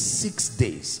do 6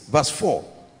 days. Verse 4.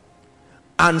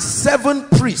 And 7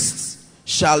 priests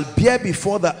shall bear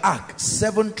before the ark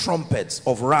 7 trumpets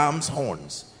of ram's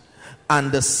horns.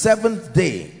 And the 7th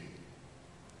day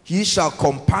ye shall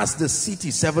compass the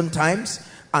city 7 times,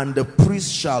 and the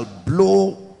priests shall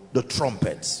blow the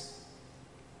trumpets.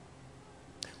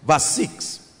 Verse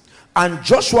 6. And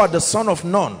Joshua the son of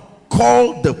Nun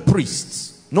called the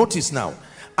priests. Notice now.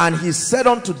 And he said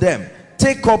unto them,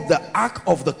 take up the ark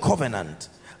of the covenant,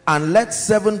 and let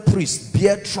 7 priests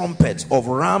bear trumpets of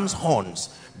ram's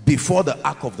horns before the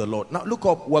ark of the Lord. Now look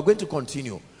up, we're going to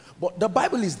continue. But the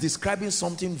Bible is describing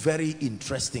something very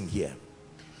interesting here.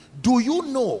 Do you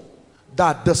know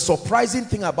that the surprising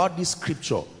thing about this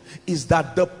scripture is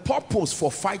that the purpose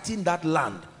for fighting that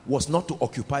land was not to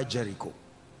occupy Jericho?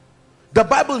 The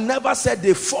Bible never said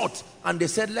they fought and they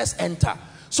said, let's enter.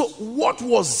 So what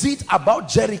was it about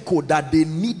Jericho that they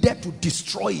needed to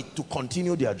destroy it to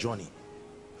continue their journey?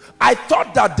 I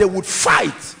thought that they would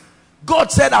fight. God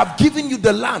said, I've given you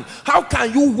the land. How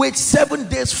can you wait 7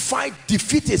 days, fight,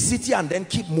 defeat a city, and then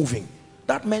keep moving?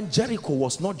 That meant Jericho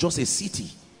was not just a city.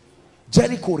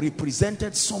 Jericho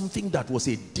represented something that was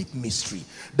a deep mystery.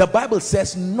 The Bible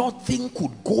says nothing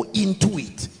could go into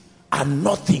it and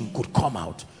nothing could come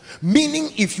out.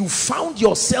 Meaning, if you found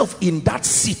yourself in that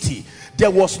city,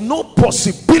 there was no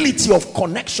possibility of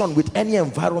connection with any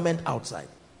environment outside.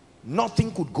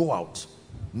 Nothing could go out.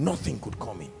 Nothing could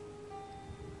come in.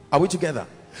 Are we together?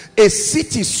 A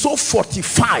city so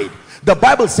fortified, the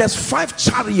Bible says 5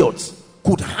 chariots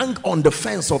could hang on the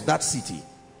fence of that city.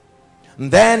 And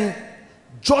then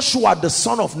Joshua the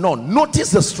son of Nun,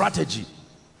 notice the strategy.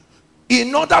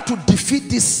 In order to defeat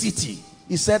this city,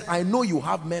 he said, I know you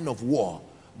have men of war,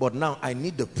 but now I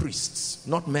need the priests,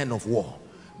 not men of war.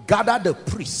 Gather the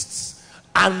priests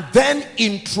and then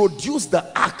introduce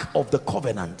the ark of the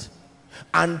covenant.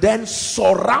 and then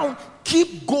surround,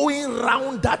 keep going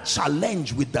around that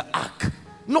challenge with the ark.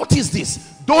 Notice this,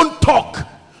 don't talk,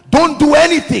 don't do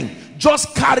anything,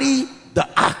 just carry the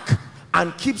ark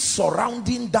and keep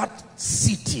surrounding that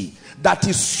city that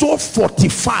is so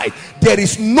fortified. There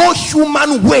is no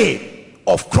human way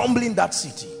of crumbling that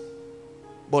city.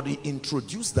 But he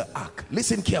introduced the ark.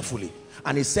 Listen carefully.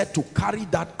 And he said to carry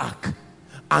that ark,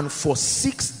 and for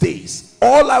 6 days,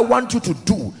 all I want you to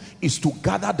do is to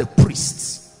gather the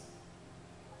priests,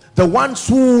 the ones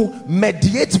who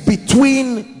mediate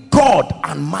between God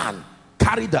and man.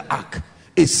 Carry the ark,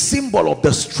 a symbol of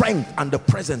the strength and the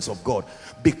presence of God,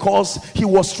 because he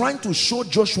was trying to show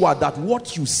Joshua that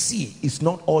what you see is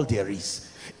not all there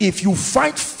is. If you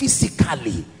fight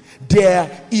physically,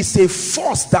 there is a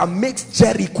force that makes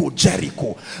Jericho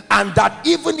Jericho, and that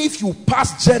even if you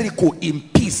pass Jericho in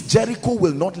peace, Jericho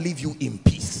will not leave you in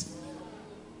peace.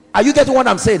 Are you getting what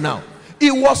I'm saying now?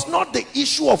 It was not the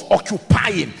issue of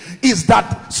occupying, is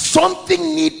that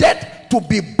something needed to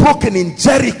be broken in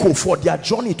Jericho for their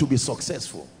journey to be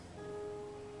successful.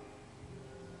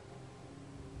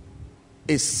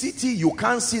 A city, you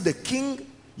can't see the king,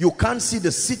 you can't see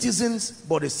the citizens,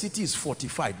 but the city is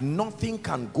fortified. Nothing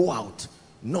can go out,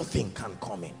 nothing can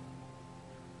come in.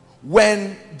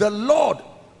 When the Lord,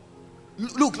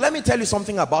 look, let me tell you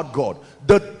something about God.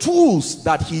 The tools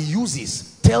that he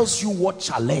uses tells you what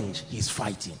challenge he's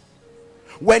fighting.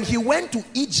 When he went to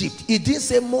Egypt, he didn't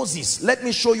say, Moses, let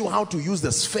me show you how to use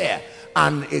the spear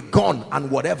and a gun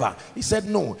and whatever. He said,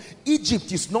 no,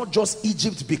 Egypt is not just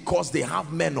Egypt because they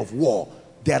have men of war.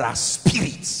 There are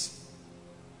spirits.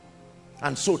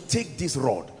 And so take this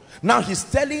rod. Now he's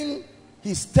telling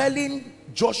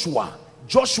Joshua,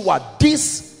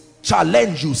 this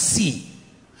challenge you see,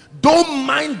 don't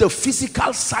mind the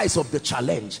physical size of the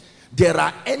challenge. There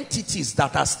are entities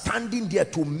that are standing there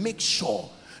to make sure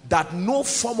that no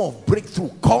form of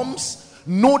breakthrough comes,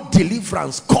 no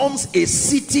deliverance comes, a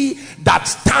city that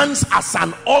stands as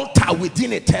an altar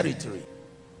within a territory.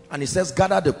 And he says,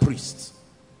 gather the priests.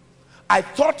 I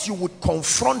thought you would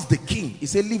confront the king. He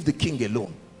said, leave the king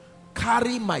alone.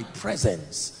 Carry my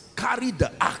presence. Carry the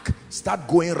ark. Start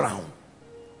going around.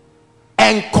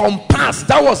 Encompass.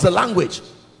 That was the language.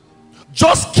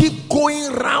 Just keep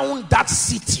going around that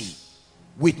city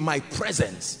with my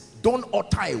presence. Don't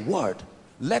utter a word.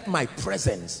 Let my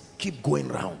presence keep going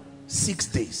around. 6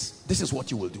 days. This is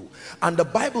what you will do. And the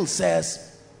Bible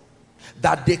says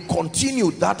that they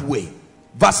continued that way.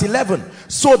 Verse 11,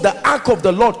 so the ark of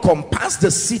the Lord compassed the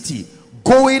city,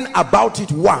 going about it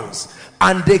once,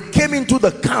 and they came into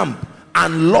the camp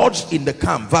and lodged in the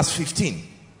camp. Verse 15,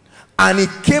 and it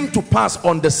came to pass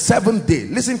on the 7th day,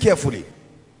 listen carefully,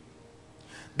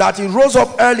 that he rose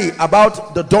up early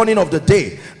about the dawning of the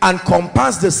day and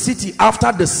compassed the city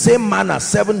after the same manner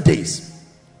 7 days.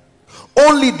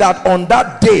 Only that on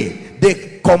that day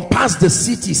they compassed the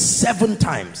city 7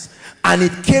 times. And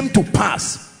it came to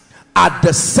pass at the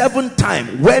 7th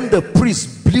time, when the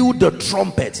priest blew the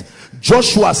trumpet,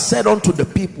 Joshua said unto the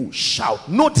people, shout.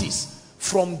 Notice,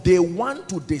 from day 1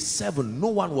 to day 7, no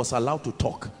one was allowed to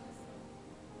talk.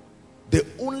 The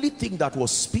only thing that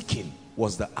was speaking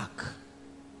was the ark.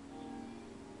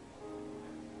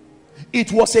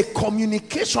 It was a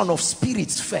communication of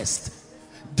spirits first.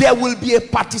 There will be a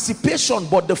participation,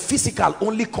 but the physical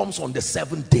only comes on the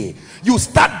 7th day. You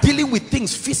start dealing with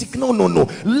things physical. No.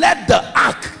 Let the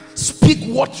ark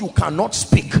speak what you cannot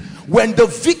speak. When the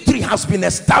victory has been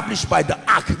established by the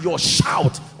ark, your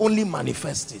shout only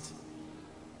manifested.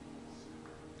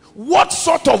 What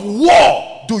sort of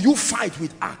war do you fight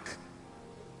with ark?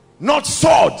 Not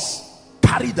swords.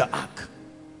 Carry the ark.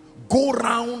 Go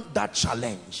round that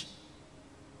challenge.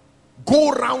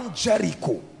 Go round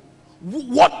Jericho.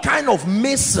 What kind of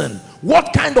mason,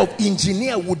 what kind of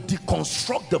engineer would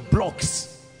deconstruct the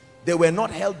blocks? They were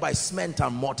not held by cement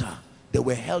and mortar. They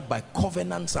were held by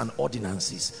covenants and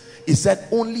ordinances. He said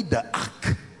only the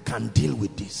ark can deal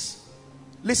with this.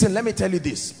 Listen, let me tell you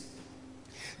this.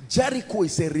 Jericho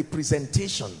is a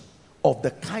representation of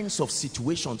the kinds of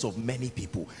situations of many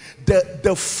people.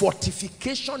 The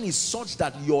fortification is such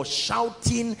that your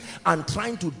shouting and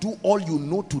trying to do all you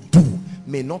know to do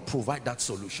may not provide that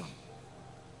solution.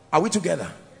 Are we together?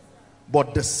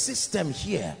 But the system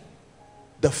here,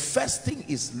 the first thing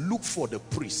is look for the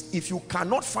priest. If you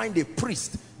cannot find a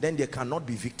priest, then there cannot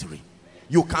be victory.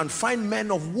 You can find men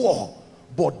of war,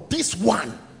 but this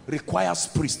one requires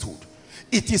priesthood.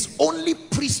 It is only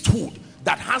priesthood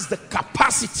that has the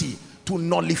capacity to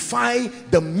nullify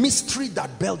the mystery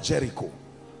that built Jericho.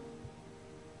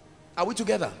 Are we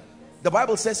together? The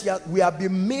Bible says here, we have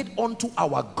been made unto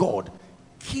our God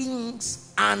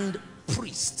kings and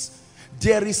priests.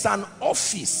 There is an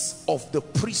office of the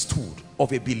priesthood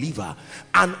of a believer,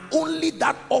 and only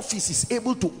that office is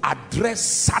able to address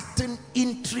certain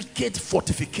intricate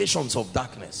fortifications of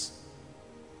darkness.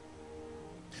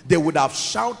 They would have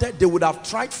shouted, they would have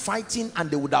tried fighting,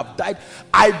 and they would have died.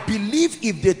 I believe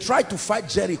if they tried to fight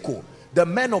Jericho, the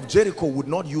men of Jericho would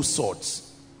not use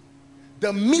swords.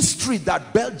 The mystery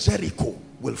that built Jericho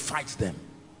will fight them.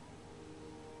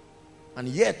 And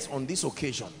yet on this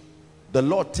occasion, the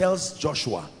Lord tells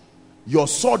Joshua, your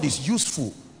sword is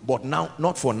useful, but now,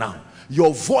 not for now.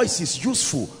 Your voice is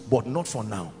useful, but not for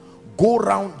now. Go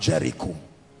round Jericho.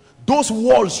 Those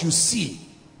walls you see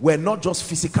were not just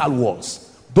physical walls.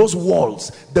 Those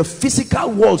walls, the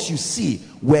physical walls you see,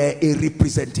 were a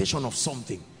representation of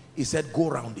something. He said, go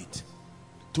round it.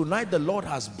 Tonight the Lord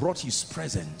has brought his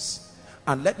presence.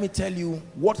 And let me tell you,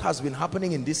 what has been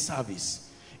happening in this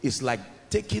service is like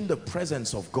taking the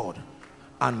presence of God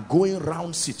and going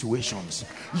around situations.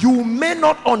 You may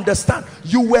not understand.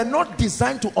 You were not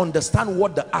designed to understand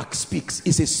what the ark speaks.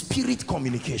 It's a spirit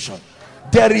communication.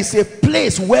 There is a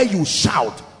place where you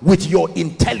shout with your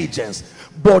intelligence,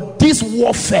 but this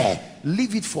warfare,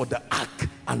 leave it for the ark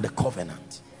and the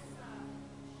covenant.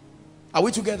 Are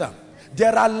we together?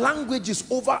 There are languages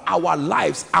over our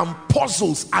lives and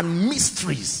puzzles and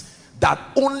mysteries that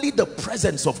only the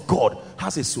presence of God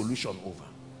has a solution over.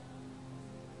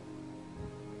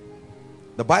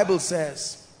 The Bible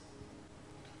says,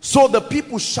 so the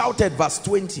people shouted, verse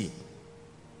 20,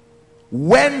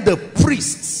 when the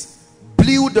priests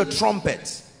blew the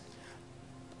trumpet,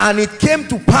 and it came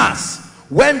to pass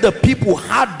when the people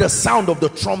heard the sound of the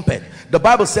trumpet, the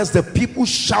Bible says the people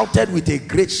shouted with a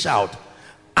great shout,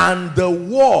 and the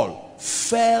wall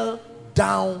fell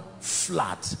down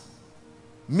flat,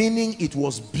 meaning it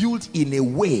was built in a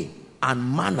way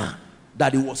and manner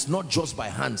that it was not just by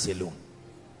hands alone.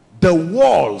 The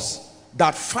walls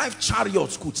that 5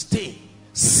 chariots could stay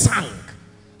sank.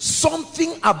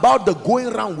 Something about the going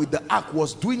around with the ark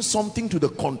was doing something to the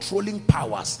controlling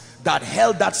powers that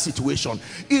held that situation.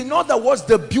 In other words,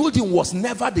 the building was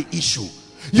never the issue.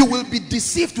 You will be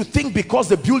deceived to think because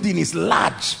the building is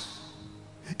large,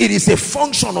 it is a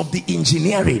function of the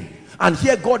engineering. And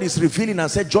here God is revealing and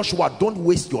said, Joshua, don't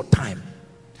waste your time.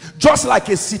 Just like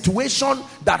a situation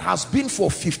that has been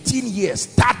for 15 years,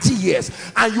 30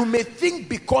 years, and you may think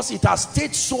because it has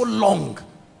stayed so long,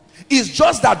 it's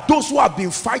just that those who have been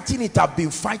fighting it have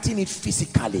been fighting it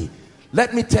physically.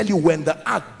 Let me tell you, when the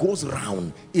ark goes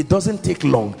round, it doesn't take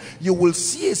long. You will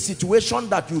see a situation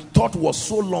that you thought was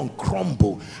so long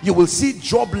crumble. You will see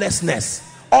joblessness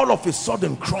all of a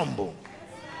sudden crumble.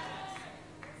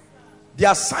 The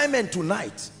assignment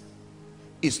tonight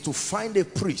is to find a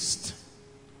priest,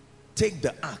 take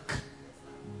the ark,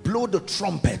 blow the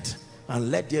trumpet, and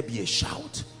let there be a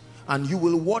shout, and you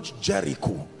will watch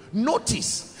Jericho.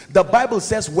 Notice the Bible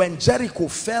says when Jericho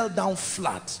fell down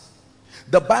flat,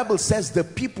 the Bible says the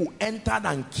people entered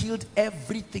and killed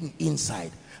everything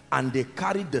inside, and they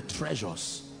carried the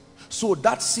treasures. So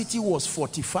that city was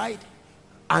fortified,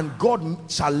 and God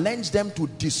challenged them to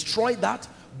destroy that,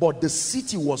 but the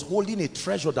city was holding a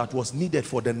treasure that was needed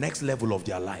for the next level of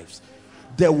their lives.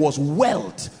 There was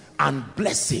wealth and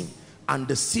blessing, and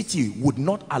the city would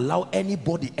not allow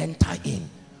anybody enter in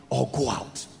or go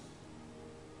out.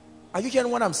 Are you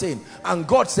hearing what I'm saying? And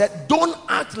God said, don't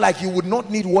act like you would not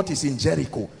need what is in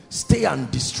Jericho. Stay and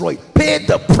destroy. Pay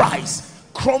the price.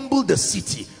 Crumble the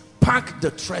city. Pack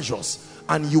the treasures,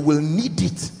 and you will need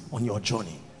it on your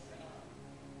journey.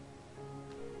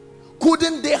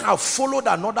 Couldn't they have followed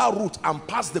another route and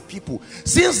passed the people?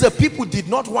 Since the people did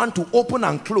not want to open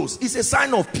and close, it's a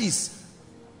sign of peace.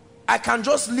 I can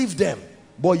just leave them.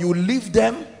 But you leave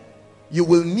them, you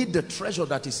will need the treasure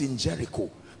that is in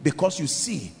Jericho. Because you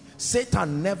see,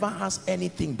 Satan never has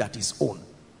anything that is own.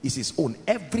 It's his own.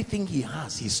 Everything he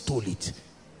has, he stole it.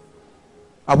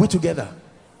 Are we together?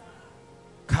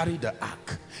 Carry the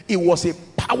ark. It was a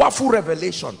powerful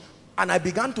revelation. And I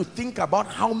began to think about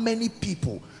how many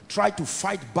people try to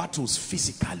fight battles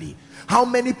physically. How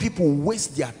many people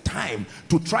waste their time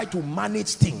to try to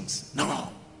manage things. No.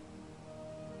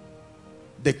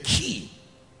 The key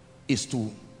is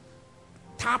to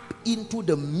tap into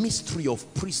the mystery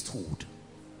of priesthood.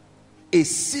 A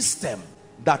system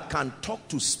that can talk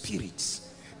to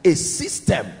spirits. A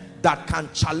system that can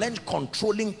challenge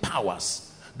controlling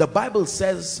powers. The Bible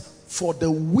says, for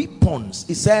the weapons,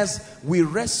 it says, we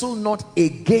wrestle not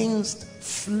against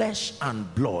flesh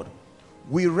and blood.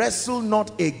 We wrestle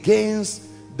not against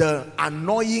the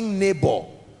annoying neighbor.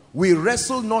 We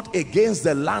wrestle not against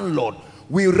the landlord.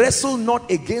 We wrestle not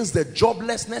against the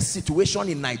joblessness situation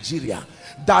in Nigeria,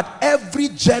 that every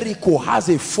Jericho has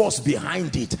a force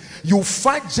behind it. You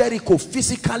fight Jericho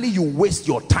physically, you waste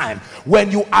your time.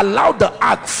 When you allow the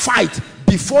ark fight,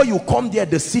 before you come there,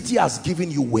 the city has given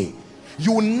you way.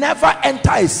 You never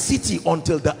enter a city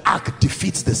until the ark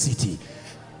defeats the city.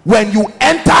 When you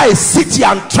enter a city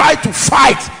and try to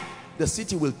fight, the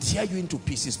city will tear you into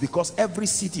pieces, because every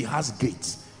city has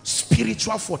gates,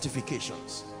 spiritual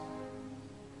fortifications.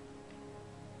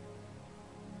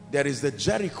 There is the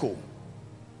Jericho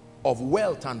of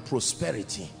wealth and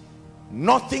prosperity.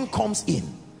 Nothing comes in,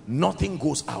 nothing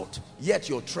goes out, yet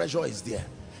your treasure is there.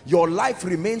 Your life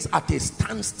remains at a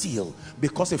standstill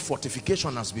because a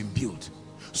fortification has been built.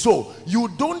 So you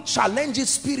don't challenge it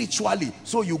spiritually,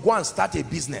 so you go and start a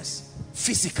business.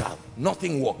 Physical,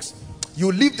 nothing works.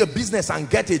 You leave the business and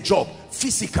get a job.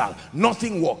 Physical,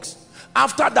 nothing works.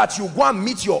 After that, you go and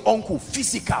meet your uncle.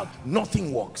 Physical,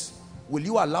 nothing works. Will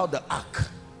you allow the ark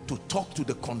to talk to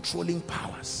the controlling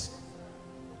powers?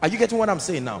 Are you getting what I'm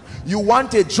saying now? You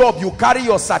want a job, you carry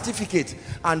your certificate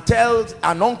and tell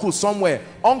an uncle somewhere,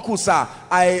 "Uncle, sir,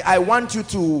 I want you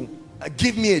to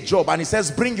give me a job." And he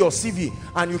says, "Bring your CV."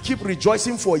 And you keep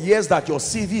rejoicing for years that your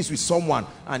CV is with someone,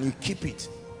 and you keep it.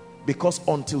 Because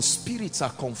until spirits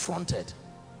are confronted,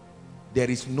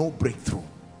 there is no breakthrough.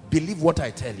 Believe what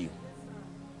I tell you.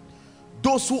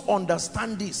 Those who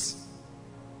understand this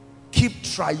keep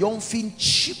triumphing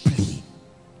cheaply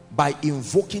by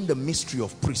invoking the mystery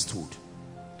of priesthood.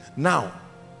 Now,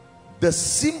 the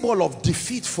symbol of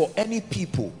defeat for any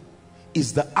people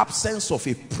is the absence of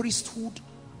a priesthood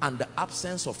and the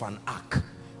absence of an ark.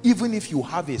 Even if you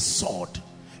have a sword,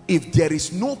 if there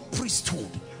is no priesthood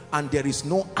and there is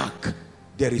no ark,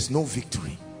 there is no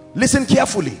victory. Listen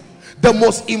carefully. The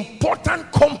most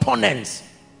important components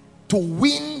to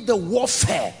win the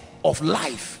warfare of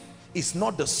life is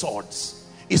not the swords,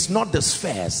 it's not the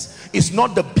spheres, it's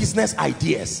not the business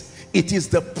ideas. It is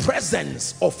the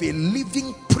presence of a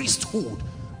living priesthood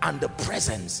and the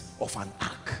presence of an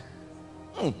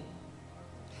ark.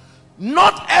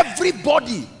 Not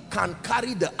everybody can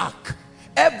carry the ark.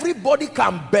 Everybody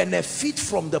can benefit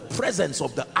from the presence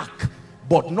of the ark,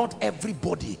 but not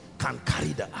everybody can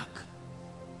carry the ark.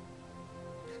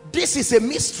 This is a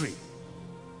mystery.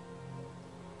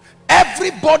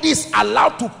 Everybody is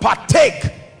allowed to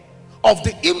partake of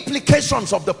the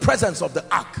implications of the presence of the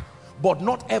ark, but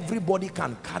not everybody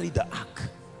can carry the ark.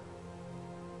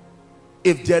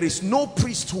 If there is no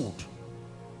priesthood,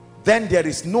 then there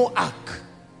is no ark,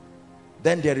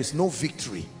 then there is no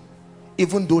victory.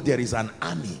 Even though there is an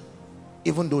army,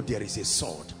 even though there is a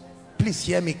sword. Please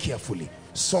hear me carefully.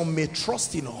 Some may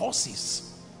trust in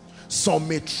horses, some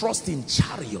may trust in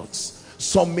chariots,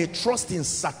 some may trust in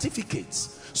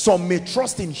certificates, some may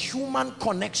trust in human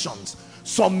connections,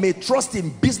 some may trust in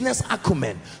business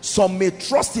acumen, some may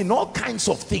trust in all kinds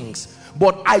of things.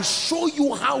 But I show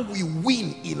you how we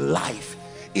win in life.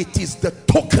 It is the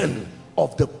token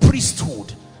of the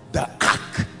priesthood, the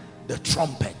ark, the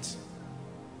trumpet.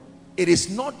 It is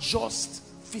not just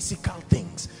physical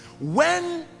things.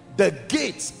 When the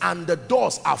gates and the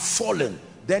doors are fallen,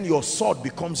 then your sword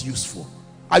becomes useful.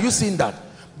 Are you seeing that?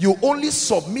 You only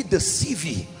submit the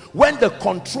CV when the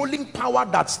controlling power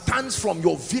that stands from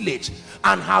your village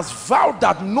and has vowed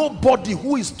that nobody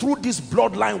who is through this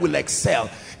bloodline will excel.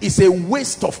 Is a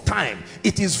waste of time.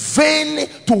 It is vain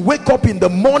to wake up in the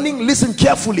morning, listen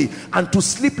carefully, and to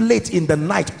sleep late in the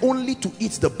night only to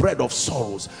eat the bread of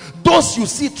sorrows. Those you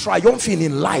see triumphing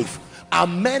in life are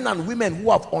men and women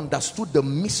who have understood the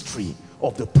mystery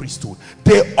of the priesthood.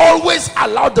 They always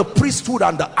allow the priesthood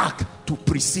and the ark to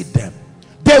precede them.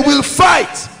 They will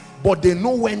fight, but they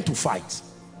know when to fight.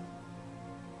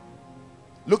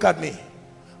 Look at me.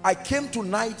 I came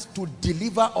tonight to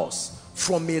deliver us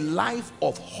from a life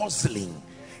of hustling,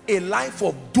 a life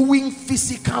of doing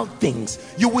physical things.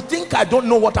 You would think I don't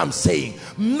know what I'm saying.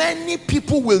 Many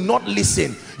people will not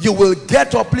listen. You will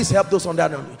get up, please help those on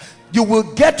that. You will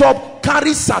get up,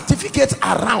 carry certificates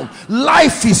around.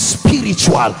 Life is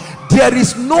spiritual. There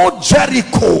is no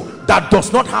Jericho that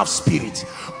does not have spirit.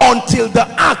 Until the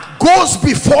ark goes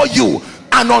before you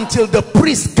and until the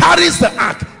priest carries the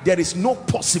ark, there is no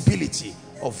possibility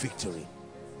of victory.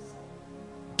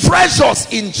 Treasures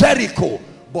in Jericho,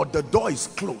 but the door is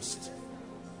closed.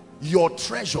 Your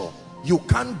treasure, you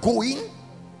can't go in,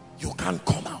 you can't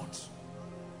come out.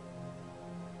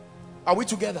 Are we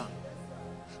together?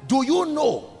 Do you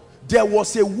know there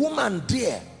was a woman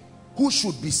there who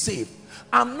should be saved?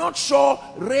 I'm not sure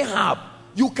Rahab.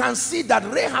 You can see that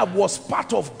Rahab was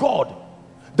part of God,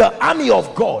 the army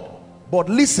of God. But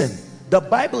listen, the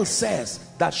Bible says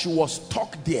that she was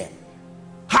stuck there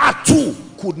her too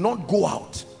could not go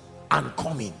out and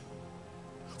come in.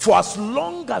 For as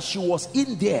long as she was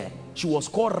in there, she was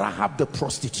called Rahab the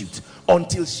prostitute.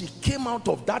 Until she came out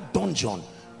of that dungeon,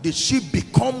 did she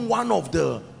become one of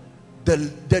the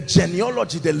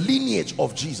genealogy, the lineage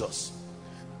of Jesus.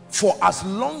 For as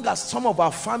long as some of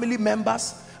our family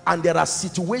members, and there are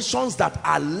situations that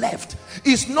are left,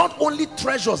 it's not only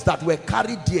treasures that were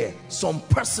carried there, some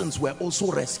persons were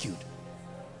also rescued.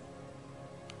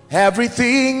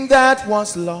 Everything that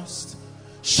was lost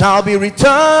shall be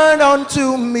returned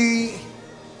unto me.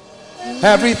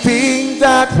 Everything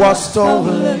that was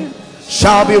stolen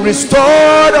shall be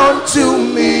restored unto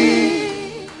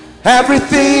me.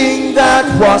 Everything that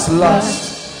was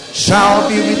lost shall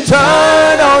be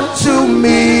returned unto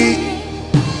me.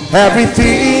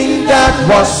 Everything that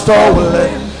was stolen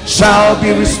shall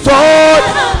be restored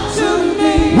unto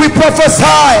me. We prophesy,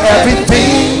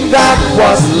 everything that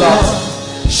was lost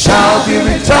shall be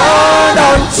returned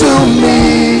unto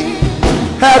me.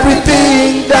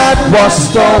 Everything that was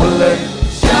stolen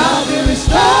shall be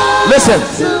restored.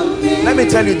 Listen, let me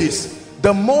tell you this.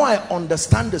 The more I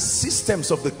understand the systems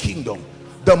of the kingdom,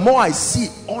 the more I see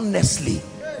honestly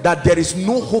that there is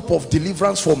no hope of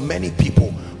deliverance for many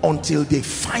people until they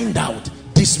find out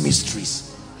these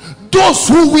mysteries. Those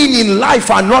who win in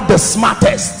life are not the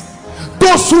smartest.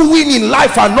 Those who win in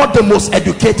life are not the most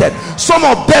educated. Some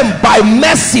of them, by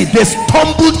mercy, they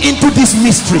stumbled into these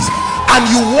mysteries, and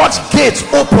you watch gates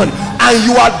open and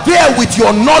you are there with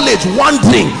your knowledge,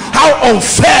 wondering how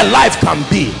unfair life can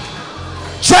be.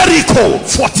 Jericho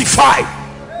fortified.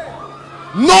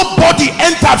 Nobody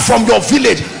entered from your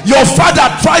village. Your father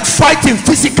tried fighting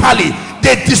physically,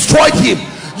 they destroyed him.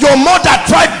 Your mother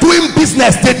tried doing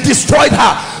business, they destroyed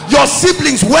her. Your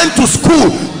siblings went to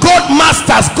school, got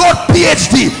masters, got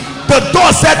PhD. The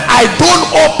door said, I don't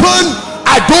open,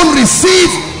 I don't receive,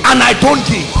 and I don't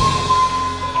give.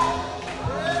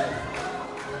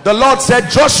 The Lord said,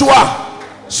 Joshua,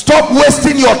 stop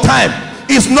wasting your time.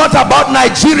 It's not about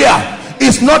Nigeria.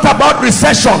 It's not about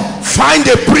recession. Find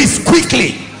a priest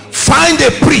quickly. Find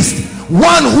a priest,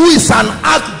 one who is an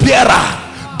ark bearer.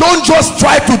 Don't just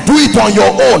try to do it on your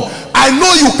own. I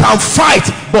know you can fight,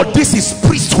 but this is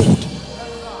priesthood.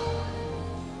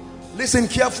 Listen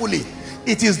carefully.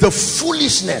 It is the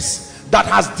foolishness that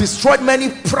has destroyed many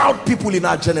proud people in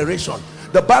our generation.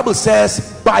 The Bible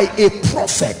says, by a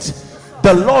prophet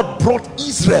the Lord brought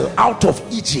Israel out of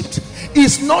Egypt.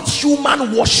 It's not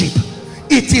human worship.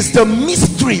 It is the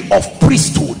mystery of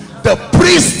priesthood. The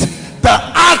priest, the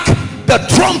ark, the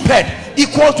trumpet,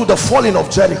 equal to the falling of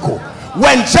Jericho.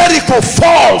 When Jericho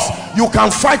falls, you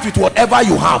can fight with whatever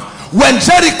you have. When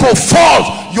Jericho falls,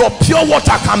 your pure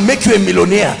water can make you a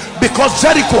millionaire, because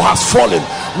Jericho has fallen.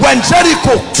 When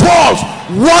Jericho falls,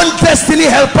 one destiny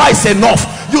helper is enough.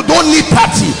 You don't need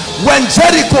 30. When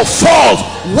Jericho falls,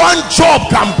 one job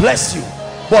can bless you.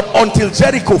 But until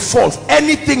Jericho falls,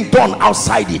 anything done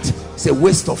outside it is a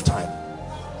waste of time.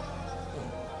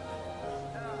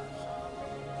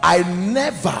 I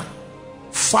never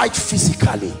fight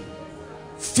physically.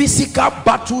 Physical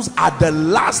battles are the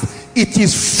last. It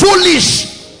is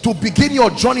foolish to begin your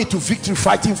journey to victory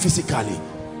fighting physically.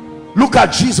 Look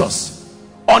at Jesus.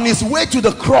 On his way to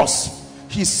the cross,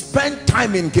 he spent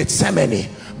time in Gethsemane,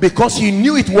 because he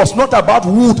knew it was not about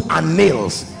wood and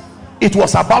nails. It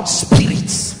was about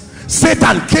spirits.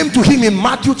 Satan came to him in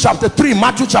Matthew chapter 3,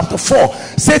 Matthew chapter 4.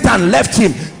 Satan left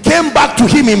him, came back to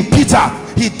him in Peter.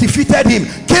 He defeated him,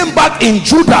 came back in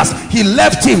Judas. He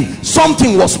left him.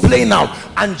 Something was playing out,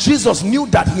 and Jesus knew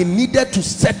that he needed to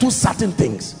settle certain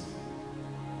things.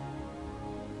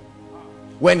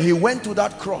 When he went to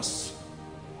that cross,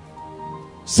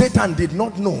 Satan did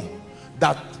not know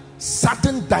that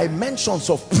certain dimensions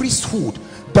of priesthood,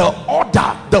 the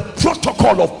order, the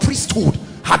protocol of priesthood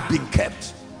had been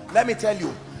kept. Let me tell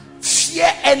you,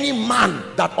 fear any man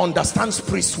that understands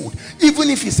priesthood, even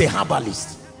if he's a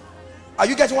herbalist. Are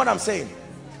you getting what I'm saying?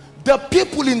 The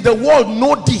people in the world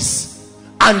know this,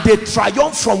 and they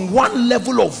triumph from one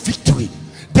level of victory.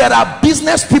 There are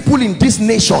business people in this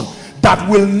nation that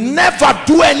will never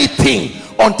do anything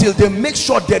until they make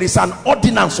sure there is an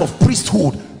ordinance of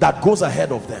priesthood that goes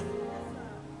ahead of them.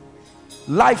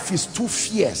 Life is too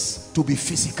fierce to be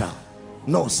physical.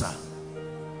 No, sir.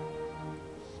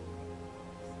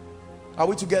 Are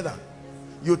we together?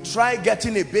 You try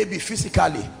getting a baby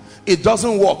physically, it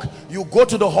doesn't work. You go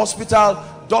to the hospital,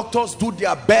 doctors do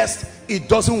their best, it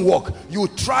doesn't work. You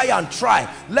try and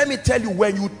try. Let me tell you,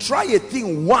 when you try a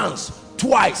thing once,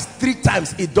 twice, 3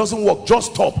 times, it doesn't work,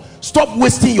 just stop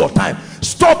wasting your time.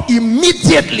 Stop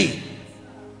immediately.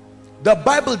 The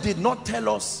Bible did not tell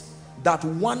us that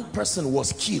one person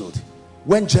was killed.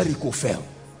 when Jericho fell.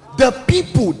 The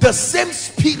people, the same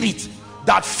spirit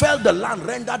that fell the land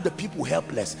rendered the people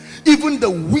helpless. Even the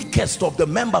weakest of the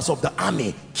members of the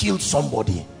army killed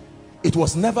somebody. It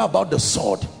was never about the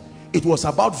sword. It was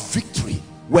about victory.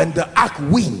 When the ark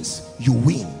wins, you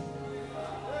win.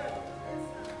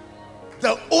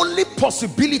 The only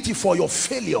possibility for your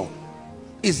failure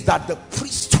is that the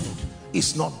priesthood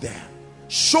is not there.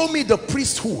 Show me the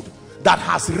priesthood that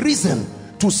has risen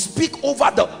to speak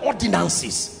over the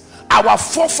ordinances. Our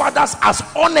forefathers, as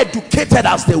uneducated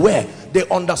as they were, they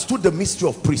understood the mystery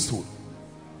of priesthood.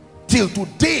 Till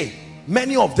today,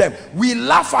 many of them, we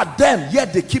laugh at them,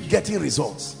 yet they keep getting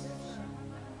results.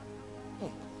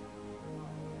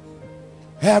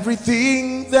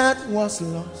 Everything that was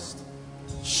lost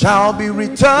shall be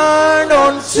returned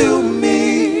unto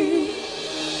me.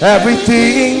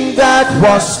 Everything that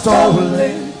was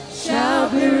stolen shall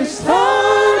be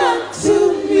restored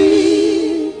unto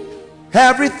me.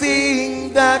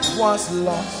 Everything that was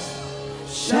lost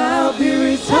shall be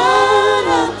returned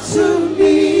unto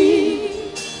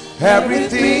me.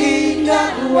 Everything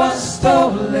that was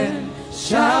stolen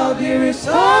shall be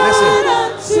restored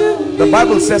unto me. The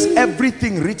Bible says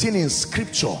everything written in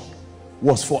scripture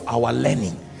was for our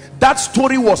learning. That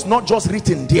story was not just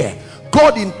written there.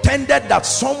 God intended that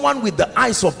someone with the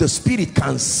eyes of the spirit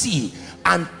can see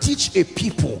and teach a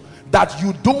people that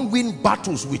you don't win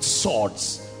battles with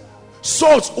swords.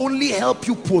 Swords only help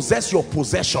you possess your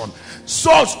possession.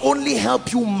 Swords only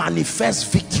help you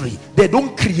manifest victory. They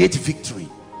don't create victory.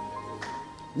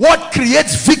 What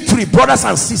creates victory, brothers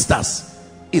and sisters,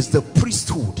 is the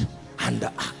priesthood and the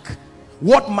ark.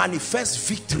 What manifests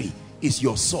victory is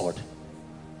your sword.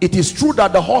 It is true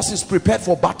that the horse is prepared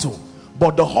for battle,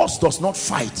 but the horse does not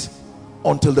fight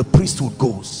until the priesthood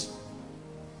goes.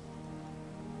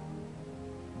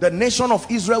 The nation of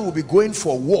Israel will be going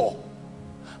for war,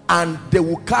 and they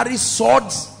will carry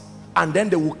swords, and then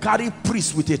they will carry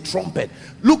priests with a trumpet.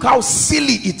 Look how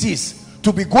silly it is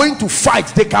to be going to fight.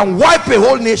 They can wipe a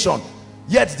whole nation,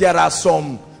 yet there are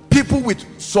some people with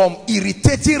some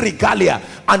irritating regalia,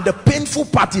 and the painful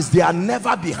part is they are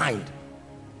never behind.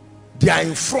 They are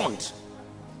in front.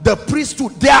 The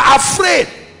priesthood, they are afraid,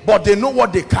 but they know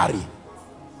what they carry.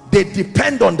 They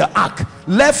depend on the ark.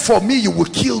 Left for me, you will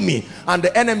kill me. And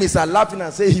the enemies are laughing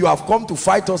and say, you have come to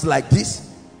fight us like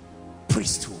this?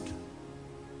 Priesthood.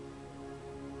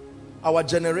 Our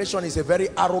generation is a very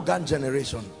arrogant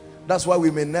generation. That's why we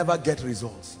may never get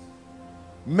results.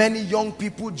 Many young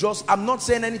people just, I'm not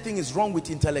saying anything is wrong with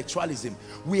intellectualism.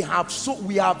 We have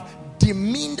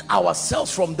demeaned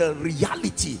ourselves from the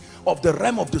reality of the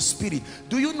realm of the spirit.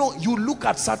 Do you know, you look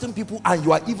at certain people and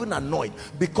you are even annoyed,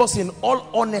 because in all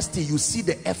honesty you see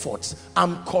the efforts.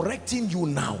 I'm correcting you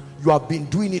now. You have been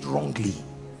doing it wrongly.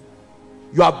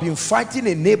 You have been fighting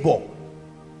a neighbor.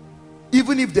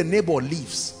 Even if the neighbor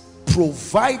leaves,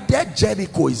 provided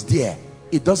Jericho is there,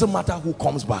 it doesn't matter who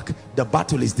comes back, the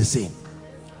battle is the same.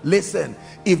 Listen,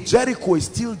 if Jericho is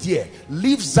still there,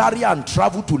 leave Zaria and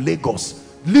travel to Lagos.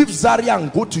 Leave Zaria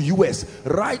and go to US.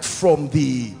 Right from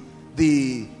the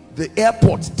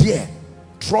airport there,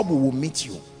 trouble will meet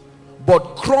you.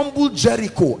 But crumble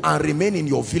Jericho and remain in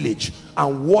your village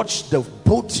and watch the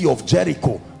booty of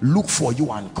Jericho look for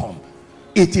you and come.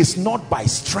 It is not by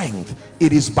strength,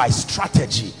 it is by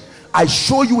strategy. I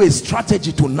show you a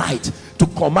strategy tonight to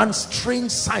command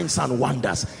strange signs and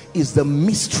wonders. Is the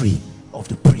mystery of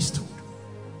the priesthood.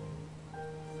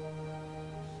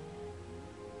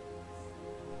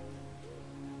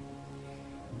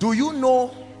 Do you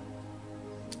know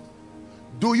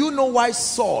why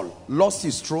Saul lost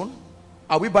his throne?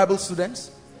 Are we Bible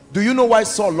students? Do you know why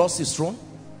Saul lost his throne?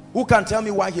 Who can tell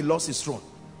me why he lost his throne?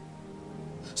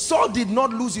 Saul did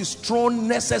not lose his throne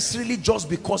necessarily just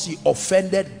because he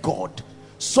offended God.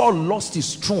 Saul lost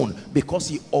his throne because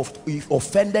he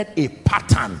offended a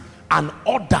pattern, an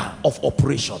order of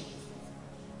operation.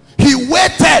 He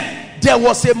waited. There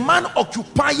was a man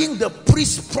occupying the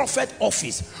priest prophet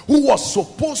office who was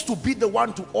supposed to be the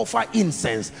one to offer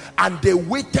incense, and they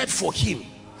waited for him.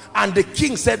 And the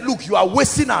king said, look, you are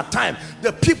wasting our time.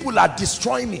 The people are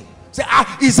destroying me. Say,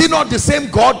 is he not the same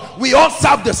God? We all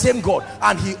serve the same God.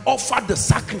 And he offered the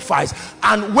sacrifice.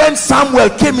 And when Samuel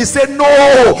came, he said, no,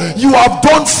 you have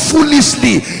done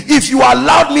foolishly. If you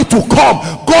allowed me to come,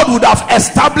 God would have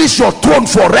established your throne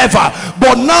forever.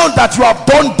 But now that you have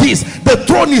done this, the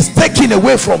throne is taken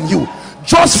away from you,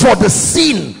 just for the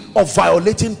sin of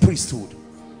violating priesthood.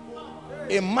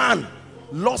 A man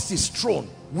lost his throne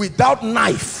without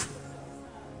knife.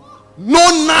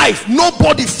 No knife,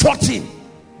 nobody fought him,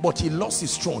 but he lost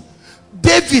his throne.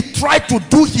 David tried to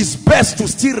do his best to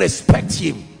still respect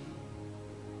him.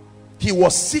 He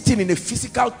was sitting in a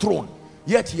physical throne,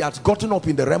 yet he had gotten up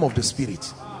in the realm of the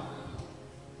spirit.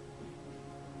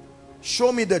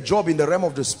 Show me the job in the realm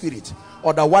of the spirit.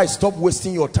 Otherwise, stop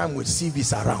wasting your time with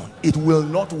CVs around. It will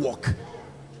not work.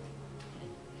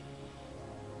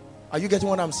 Are you getting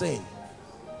what I'm saying?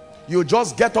 You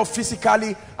just get up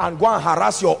physically and go and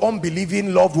harass your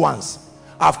unbelieving loved ones.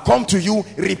 I've come to you,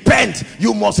 repent.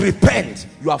 You must repent.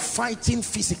 You are fighting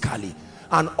physically,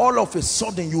 and all of a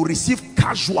sudden you receive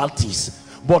casualties.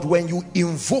 But when you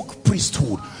invoke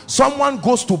priesthood, someone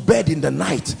goes to bed in the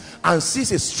night and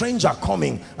sees a stranger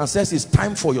coming and says, it's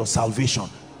time for your salvation,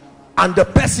 and the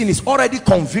person is already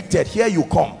convicted. Here you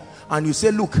come and you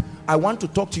say, look, I want to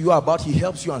talk to you about. He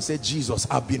helps you and says, Jesus,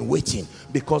 I've been waiting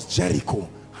because Jericho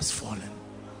has fallen.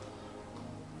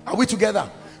 Are we together?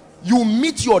 You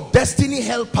meet your destiny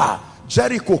helper.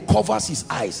 Jericho covers his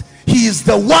eyes. He is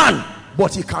the one,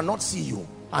 but he cannot see you,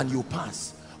 and you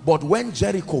pass. But when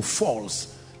Jericho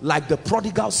falls, like the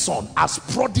prodigal son, as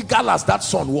prodigal as that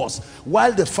son was,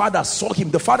 while the father saw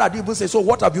him, the father didn't even say, so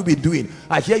what have you been doing?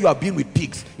 I hear you have been with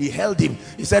pigs. He held him.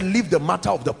 He said, leave the matter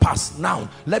of the past. Now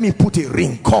let me put a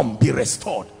ring. Come, be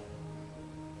restored.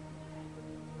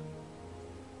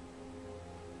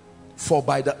 For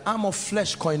by the arm of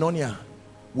flesh, koinonia,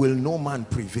 will no man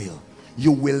prevail.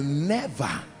 You will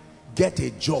never get a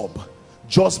job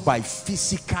just by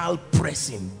physical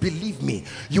pressing. Believe me,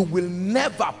 you will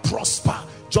never prosper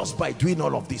just by doing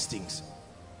all of these things.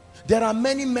 There are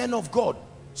many men of God.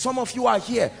 Some of you are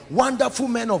here, wonderful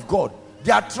men of God.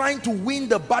 They are trying to win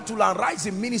the battle and rise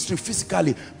in ministry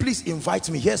physically. Please invite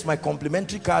me. Here's my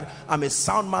complimentary card. I'm a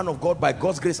sound man of God. By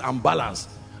God's grace, I'm balanced.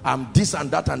 I'm this and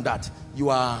that and that. You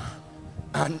are...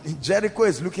 And Jericho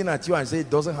is looking at you and say, it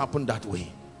doesn't happen that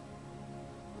way.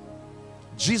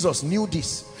 Jesus knew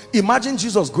this. Imagine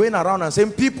Jesus going around and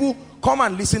saying, people, come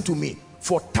and listen to me.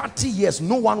 For 30 years,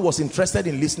 no one was interested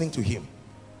in listening to him.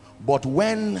 But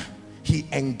when he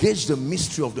engaged the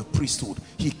mystery of the priesthood,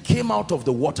 he came out of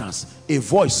the waters. A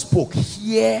voice spoke,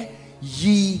 hear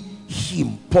ye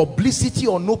him. Publicity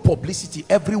or no publicity,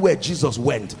 everywhere Jesus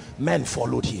went, men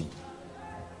followed him.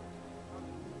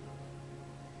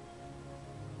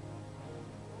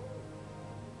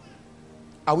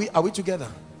 Are we together?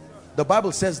 The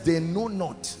Bible says they know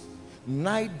not,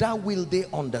 neither will they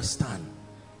understand.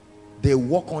 They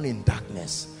walk on in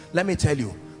darkness. Let me tell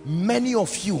you, many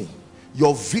of you,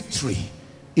 your victory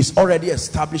is already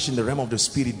established in the realm of the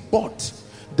spirit, but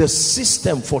the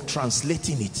system for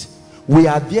translating it, we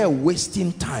are there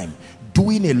wasting time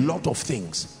doing a lot of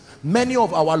things. Many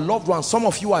of our loved ones, some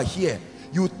of you are here,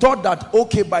 you thought that,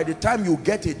 okay, by the time you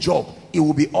get a job, it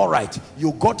will be all right.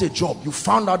 You got a job, you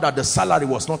found out that the salary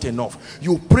was not enough.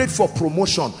 You prayed for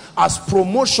promotion. As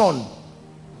promotion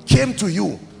came to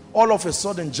you, all of a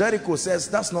sudden Jericho says,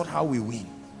 that's not how we win.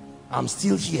 I'm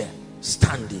still here,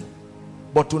 standing.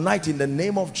 But tonight, in the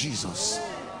name of Jesus,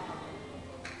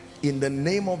 in the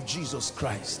name of Jesus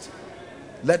Christ,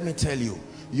 let me tell you,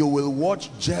 you will watch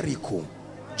Jericho,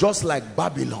 just like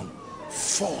Babylon,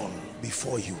 fall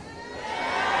before you.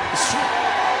 It's true.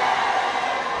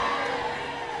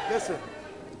 Listen,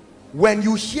 when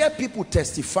you hear people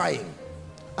testifying,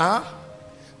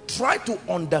 try to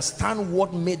understand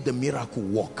what made the miracle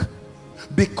work,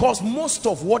 because most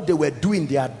of what they were doing,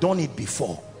 they had done it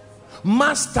before.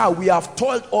 Master, we have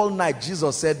toiled all night.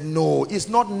 Jesus said, no, it's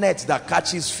not net that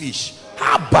catches fish.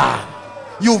 Abba,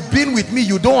 you've been with me,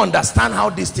 you don't understand how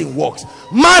this thing works.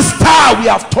 Master, we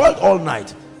have toiled all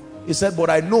night. He said, but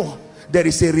I know there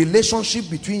is a relationship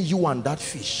between you and that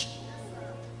fish.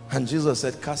 And Jesus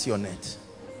said, cast your net.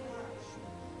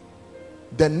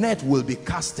 The net will be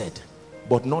casted,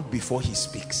 but not before he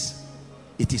speaks.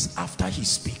 It is after he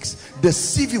speaks. The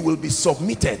CV will be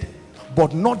submitted,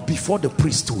 but not before the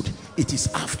priesthood. It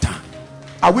is after.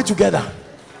 Are we together?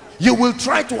 You will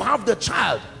try to have the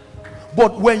child,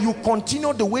 but when you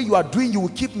continue the way you are doing, you will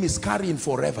keep miscarrying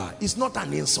forever. It's not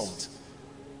an insult.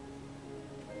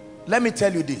 Let me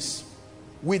tell you this.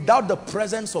 Without the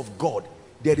presence of God,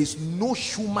 there is no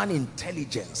human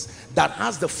intelligence that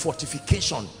has the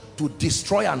fortification to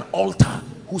destroy an altar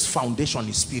whose foundation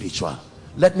is spiritual.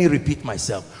 Let me repeat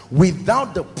myself.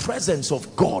 Without the presence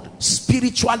of God,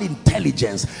 spiritual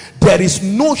intelligence, there is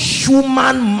no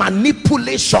human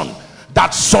manipulation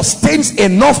that sustains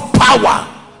enough power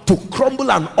to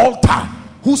crumble an altar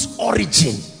whose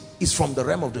origin is from the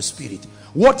realm of the spirit.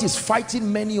 What is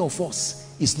fighting many of us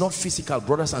is not physical,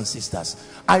 brothers and sisters.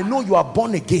 I know you are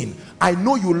born again. I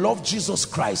know you love Jesus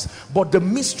Christ, but the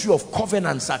mystery of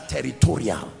covenants are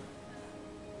territorial.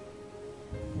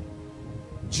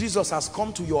 Jesus has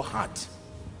come to your heart,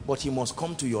 but he must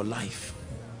come to your life.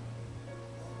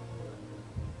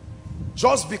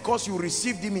 Just because you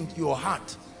received him into your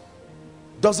heart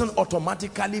doesn't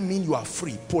automatically mean you are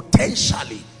free.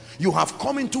 Potentially, you have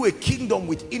come into a kingdom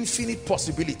with infinite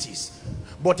possibilities.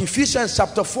 But Ephesians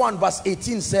chapter 4 and verse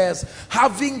 18 says,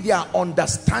 having their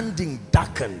understanding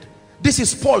darkened. This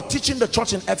is Paul teaching the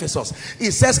church in Ephesus.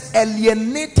 He says,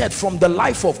 alienated from the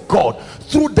life of God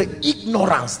through the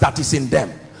ignorance that is in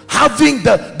them. Having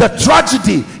the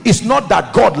tragedy is not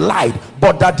that God lied,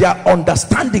 but that their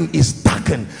understanding is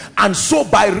darkened. And so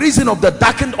by reason of the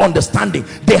darkened understanding,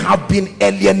 they have been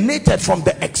alienated from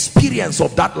the experience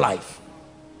of that life.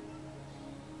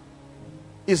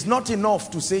 It's not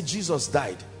enough to say Jesus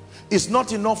died. It's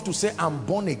not enough to say I'm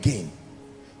born again.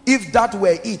 If that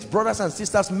were it, brothers and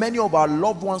sisters, many of our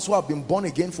loved ones who have been born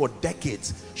again for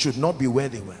decades should not be where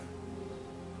they were.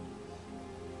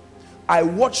 I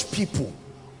watch people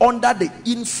under the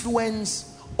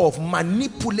influence of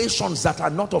manipulations that are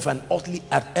not of an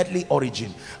earthly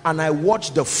origin, and I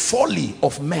watch the folly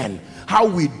of men, how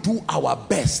we do our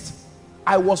best.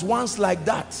 I was once like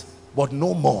that, but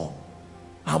no more.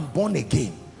 I'm born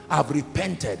again. I've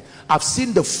repented. I've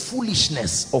seen the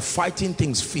foolishness of fighting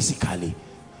things physically.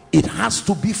 It has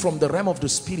to be from the realm of the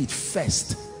spirit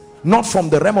first, not from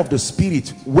the realm of the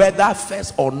spirit, whether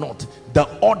first or not. The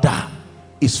order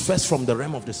is first from the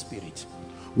realm of the spirit.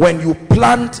 When you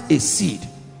plant a seed,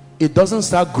 it doesn't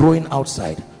start growing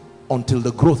outside until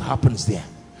the growth happens there.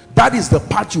 That is the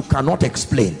part you cannot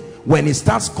explain. When it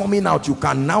starts coming out, you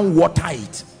can now water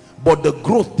it, but the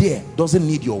growth there doesn't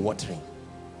need your watering.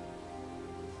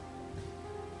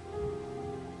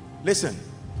 Listen,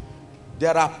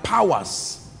 there are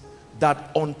powers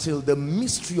that until the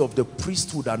mystery of the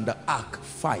priesthood and the ark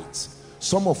fights,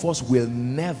 some of us will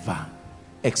never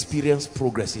experience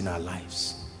progress in our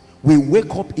lives. We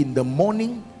wake up in the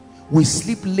morning, we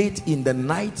sleep late in the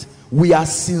night, we are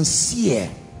sincere,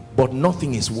 but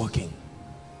nothing is working.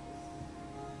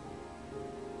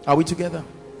 Are we together?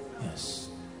 Yes.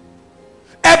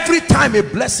 Every time a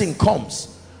blessing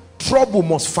comes, trouble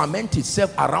must ferment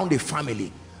itself around a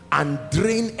family and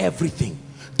drain everything.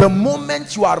 The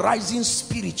moment you are rising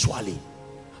spiritually,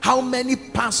 how many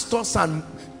pastors and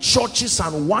churches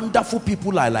and wonderful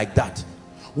people are like that?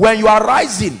 When you are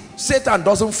rising, Satan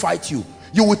doesn't fight you.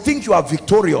 You will think you are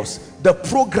victorious. The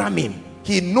programming,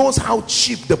 he knows how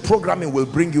cheap the programming will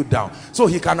bring you down, so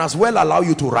he can as well allow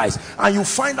you to rise. And you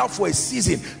find out for a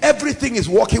season everything is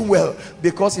working well,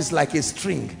 because it's like a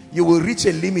string. You will reach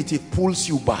a limit, it pulls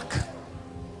you back.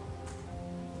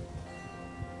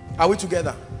 Are we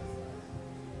together?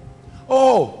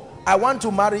 Oh, I want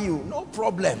to marry you. No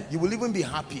problem. You will even be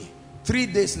happy. 3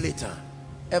 days later,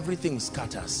 everything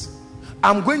scatters.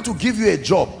 I'm going to give you a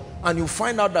job, and you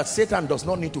find out that Satan does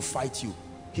not need to fight you.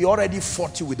 He already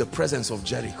fought you with the presence of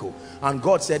Jericho. And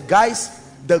God said,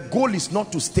 guys, the goal is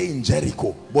not to stay in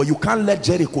Jericho, but you can't let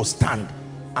Jericho stand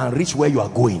and reach where you are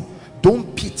going.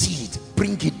 Don't pity it,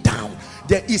 bring it down.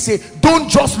 There is a, don't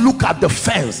just look at the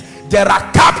fence. There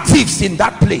are captives in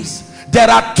that place. There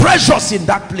are treasures in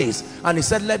that place. And he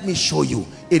said, let me show you.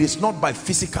 It is not by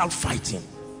physical fighting.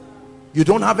 You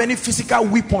don't have any physical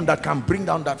weapon that can bring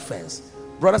down that fence.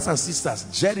 Brothers and sisters,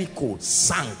 Jericho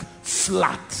sank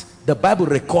flat. The Bible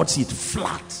records it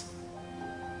flat.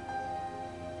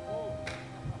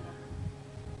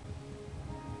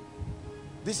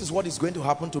 This is what is going to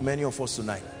happen to many of us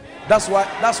tonight. That's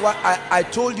why I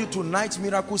told you tonight's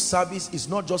miracle service is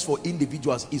not just for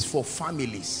individuals, it's for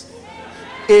families.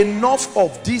 Enough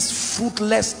of this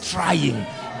fruitless trying,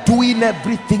 doing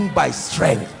everything by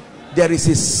strength. There is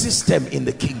a system in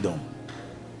the kingdom.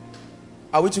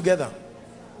 Are we together?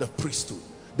 The priesthood.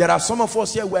 There are some of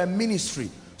us here, we're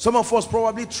ministry. Some of us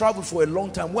probably traveled for a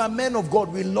long time. We're men of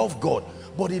God, we love God,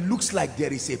 but it looks like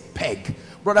there is a peg.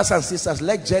 Brothers and sisters,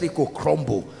 let Jericho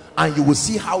crumble and you will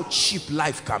see how cheap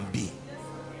life can be.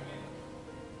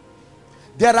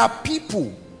 There are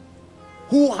people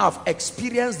who have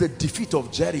experienced the defeat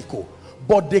of Jericho,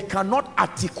 but they cannot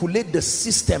articulate the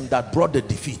system that brought the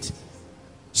defeat.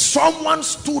 Someone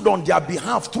stood on their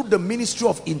behalf through the ministry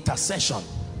of intercession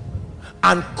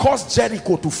and caused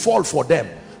Jericho to fall for them.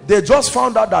 They just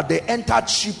found out that they entered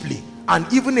cheaply, and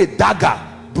even a dagger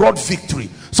brought victory.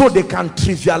 So they can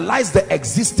trivialize the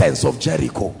existence of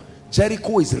Jericho.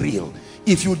 Jericho is real.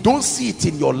 If you don't see it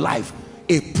in your life,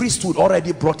 a priesthood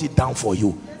already brought it down for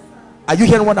you. Are you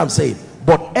hearing what I'm saying?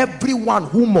 But everyone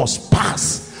who must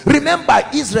pass. Remember,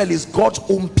 Israel is God's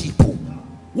own people.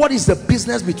 What is the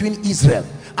business between Israel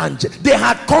and they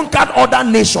had conquered other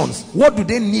nations? What do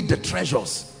they need the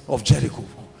treasures of Jericho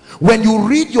for? When you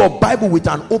read your Bible with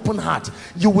an open heart,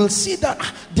 you will see that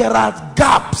there are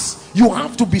gaps. You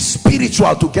have to be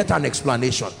spiritual to get an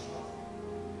explanation.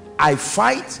 I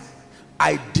fight,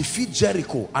 I defeat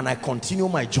Jericho, and I continue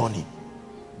my journey.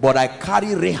 But I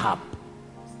carry Rahab.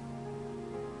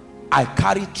 I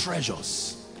carry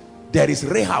treasures. There is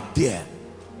Rahab there.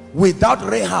 Without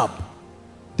Rahab,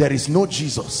 there is no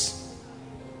Jesus.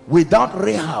 Without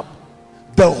Rahab,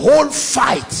 the whole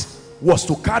fight was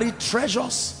to carry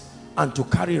treasures and to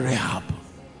carry Rahab.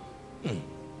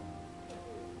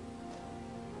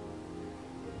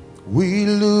 We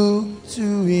look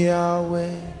to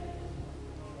Yahweh,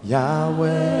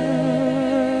 Yahweh.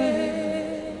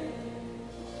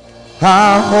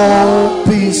 Our hope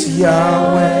is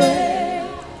Yahweh,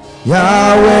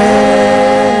 Yahweh.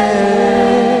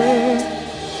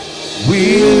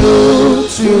 We look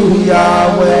to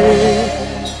Yahweh,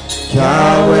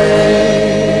 Yahweh.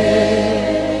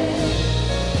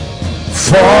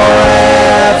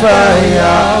 Forever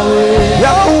Yahweh,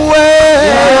 Yahweh.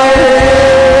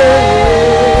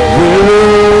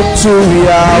 To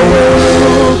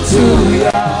Yahweh, to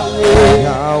Yahweh,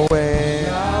 Yahweh,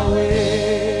 Yahweh.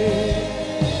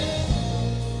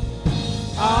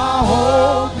 Our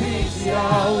hope is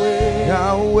Yahweh,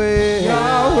 Yahweh,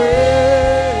 Yahweh.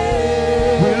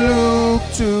 We look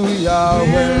to Yahweh,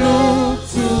 we look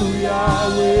to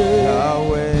Yahweh,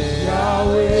 Yahweh,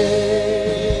 Yahweh.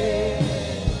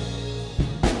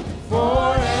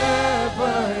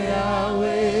 Forever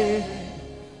Yahweh,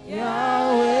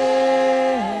 Yahweh.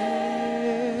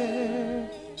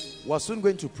 We're soon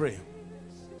going to pray.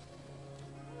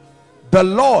 The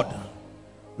Lord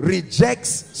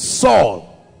rejects Saul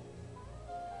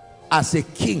as a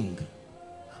king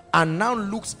and now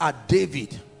looks at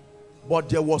David, but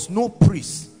there was no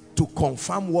priest to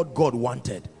confirm what God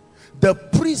wanted. The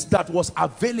priest that was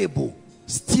available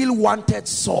still wanted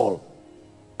Saul,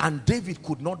 and David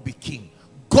could not be king.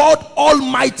 God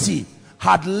Almighty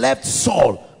had left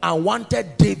Saul and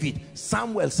wanted David.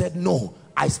 Samuel said, no,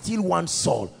 I still want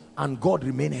Saul. And God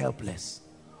remained helpless.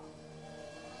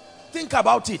 Think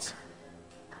about it.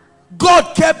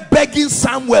 God kept begging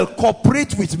Samuel,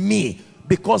 cooperate with me,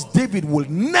 because David will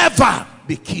never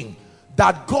be king.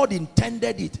 That God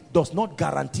intended it does not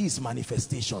guarantee its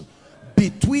manifestation.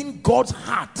 Between God's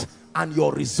heart and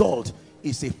your result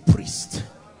is a priest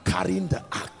carrying the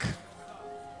ark.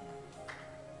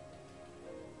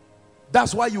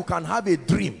 That's why you can have a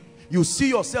dream. You see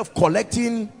yourself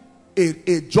collecting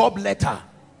a job letter.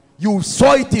 You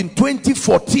saw it in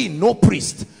 2014, no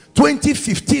priest.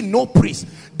 2015, no priest.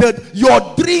 That your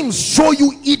dreams show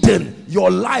you Eden,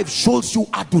 your life shows you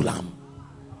Adullam.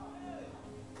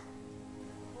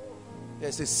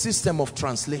 There's a system of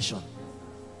translation.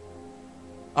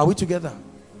 Are we together?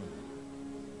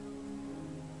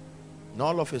 And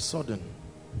all of a sudden,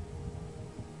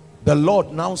 the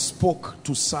Lord now spoke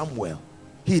to Samuel.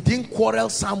 He didn't quarrel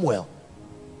Samuel.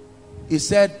 He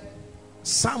said,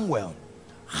 Samuel,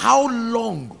 how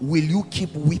long will you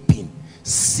keep weeping,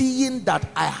 seeing that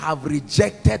I have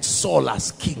rejected Saul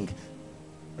as king?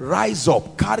 Rise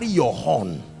up, carry your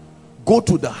horn, go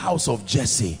to the house of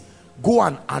Jesse, go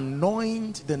and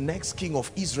anoint the next king of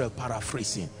Israel,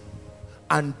 paraphrasing.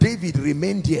 And David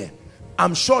remained there.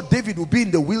 I'm sure David will be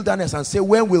in the wilderness and say,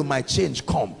 when will my change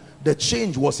come? The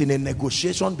change was in a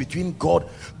negotiation between God.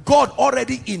 God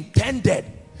already intended,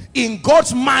 in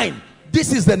God's mind,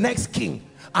 this is the next king.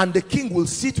 And the king will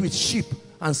sit with sheep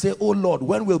and say, oh Lord,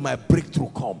 when will my breakthrough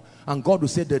come? And God will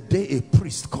say, the day a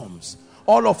priest comes.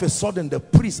 All of a sudden the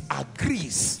priest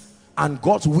agrees and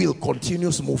God's will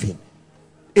continues moving.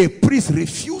 A priest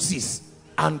refuses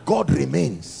and God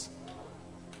remains.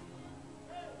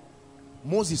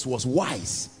 Moses was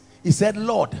wise. He said,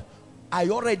 Lord, I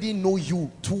already know you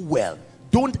too well.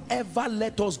 Don't ever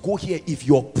let us go here if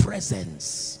your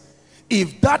presence.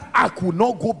 If that ark will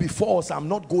not go before us, I'm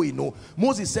not going. No.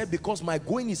 Moses said, because my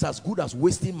going is as good as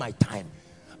wasting my time.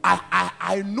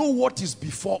 I know what is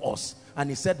before us. And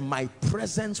he said, my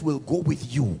presence will go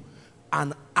with you.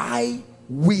 And I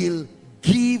will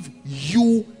give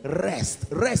you rest.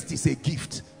 Rest is a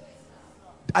gift.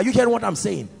 Are you hearing what I'm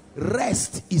saying?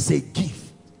 Rest is a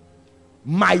gift.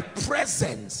 My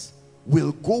presence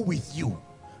will go with you.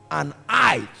 And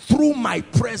I, through my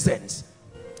presence,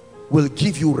 will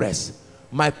give you rest.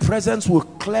 My presence will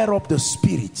clear up the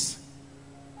spirits,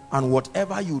 and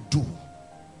whatever you do.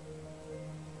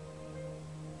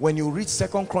 When you read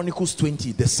 2 Chronicles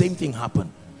 20, the same thing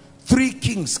happened. 3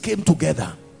 kings came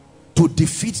together to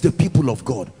defeat the people of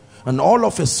God, and all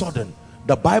of a sudden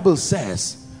the Bible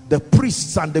says the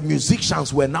priests and the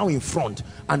musicians were now in front,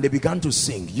 and they began to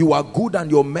sing, you are good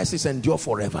and your mercies endure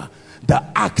forever. The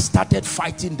ark started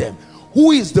fighting them.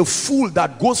 Who is the fool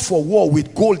that goes for war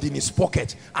with gold in his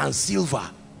pocket and silver?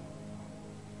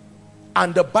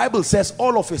 And the Bible says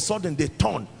all of a sudden they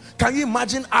turned. Can you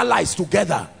imagine allies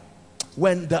together?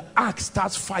 When the ark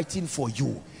starts fighting for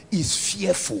you, is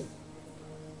fearful.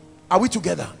 Are we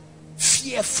together?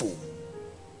 Fearful.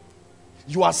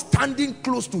 You are standing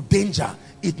close to danger,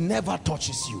 it never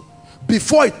touches you.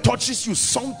 Before it touches you,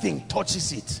 something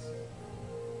touches it.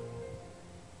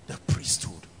 The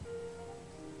priesthood.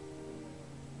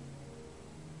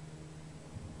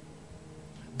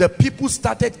 The people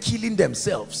started killing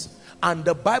themselves, and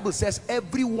the Bible says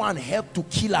everyone helped to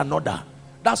kill another.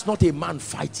 That's not a man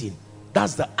fighting,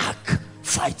 that's the ark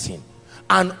fighting.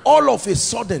 And all of a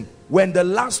sudden, when the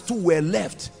last two were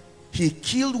left, he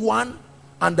killed one,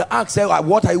 and the ark said,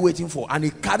 what are you waiting for? And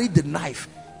he carried the knife,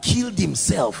 killed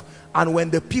himself. And when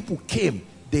the people came,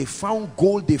 they found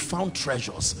gold, they found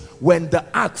treasures. When the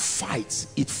ark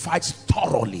fights, it fights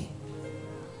thoroughly.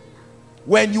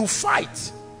 When you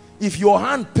fight, if your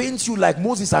hand pains you like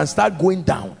Moses and start going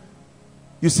down,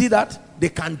 you see that? They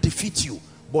can defeat you.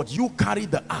 But you carry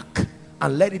the ark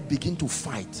and let it begin to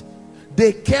fight.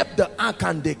 They kept the ark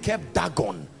and they kept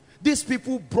Dagon. These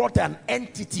people brought an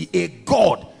entity, a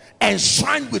god,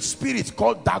 enshrined with spirits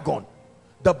called Dagon.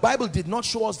 The Bible did not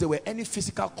show us there were any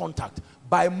physical contact.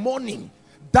 By morning,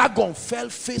 Dagon fell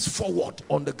face forward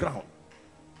on the ground.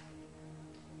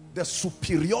 The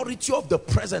superiority of the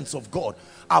presence of God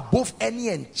above any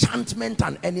enchantment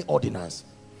and any ordinance.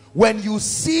 When you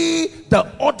see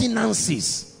the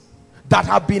ordinances that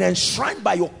have been enshrined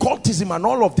by occultism and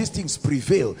all of these things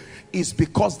prevail, is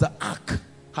because the ark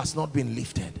has not been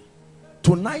lifted.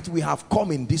 Tonight we have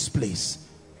come in this place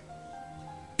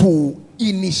to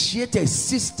initiate a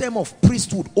system of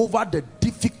priesthood over the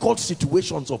difficult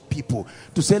situations of people.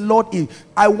 To say, Lord,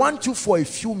 I want you for a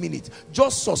few minutes,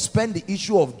 just suspend the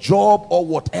issue of job or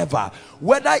whatever.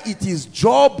 Whether it is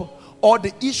job or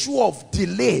the issue of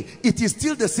delay, it is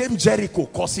still the same Jericho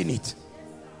causing it.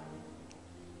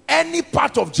 Any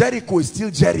part of Jericho is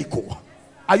still Jericho.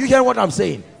 Are you hearing what I'm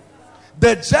saying?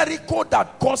 The Jericho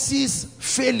that causes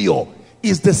failure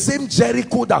is the same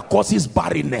Jericho that causes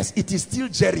barrenness. It is still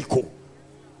Jericho.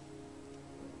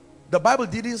 The Bible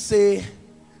didn't say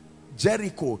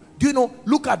Jericho. Do you know,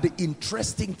 look at the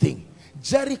interesting thing.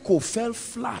 Jericho fell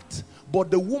flat,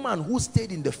 but the woman who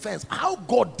stayed in the fence, how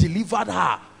God delivered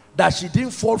her that she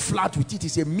didn't fall flat with it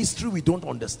is a mystery we don't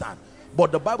understand.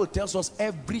 But the Bible tells us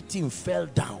everything fell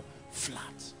down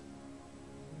flat.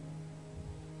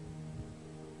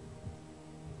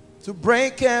 To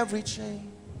break every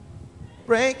chain,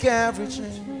 break every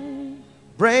chain,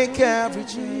 break every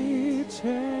chain,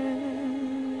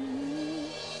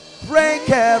 break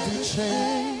every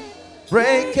chain,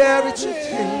 break every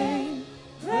chain,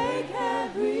 break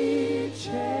every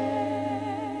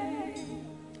chain.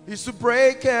 It's to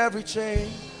break every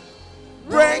chain,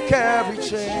 break every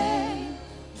chain,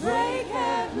 break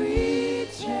every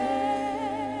chain,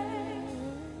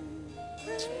 break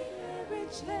every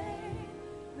chain,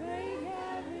 break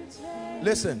every chain.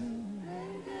 Listen.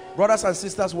 Brothers and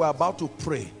sisters, we're about to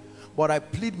pray, but I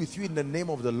plead with you in the name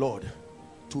of the Lord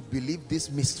to believe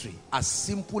this mystery, as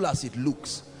simple as it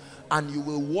looks, and you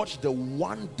will watch the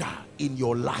wonder in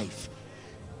your life.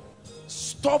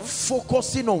 Stop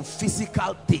focusing on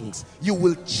physical things. You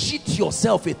will cheat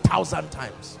yourself 1,000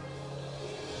 times.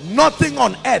 Nothing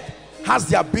on earth has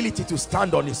the ability to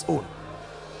stand on its own.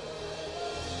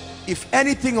 If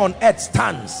anything on earth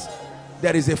stands,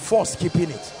 there is a force keeping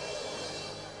it.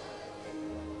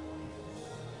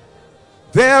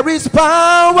 There is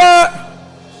power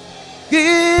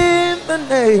in the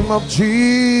name of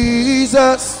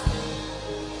Jesus.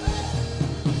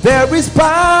 There is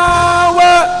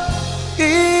power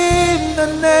in the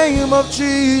name of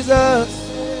Jesus.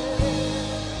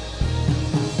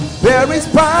 There is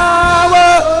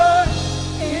power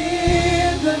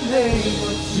in the name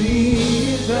of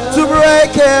Jesus to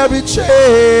break every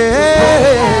chain.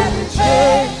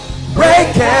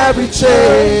 Break every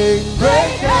chain,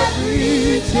 break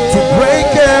every chain, to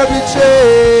break every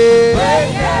chain,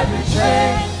 break every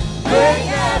chain, break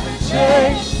every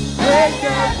chain, break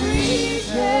every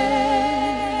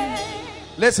chain.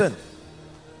 Listen,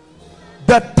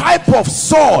 the type of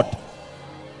sword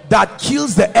that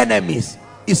kills the enemies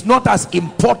is not as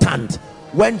important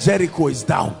when Jericho is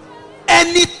down.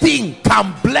 Anything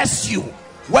can bless you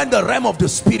when the realm of the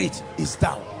spirit is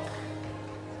down.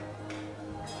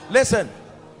 Listen,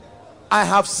 I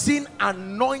have seen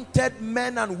anointed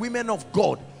men and women of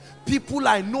God, people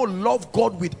I know love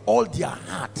God with all their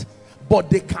heart, but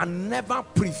they can never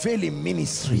prevail in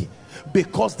ministry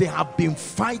because they have been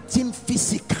fighting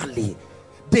physically.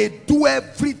 They do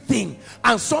everything.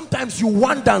 And sometimes you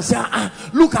wonder and say,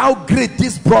 look how great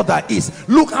this brother is.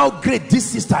 Look how great this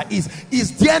sister is.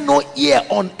 Is there no ear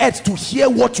on earth to hear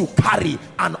what you carry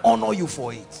and honor you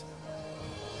for it?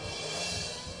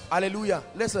 Hallelujah.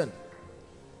 Listen.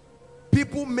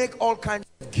 People make all kinds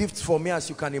of gifts for me, as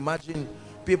you can imagine.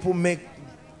 People make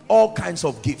all kinds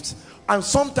of gifts. And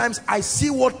sometimes I see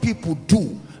what people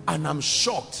do and I'm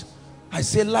shocked. I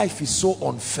say, life is so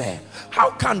unfair.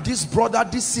 How can this brother,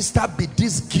 this sister be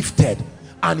this gifted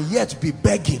and yet be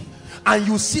begging? And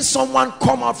you see someone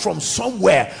come out from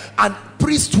somewhere and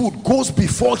priesthood goes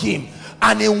before him,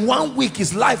 and in 1 week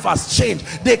his life has changed.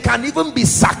 They can even be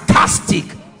sarcastic.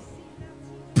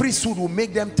 Priesthood will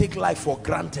make them take life for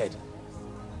granted.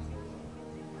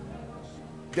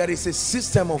 There is a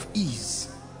system of ease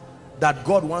that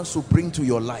God wants to bring to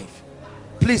your life.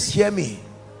 Please hear me.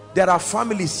 There are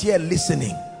families here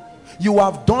listening. You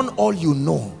have done all you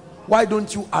know. Why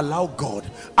don't you allow God?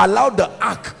 Allow the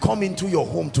ark come into your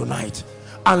home tonight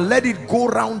and let it go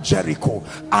around Jericho.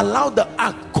 Allow the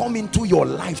ark come into your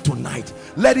life tonight.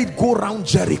 Let it go around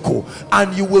Jericho,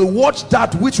 and you will watch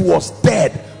that which was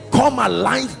dead come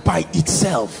alive by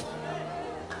itself.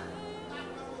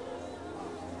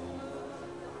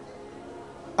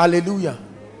 Hallelujah.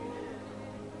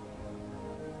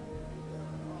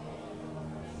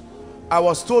 I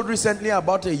was told recently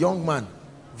about a young man,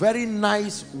 very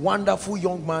nice, wonderful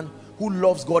young man who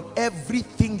loves God.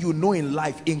 Everything you know in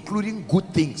life, including good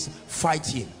things, fight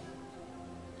him.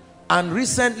 And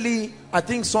recently, I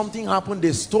think something happened.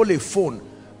 They stole a phone,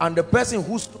 and the person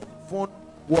who stole the phone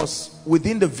was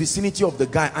within the vicinity of the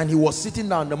guy, and he was sitting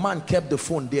down. The man kept the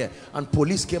phone there, and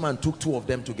police came and took two of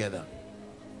them together.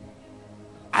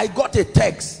 I got a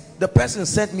text. The person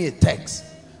sent me a text.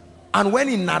 And when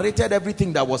he narrated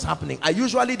everything that was happening, I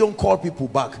usually don't call people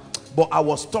back, but I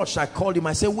was touched. I called him.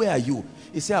 I said, where are you?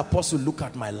 He said, Apostle, look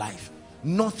at my life.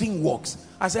 Nothing works.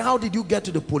 I said, how did you get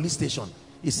to the police station?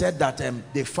 He said that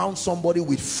they found somebody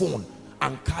with phone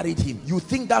and carried him. You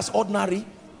think that's ordinary?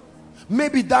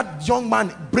 Maybe that young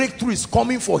man, breakthrough is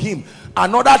coming for him.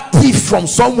 Another thief from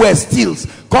somewhere steals,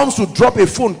 comes to drop a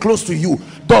phone close to you.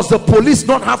 Does the police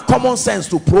not have common sense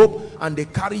to probe? And they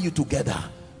carry you together.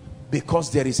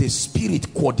 Because there is a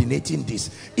spirit coordinating this.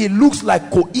 It looks like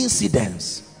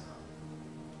coincidence.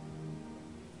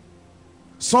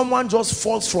 Someone just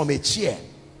falls from a chair,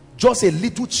 just a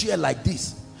little chair like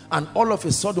this, and all of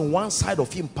a sudden one side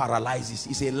of him paralyzes.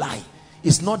 It's a lie.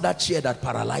 It's not that chair that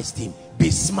paralyzed him. Be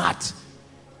smart.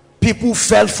 People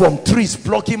fell from trees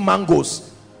plucking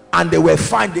mangoes and they were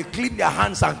fine. They cleaned their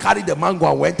hands and carried the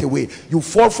mango and went away. You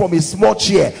fall from a small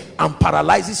chair and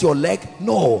paralyzes your leg?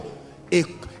 No.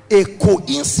 A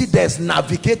coincidence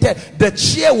navigated. The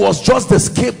chair was just the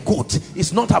scapegoat.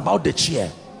 It's not about the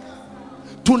chair.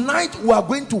 Tonight we are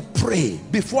going to pray.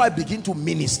 Before I begin to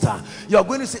minister, you are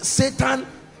going to say, Satan,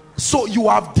 so you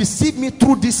have deceived me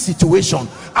through this situation.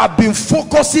 I've been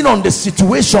focusing on the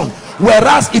situation,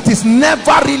 whereas it is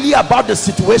never really about the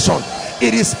situation.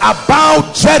 It is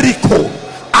about Jericho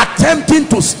attempting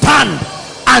to stand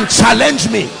and challenge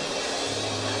me.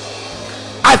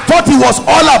 I thought it was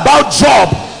all about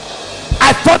job.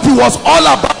 I thought it was all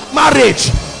about marriage.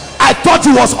 I thought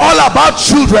it was all about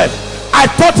children. I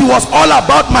thought it was all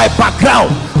about my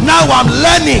background. Now I'm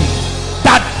learning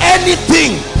that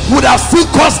anything would have still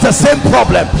caused the same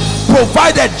problem,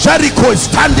 provided Jericho is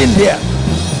standing there.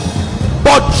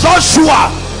 But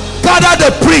Joshua, gather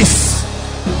the priests.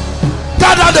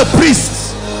 Gather the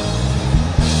priests.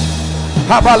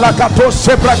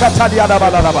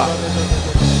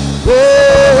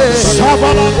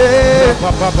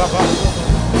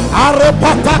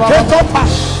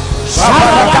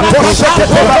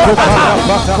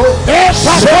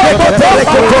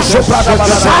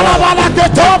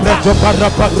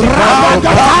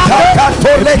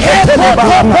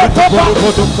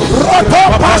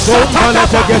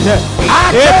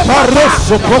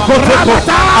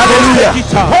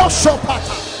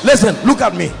 Listen, look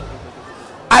at me.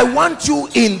 I want you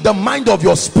in the mind of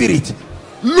your spirit.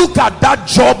 Look at that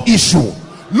job issue.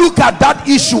 Look at that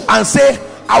issue and say,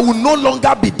 I will no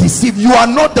longer be deceived. You are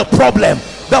not the problem.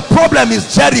 The problem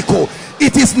is Jericho.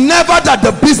 It is never that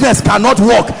the business cannot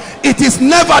work. It is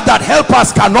never that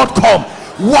helpers cannot come.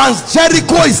 Once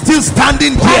Jericho is still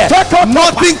standing there,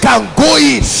 nothing can go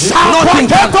in, nothing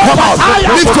can come out.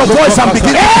 Lift your voice and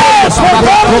begin to pray.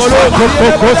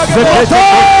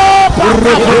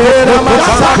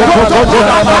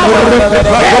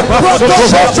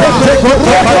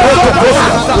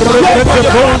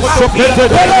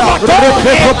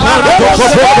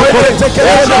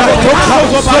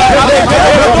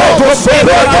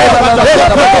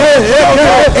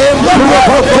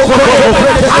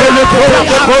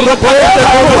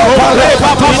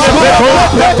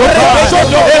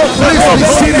 Please be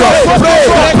serious. Pray,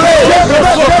 pray.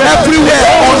 Everywhere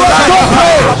online.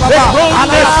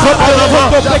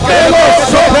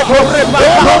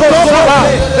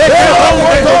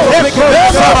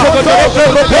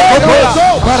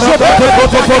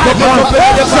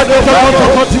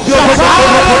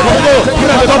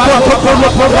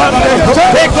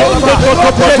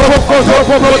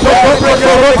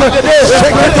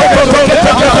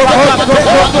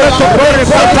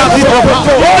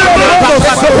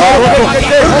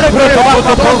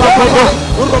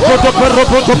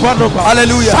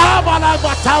 Hallelujah.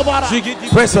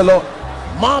 Praise the Lord.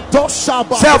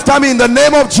 Say after me, in the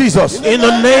name of Jesus. In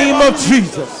the name of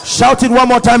Jesus. Shout it one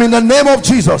more time, in the name of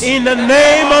Jesus. In the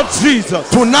name of Jesus.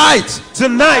 Tonight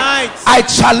I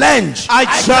challenge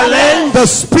the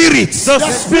spirits,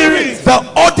 the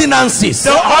ordinances,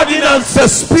 the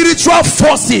spiritual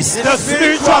forces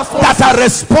that are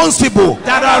responsible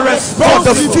for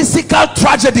the physical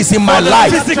tragedies in my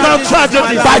life.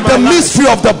 By the mystery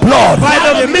of the blood,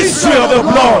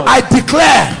 I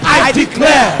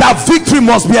declare that victory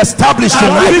must be established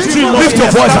tonight. Lift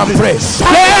your voice and pray.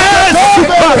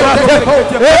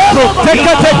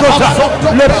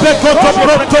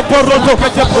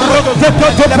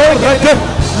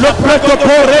 Le prêtre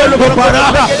pour le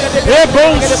barara et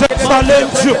bon c'est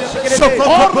Salencio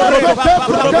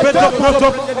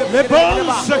le bon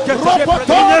c'est que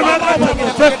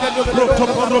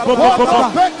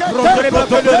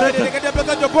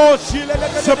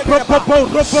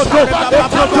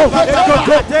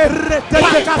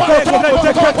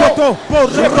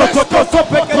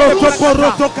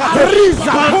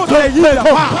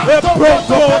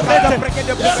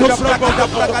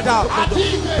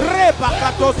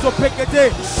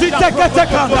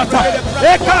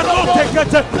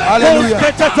Hallelujah.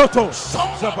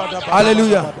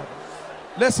 Hallelujah.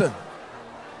 Listen,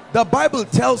 the Bible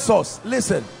tells us,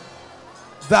 listen,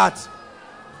 that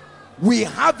we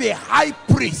have a high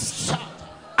priest,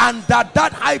 and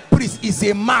that high priest is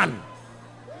a man.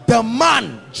 The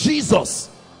man, Jesus,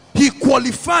 he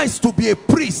qualifies to be a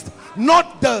priest,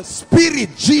 not the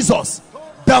spirit Jesus.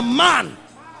 The man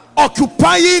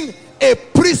occupying a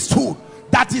priesthood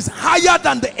that is higher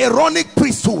than the Aaronic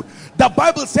priesthood. The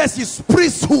Bible says his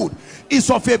priesthood is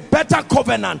of a better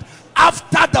covenant,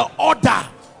 after the order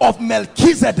of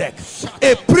Melchizedek,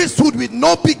 a priesthood with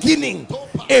no beginning,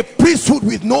 a priesthood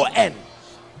with no end.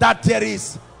 That there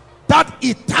is that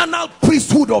eternal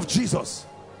priesthood of Jesus.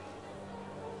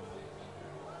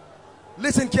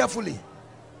 Listen carefully.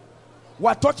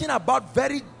 We're talking about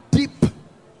very deep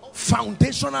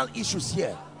foundational issues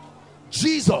here.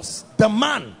 Jesus, the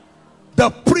man, the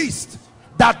priest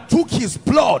that took his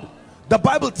blood, the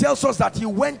Bible tells us that he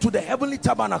went to the heavenly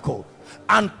tabernacle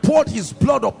and poured his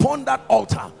blood upon that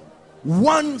altar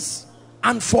once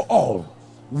and for all.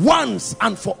 Once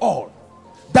and for all.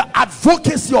 The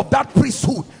advocacy of that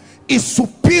priesthood is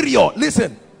superior.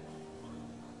 Listen,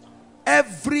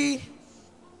 every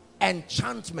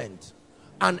enchantment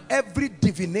and every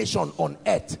divination on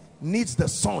earth needs the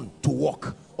sun to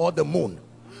work, or the moon.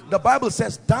 The Bible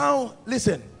says, down,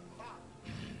 listen,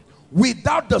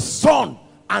 without the sun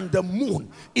and the moon,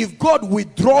 if God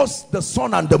withdraws the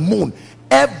sun and the moon,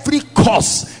 every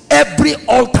curse, every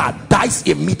altar dies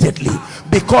immediately,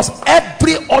 because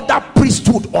every other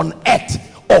priesthood on earth,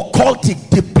 occultic,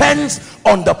 depends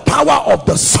on the power of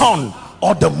the sun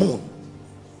or the moon.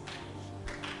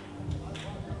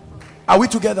 Are we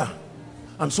together?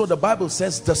 And so the Bible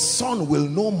says the sun will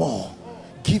no more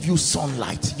give you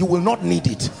sunlight. You will not need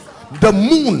it. The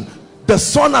moon, the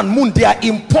sun and moon, they are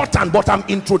important, but I'm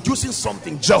introducing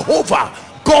something. Jehovah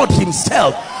God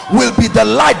himself will be the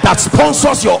light that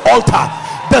sponsors your altar.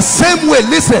 The same way,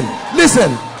 listen,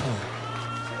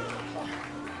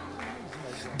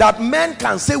 that men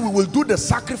can say we will do the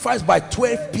sacrifice by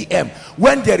 12 p.m.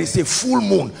 when there is a full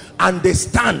moon, and they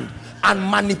stand and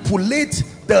manipulate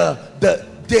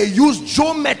they use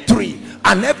geometry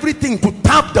and everything to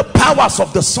tap the powers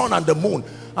of the sun and the moon,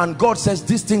 and God says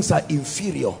these things are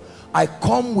inferior. I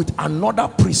come with another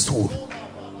priesthood,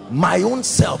 my own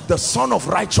self, the Son of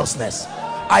Righteousness.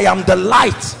 I am the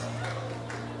light.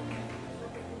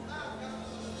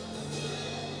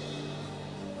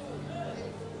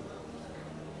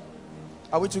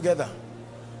 Are we together?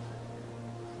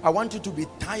 I want you to be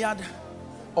tired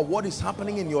of what is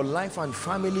happening in your life and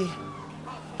family,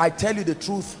 I tell you the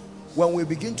truth, when we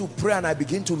begin to pray and I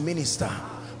begin to minister,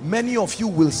 many of you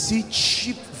will see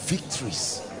cheap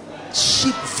victories.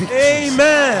 Cheap victories.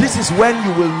 Amen. This is when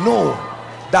you will know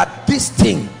that this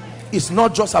thing is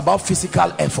not just about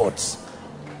physical efforts.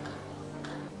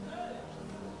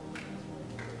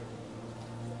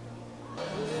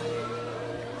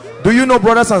 Do you know,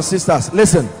 brothers and sisters,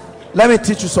 listen, let me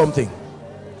teach you something.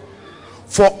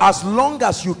 For as long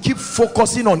as you keep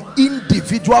focusing on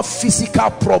individual physical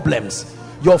problems,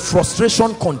 your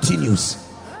frustration continues.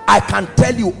 I can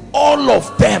tell you, all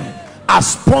of them are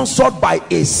sponsored by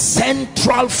a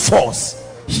central force.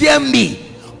 Hear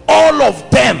me, all of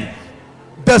them.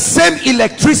 The same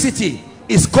electricity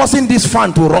is causing this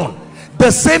fan to run. The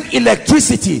same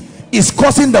electricity is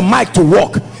causing the mic to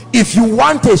work. If you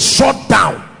want a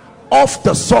shutdown of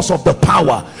the source of the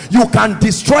power, you can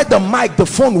destroy the mic, the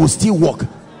phone will still work.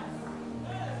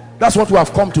 That's what we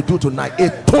have come to do tonight,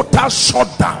 a total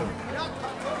shutdown.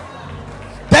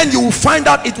 Then you will find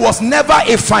out it was never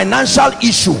a financial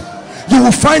issue. You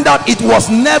will find out it was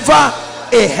never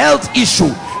a health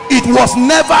issue. It was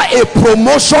never a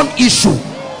promotion issue.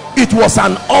 It was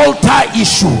an altar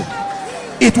issue.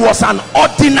 It was an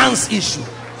ordinance issue.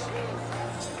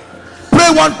 Pray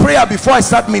one prayer before I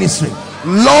start ministering.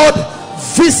 Lord,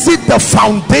 visit the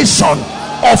foundation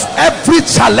of every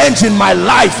challenge in my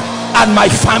life and my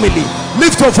family.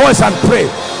 Lift your voice and pray.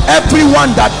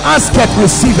 Everyone that asketh,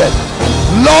 receiveth.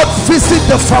 Lord, visit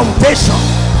the foundation.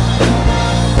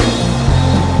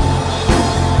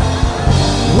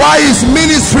 Why is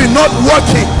ministry not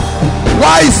working?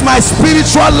 Why is my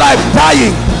spiritual life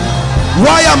dying?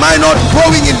 Why am I not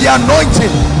growing in the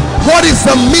anointing? What is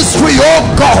the mystery, oh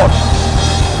God?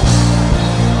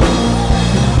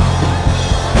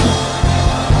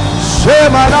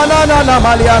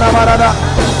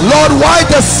 Lord, why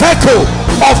the circle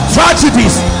of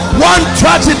tragedies, one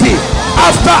tragedy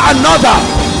after another,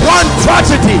 one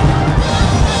tragedy?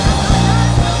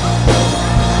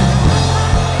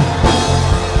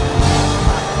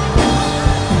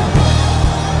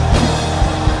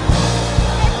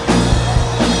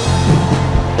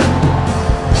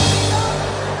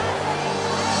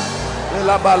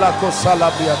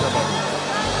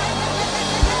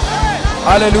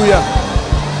 Hallelujah.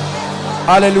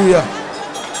 Hallelujah.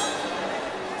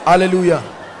 Hallelujah.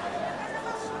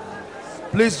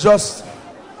 Please just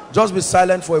be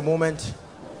silent for a moment.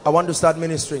 I want to start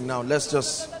ministering now. Let's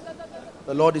just,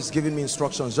 the Lord is giving me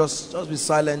instructions. Just be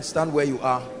silent. Stand where you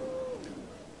are.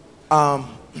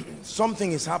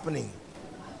 Something is happening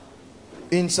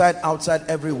inside, outside,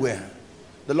 everywhere.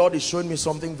 The Lord is showing me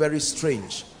something very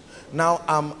strange.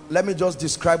 Now, let me just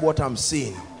describe what I'm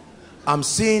seeing. I'm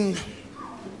seeing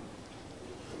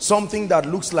something that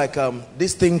looks like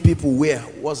this thing people wear.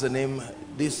 What's the name?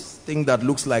 This thing that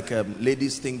looks like a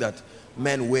ladies thing that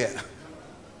men wear.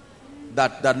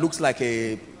 That looks like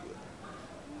a,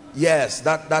 yes,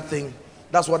 that thing.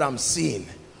 That's what I'm seeing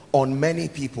on many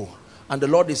people. And the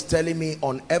Lord is telling me,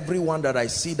 on everyone that I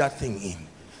see that thing in,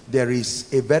 there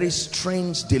is a very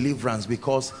strange deliverance,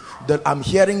 because I'm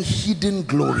hearing hidden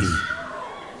glory.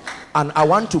 And I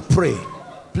want to pray.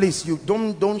 Please, you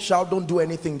don't shout, don't do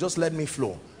anything, just let me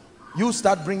flow. You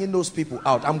start bringing those people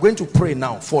out. I'm going to pray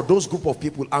now for those group of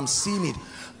people. I'm seeing it,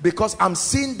 because I'm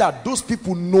seeing that those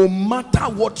people, no matter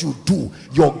what you do,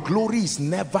 your glory is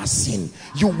never seen.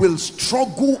 You will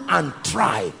struggle and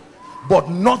try, but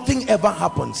nothing ever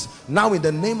happens. Now, in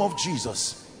the name of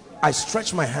Jesus, I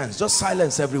stretch my hands. Just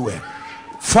silence everywhere.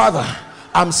 Father,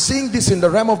 I'm seeing this in the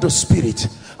realm of the spirit,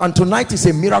 and tonight is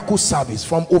a miracle service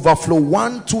from Overflow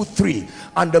 1, 2, 3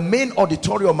 and the main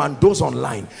auditorium and those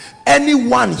online.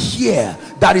 Anyone here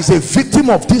that is a victim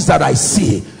of this that I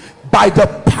see, by the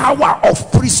power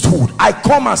of priesthood, I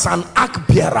come as an ark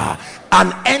bearer,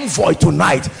 an envoy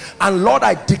tonight, and Lord,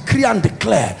 I decree and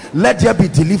declare, let there be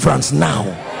deliverance now,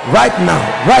 right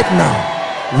now, right now.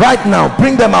 Right now,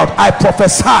 bring them out. I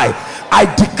prophesy, I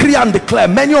decree and declare,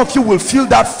 many of you will feel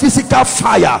that physical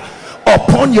fire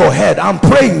upon your head. I'm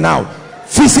praying now,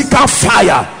 physical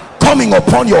fire coming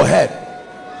upon your head.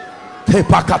 Let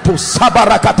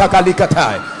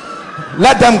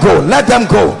them go, let them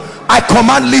go. I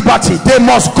command liberty. They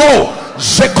must go.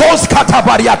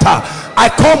 I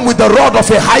come with the rod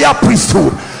of a higher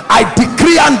priesthood. I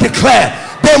decree and declare,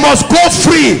 they must go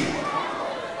free.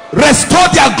 Restore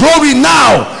their glory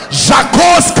now.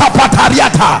 Jakos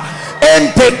kapatariata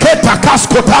enteketa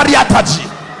kaskotariataji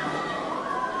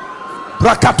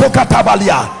brakatoka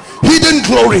tabalia. Hidden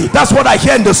glory, that's what I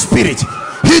hear in the spirit.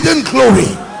 Hidden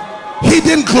glory,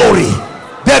 hidden glory.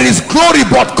 There is glory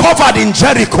but covered in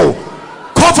Jericho,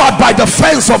 covered by the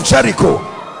fence of Jericho.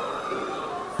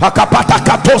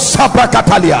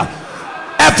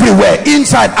 Everywhere,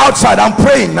 inside, outside. I'm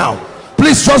praying now.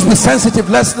 Please just be sensitive.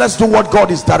 Let's do what God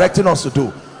is directing us to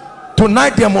do.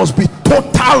 Tonight there must be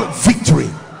total victory.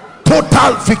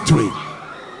 Total victory.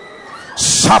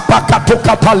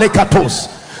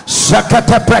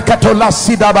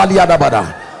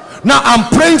 Now I'm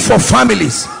praying for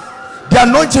families. The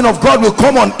anointing of God will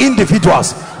come on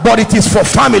individuals, but it is for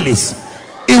families.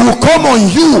 It will come on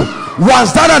you.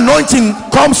 Once that anointing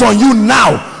comes on you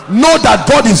now, know that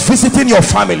God is visiting your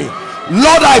family.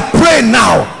 Lord, I pray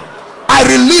now, I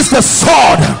release the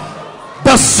sword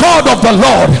of the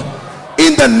Lord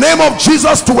in the name of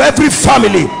Jesus to every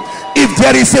family. If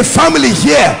there is a family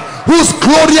here whose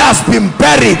glory has been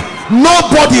buried,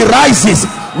 nobody rises,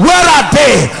 where are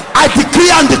they? I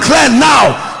decree and declare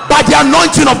now, by the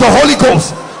anointing of the Holy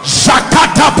Ghost,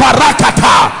 Shakata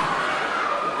Parakata.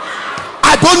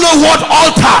 I don't know what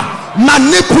altar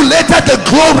manipulated the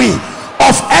glory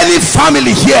of any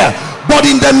family here, but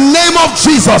in the name of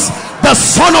Jesus, the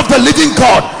Son of the living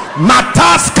God,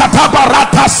 Matas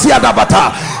Katabarata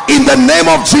Siadabata, in the name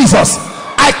of Jesus,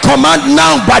 I command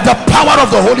now by the power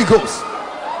of the Holy Ghost,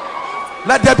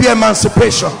 let there be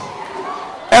emancipation.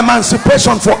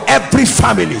 Emancipation for every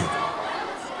family.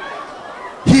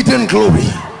 Hidden glory.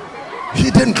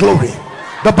 Hidden glory.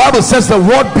 The Bible says the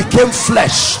word became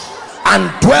flesh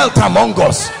and dwelt among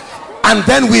us, and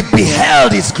then we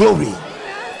beheld his glory.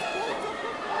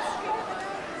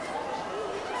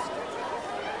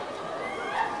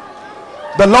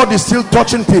 The Lord is still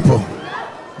touching people.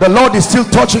 The Lord is still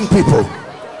touching people.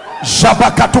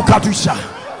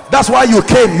 That's why you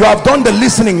came. You have done the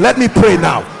listening. Let me pray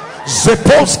now.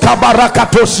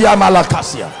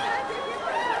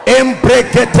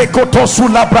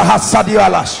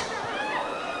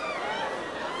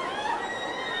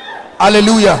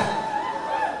 Hallelujah.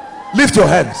 Lift your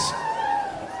hands.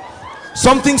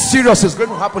 Something serious is going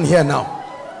to happen here now.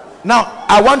 Now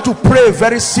I want to pray a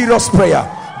very serious prayer.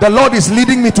 The Lord is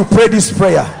leading me to pray this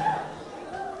prayer.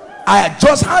 I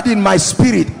just had in my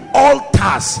spirit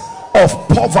altars of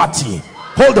poverty.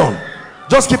 Hold on,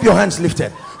 just keep your hands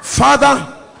lifted. Father,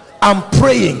 I'm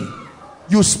praying.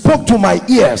 You spoke to my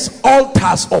ears,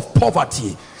 altars of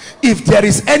poverty. If there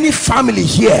is any family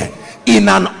here in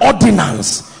an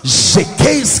ordinance,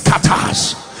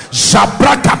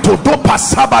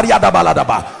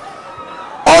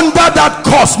 under that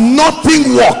cause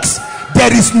nothing works.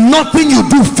 There is nothing you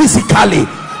do physically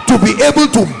to be able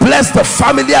to bless the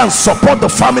family and support the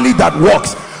family that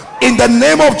works. In the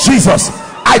name of Jesus,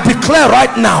 I declare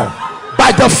right now,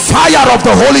 by the fire of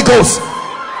the Holy Ghost,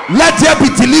 let there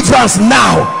be deliverance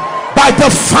now. By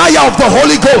the fire of the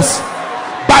Holy Ghost,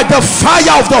 by the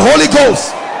fire of the Holy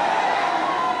Ghost.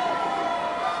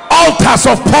 Altars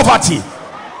of poverty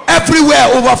everywhere,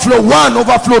 overflow 1,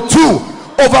 overflow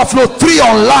 2, overflow 3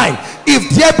 online. If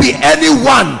there be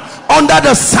anyone under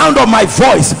the sound of my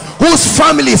voice whose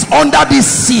family is under this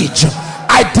siege,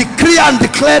 I decree and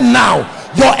declare now,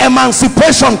 your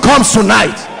emancipation comes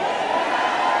tonight.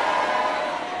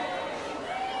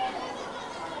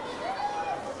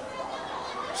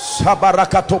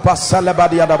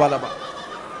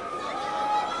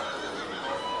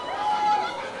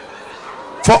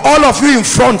 For all of you in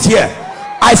front here,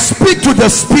 I speak to the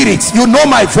spirits. You know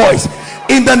my voice.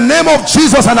 In the name of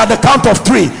Jesus, and at the count of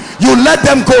 3, you let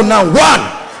them go now. 1,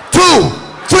 2,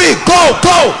 3, go,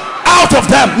 go, out of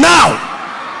them now,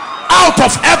 out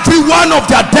of every one of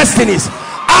their destinies,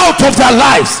 out of their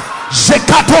lives.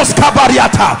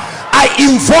 I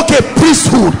invoke a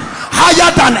priesthood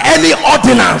higher than any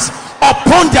ordinance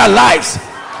upon their lives.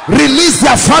 Release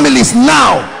their families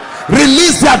now,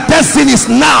 release their destinies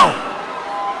now.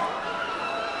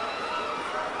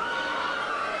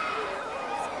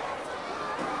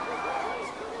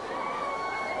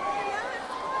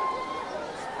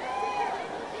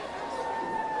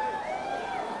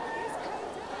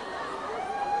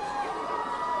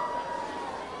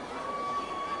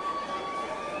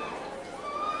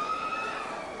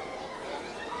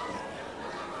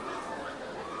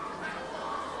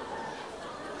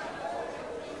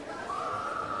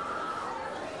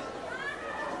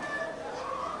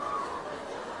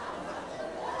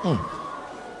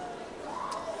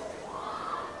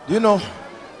 You know,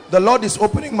 the Lord is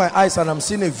opening my eyes and I'm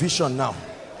seeing a vision now.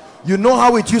 You know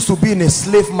how it used to be in a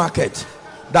slave market,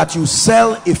 that you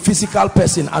sell a physical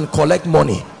person and collect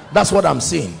money. That's what I'm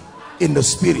seeing in the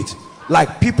spirit.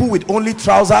 Like people with only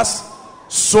trousers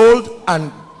sold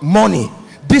and money.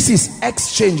 This is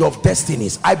exchange of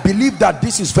destinies. I believe that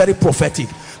this is very prophetic.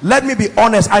 Let me be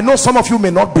honest, I know some of you may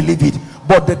not believe it,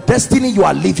 but the destiny you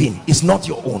are living is not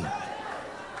your own.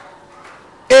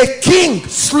 A king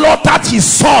slaughtered his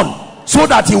son so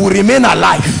that he will remain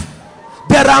alive.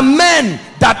 There are men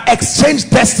that exchange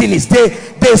destinies.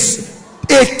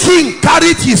 A king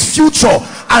carried his future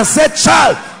and said,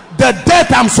 child, the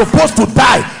death I'm supposed to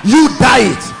die, you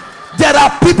die it. There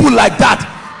are people like that.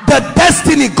 The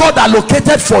destiny God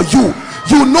allocated for you,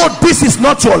 you know this is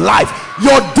not your life.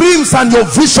 Your dreams and your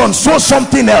vision show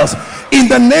something else. In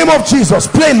the name of Jesus,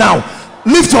 play now.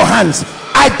 Lift your hands.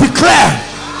 I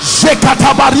declare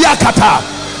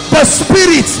the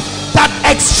spirits that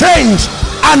exchange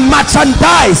and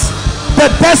merchandise the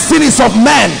destinies of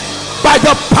men by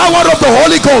the power of the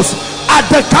Holy Ghost, at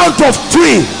the count of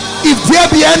 3, if there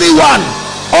be anyone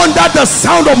under the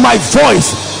sound of my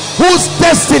voice whose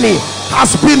destiny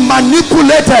has been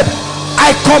manipulated,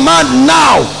 I command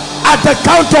now, at the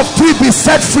count of 3, be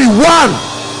set free. 1,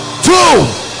 2,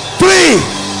 3.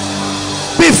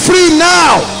 Be free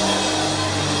now.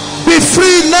 Be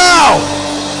free now.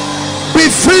 Be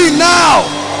free now.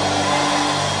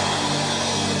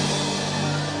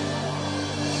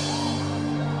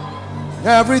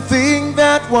 Everything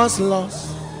that was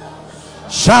lost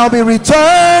shall be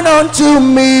returned unto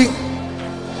me.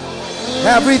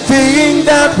 Everything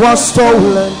that was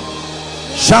stolen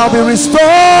shall be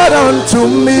restored unto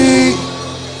me.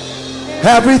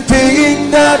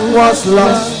 Everything that was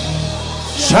lost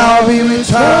shall be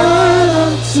returned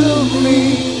unto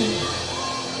me.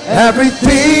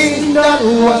 Everything that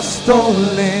was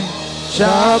stolen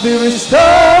shall be restored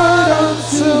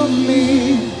unto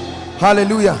me.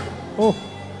 Hallelujah. Oh,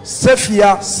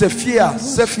 Sephia.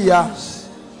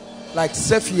 Like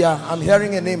Sephia. I'm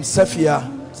hearing a name, Sephia.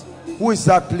 Who is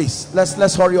that, please?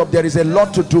 Let's hurry up. There is a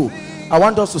lot to do. I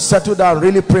want us to settle down,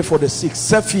 really pray for the sick.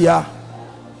 Sephia.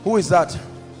 Who is that?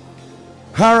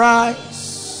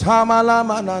 Arise.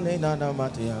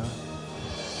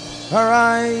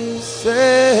 Arise.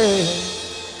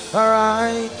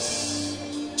 Arise.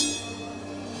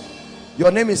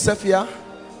 Your name is Sephia.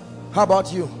 How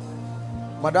about you,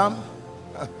 madam?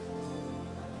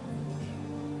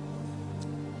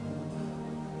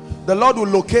 The Lord will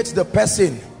locate the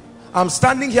person. I'm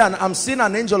standing here and I'm seeing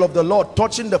an angel of the Lord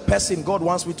touching the person God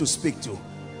wants me to speak to.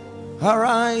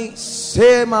 Arise.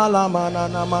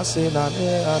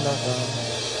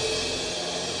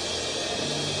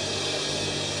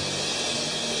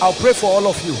 I'll pray for all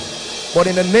of you, but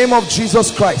in the name of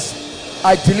Jesus Christ,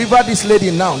 I deliver this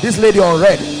lady now. This lady on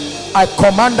red, I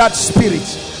command that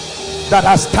spirit that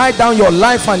has tied down your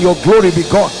life and your glory be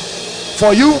gone.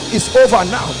 For you, it's over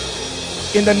now.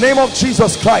 In the name of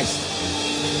Jesus Christ,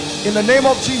 in the name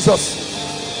of Jesus,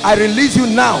 I release you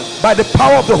now by the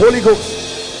power of the Holy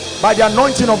Ghost, by the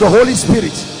anointing of the Holy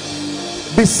Spirit.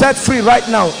 Be set free right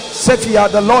now. Sephia,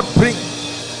 the Lord bring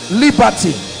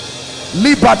liberty.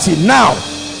 Liberty now.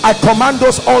 I command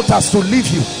those altars to leave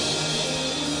you.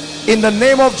 In the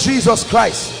name of Jesus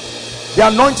Christ, the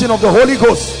anointing of the Holy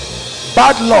Ghost.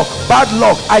 Bad luck,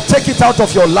 I take it out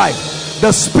of your life.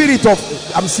 The spirit of,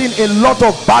 I'm seeing a lot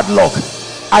of bad luck,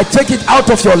 I take it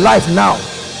out of your life now.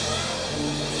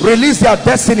 Release their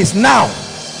destinies now,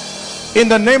 in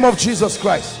the name of Jesus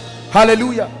Christ.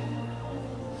 Hallelujah.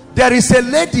 There is a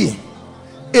lady,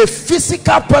 a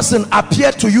physical person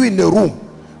appeared to you in the room.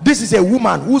 This is a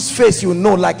woman whose face you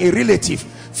know, like a relative.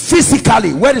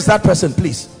 Physically, where is that person,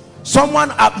 please?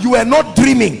 Someone you were not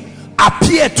dreaming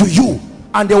appeared to you,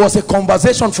 and there was a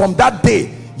conversation. From that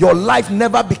day, your life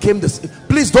never became this.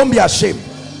 Please don't be ashamed.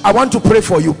 I want to pray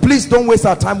for you. Please don't waste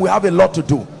our time. We have a lot to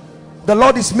do. The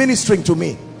Lord is ministering to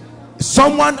me.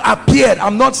 Someone appeared.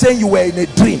 I'm not saying you were in a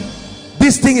dream.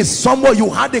 This thing is someone, you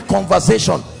had a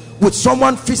conversation with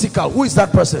someone physical. Who is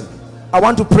that person? I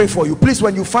want to pray for you. Please,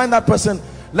 when you find that person,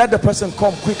 let the person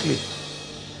come quickly.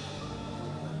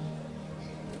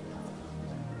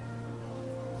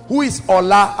 Who is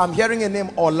Ola? I'm hearing a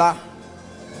name, Ola.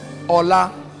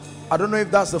 Ola. I don't know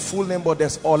if that's the full name, but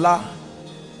there's Ola.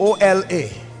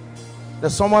 O-L-A.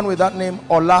 There's someone with that name,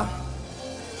 Ola.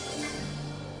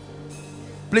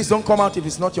 Please don't come out if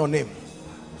it's not your name.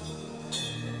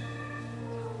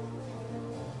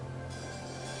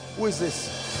 Who is this?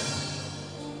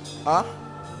 Huh?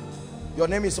 Your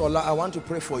name is Ola. I want to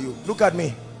pray for you. Look at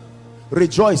me.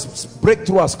 Rejoice.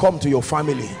 Breakthrough has come to your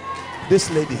family. This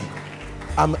lady.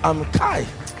 I'm Kai.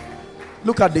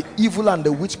 Look at the evil and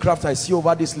the witchcraft I see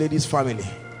over this lady's family.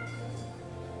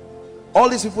 All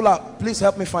these people are, please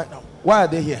help me find out. Why are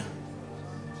they here?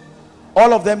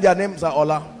 All of them, their names are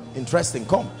Ola. Interesting.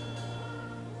 Come.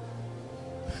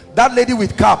 That lady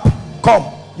with cap, come.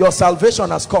 Your salvation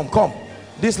has come. Come.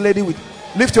 This lady with,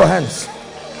 lift your hands.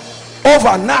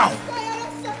 Over now.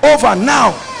 Over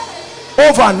now.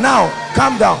 Over now.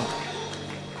 Calm down.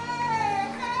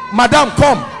 Madam,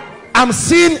 come. I'm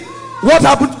seeing what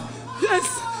happened.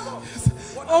 Yes.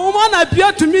 A woman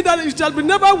appeared to me that it shall be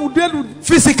never would deal with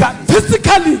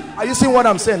physically. Are you seeing what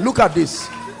I'm saying? Look at this.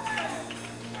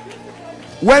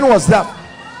 When was that?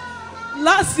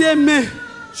 Last year, May.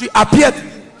 She appeared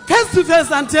face to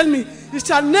face and tell me, it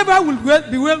shall never will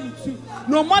be well with you.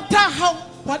 No matter how,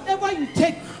 whatever you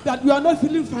take, that you are not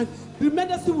feeling fine, the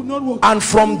medicine will not work. And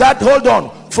from that, hold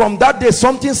on, from that day,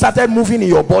 something started moving in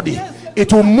your body. Yes.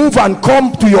 It will move and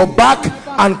come to your back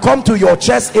and come to your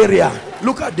chest area.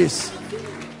 Look at this.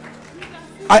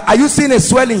 Are you seeing a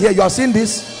swelling here? You are seeing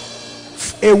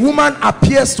this? A woman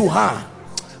appears to her.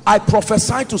 I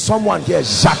prophesy to someone here.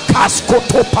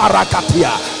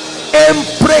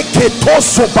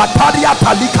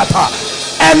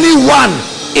 Anyone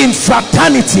in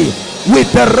fraternity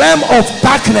with the realm of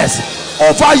darkness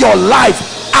over your life,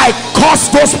 I curse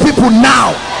those people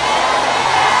now.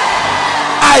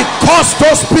 I curse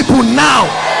those people now.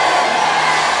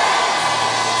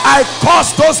 I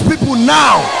curse those people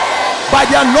now. By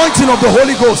the anointing of the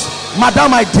Holy Ghost,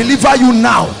 Madam, I deliver you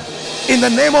now in the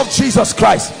name of Jesus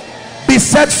Christ. Be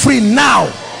set free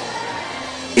now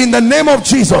in the name of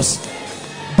Jesus.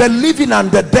 The living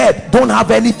and the dead don't have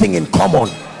anything in common.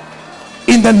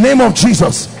 In the name of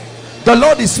Jesus, the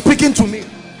Lord is speaking to me.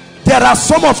 There are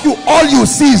some of you, all you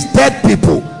see is dead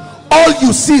people. All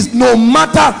you see is, no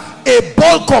matter a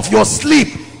bulk of your sleep,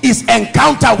 is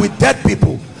encounter with dead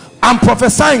people. I'm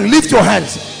prophesying. Lift your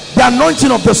hands. The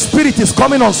anointing of the Spirit is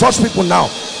coming on such people now.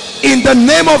 In the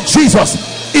name of Jesus,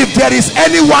 if there is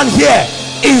anyone here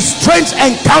in strange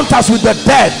encounters with the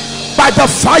dead, by the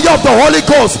fire of the Holy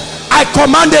Ghost, I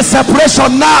command a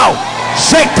separation now.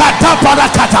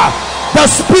 The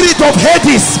spirit of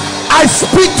Hades, I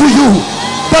speak to you.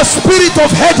 The spirit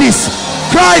of Hades,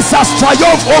 Christ has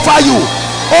triumphed over you.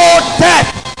 Oh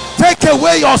death, take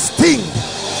away your sting.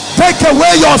 Take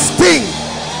away your sting.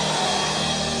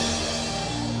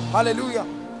 Hallelujah.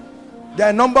 There are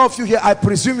a number of you here. I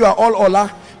presume you are all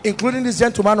Ola, including this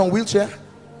gentleman on wheelchair.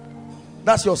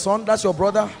 That's your son, that's your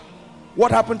brother.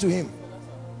 What happened to him?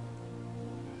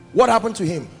 What happened to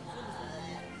him?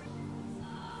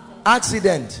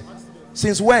 Accident.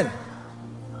 Since when?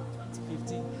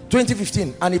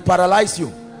 2015. And it paralyzed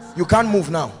you. You can't move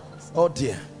now. Oh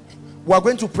dear. We are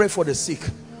going to pray for the sick,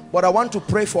 but I want to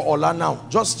pray for Ola now.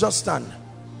 Just stand.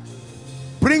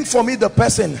 Bring for me the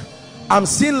person. I'm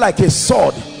seeing like a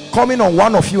sword coming on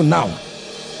one of you now.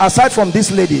 Aside from this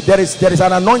lady, there is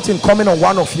an anointing coming on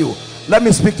one of you. Let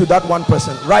me speak to that one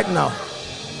person right now.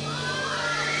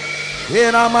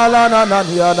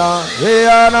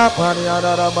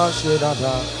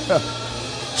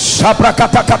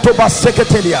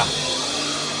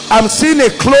 I'm seeing a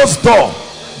closed door.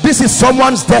 This is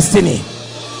someone's destiny.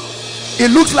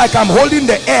 It looks like I'm holding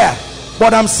the air,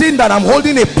 but I'm seeing that I'm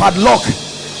holding a padlock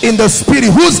in the spirit.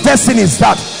 Whose destiny is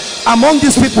that? Among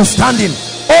these people standing.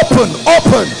 Open,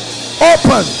 open,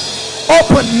 open,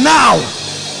 open now.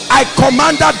 I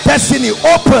command that destiny.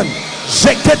 Open.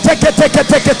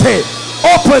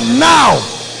 Open now.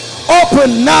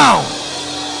 Open now.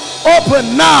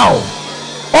 Open now.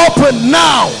 Open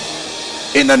now.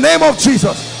 In the name of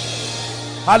Jesus.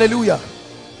 Hallelujah.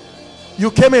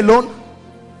 You came alone?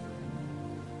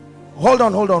 Hold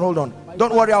on.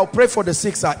 Don't worry, I'll pray for the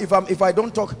sick, sir. If I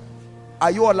don't talk,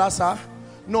 are you Allah, sir?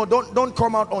 No, don't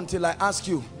come out until I ask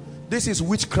you. This is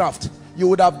witchcraft. You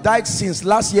would have died since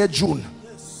last year June.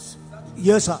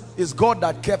 Yes, sir. It's God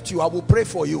that kept you. I will pray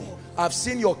for you. I've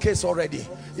seen your case already.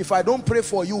 If I don't pray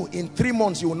for you, in 3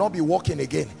 months you will not be walking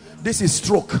again. This is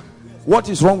stroke. What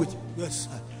is wrong with you? Yes,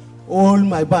 sir. All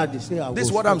my body. This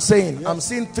is what I'm saying. Yes. I'm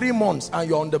seeing 3 months and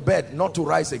you're on the bed, not to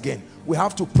rise again. We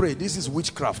have to pray. This is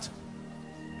witchcraft.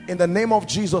 In the name of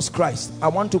Jesus Christ, I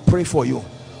want to pray for you.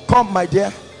 Come, my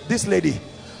dear. This lady,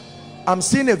 I'm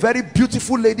seeing a very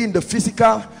beautiful lady in the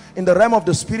physical. In the realm of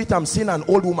the spirit, I'm seeing an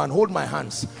old woman. Hold my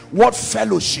hands. What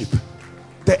fellowship.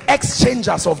 The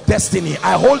exchangers of destiny.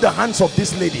 I hold the hands of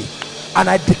this lady and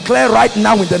I declare right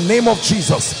now in the name of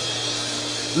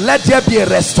Jesus, let there be a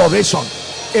restoration.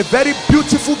 A very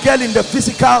beautiful girl in the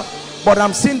physical, but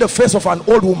I'm seeing the face of an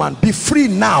old woman. Be free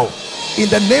now in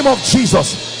the name of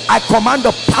Jesus. I command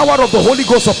the power of the Holy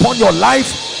Ghost upon your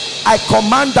life. I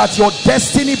command that your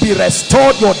destiny be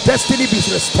restored. Your destiny be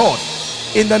restored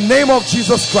in the name of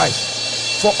Jesus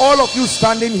Christ. For all of you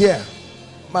standing here,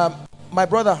 my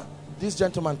brother, this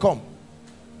gentleman, come.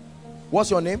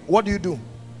 What's your name? What do you do?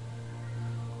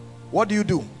 What do you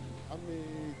do? I'm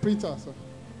a printer, sir.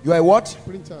 You are a what?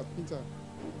 Printer.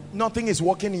 Nothing is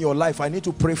working in your life. I need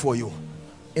to pray for you.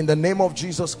 In the name of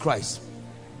Jesus Christ,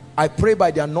 I pray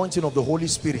by the anointing of the Holy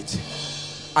Spirit,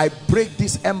 I break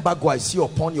this embargo I see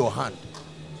upon your hand.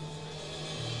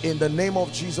 In the name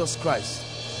of Jesus Christ.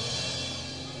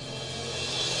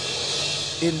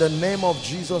 In the name of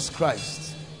Jesus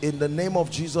Christ. In the name of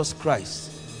Jesus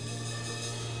Christ.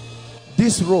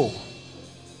 This row,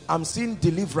 I'm seeing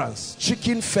deliverance.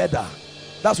 Chicken feather.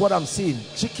 That's what I'm seeing.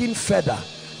 Chicken feather.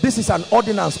 This is an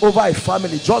ordinance over a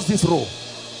family. Just this row.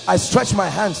 I stretch my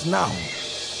hands now.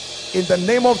 In the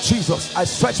name of Jesus, I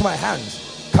stretch my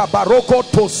hands. Kabaroko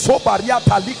to sobaria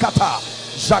talikata.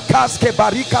 Jakaske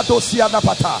barika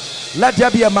dosianapata. Let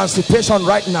there be emancipation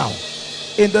right now.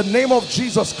 In the name of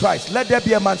Jesus Christ, let there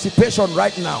be emancipation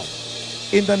right now.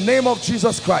 In the name of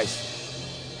Jesus Christ.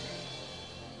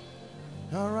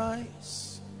 All right.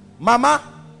 Mama,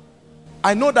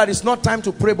 I know that it's not time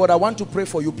to pray, but I want to pray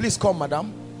for you. Please come,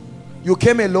 madam. You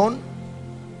came alone?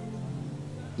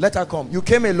 Let her come. You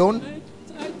came alone?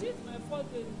 I did my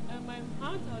first day, and my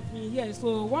aunt had me here.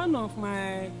 So one of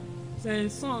my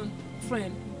son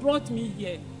friend brought me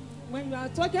here. When you are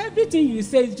talking, everything you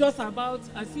say is just about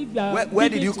as if you are. Where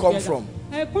did you come from?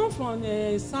 I come from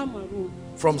Samaru.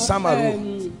 From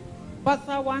Samaru.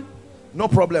 Basawa. No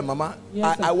problem, Mama.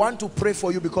 Yes, I want to pray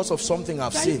for you because of something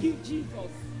I've seen. Thank you,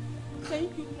 Jesus.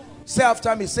 Thank you, Lord. Say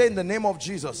after me. Say in the name of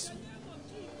Jesus.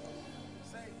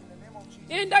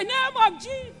 In the name of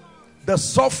Jesus. The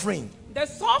suffering. The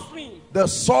suffering. The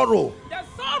sorrow. The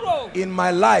sorrow. In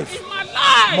my life. In my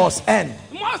life. Must end.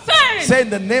 Must end. Say in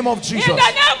the name of Jesus. In the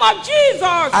name of Jesus.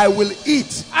 I will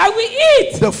eat. I will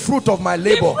eat. The fruit of my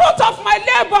labor. The fruit of my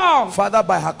labor. Father,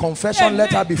 by her confession, Amen.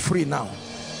 let her be free now.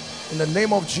 In the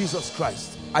name of Jesus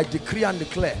Christ, I decree and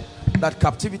declare that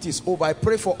captivity is over. I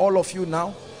pray for all of you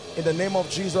now. In the name of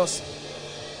Jesus.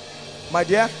 My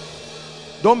dear,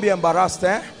 don't be embarrassed.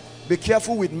 Be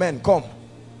careful with men. Come.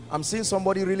 I'm seeing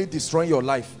somebody really destroying your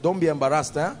life. Don't be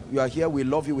embarrassed. You are here. We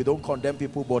love you. We don't condemn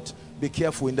people, but be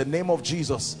careful. In the name of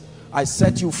Jesus, I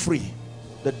set you free.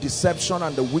 The deception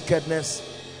and the wickedness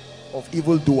of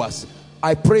evildoers.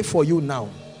 I pray for you now.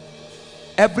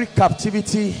 Every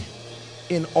captivity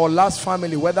in Ola's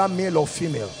family, whether male or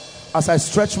female, as I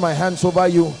stretch my hands over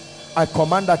you, I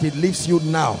command that it leaves you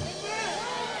now.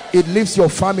 It leaves your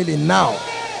family now.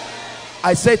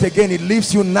 I say it again, it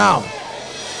leaves you now.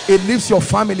 It leaves your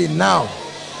family now.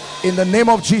 In the name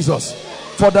of Jesus.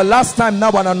 For the last time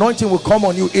now, an anointing will come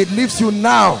on you. It leaves you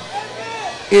now.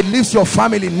 It leaves your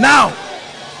family now.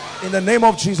 In the name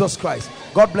of Jesus Christ.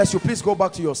 God bless you. Please go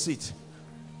back to your seat.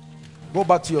 Go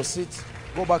back to your seat.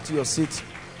 Go back to your seat.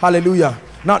 Hallelujah.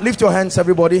 Now lift your hands,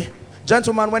 everybody.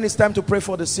 Gentlemen, when it's time to pray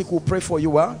for the sick, we'll pray for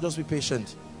you. Just be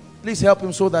patient. Please help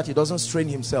him so that he doesn't strain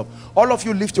himself. All of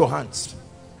you lift your hands.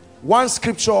 One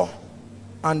scripture,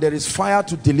 and there is fire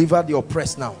to deliver the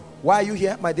oppressed now. Why are you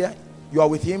here, my dear? You are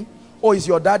with him? Oh, is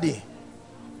your daddy?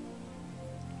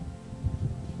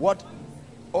 What?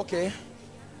 Okay.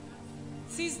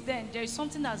 Since then, there is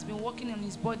something that's been working on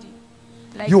his body.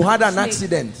 Like you had an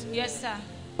accident? Yes, sir.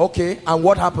 Okay, and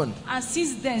what happened? And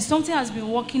since then, something has been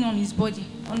working on his body,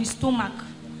 on his stomach,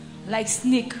 like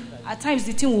snake. At times,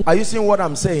 the thing will... Are you seeing what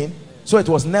I'm saying? So it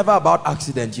was never about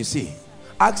accident, you see.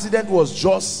 Accident was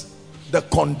just the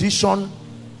condition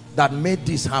that made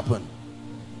this happen.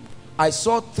 I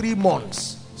saw 3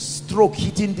 months stroke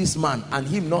hitting this man and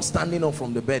him not standing up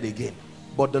from the bed again.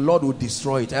 But the Lord will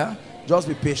destroy it. Just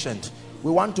be patient.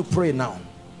 We want to pray now.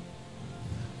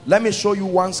 Let me show you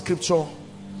one scripture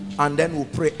and then we'll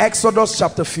pray. Exodus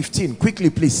chapter 15. Quickly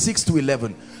please, 6 to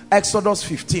 11. Exodus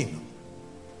 15.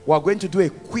 We are going to do a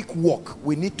quick walk.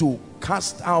 We need to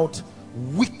cast out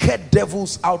wicked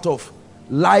devils out of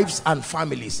lives and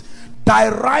families. Thy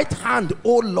right hand,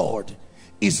 O Lord,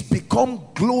 is become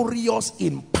glorious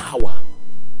in power.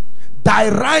 Thy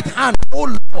right hand,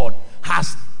 O Lord,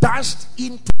 has dashed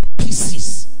into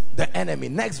pieces the enemy.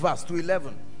 Next verse, to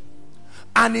 11.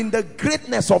 And in the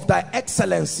greatness of thy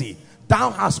excellency,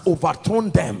 thou hast overthrown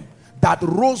them that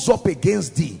rose up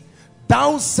against thee.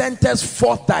 Thou sentest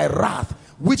forth thy wrath,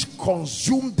 which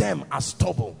consumed them as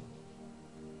stubble.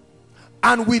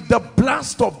 And with the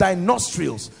blast of thy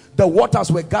nostrils, the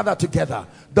waters were gathered together.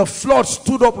 The flood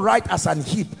stood up right as an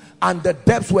heap, and the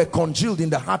depths were congealed in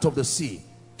the heart of the sea.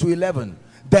 To 11.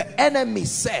 The enemy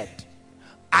said,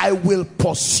 I will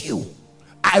pursue,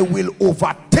 I will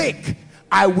overtake,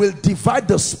 I will divide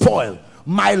the spoil.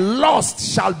 My lust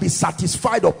shall be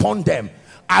satisfied upon them.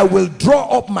 I will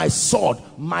draw up my sword,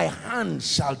 my hand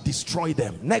shall destroy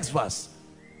them. Next verse.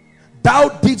 Thou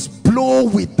didst blow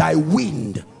with thy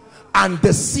wind, and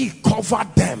the sea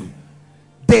covered them.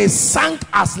 They sank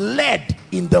as lead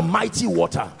in the mighty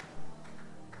water.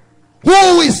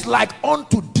 Who is like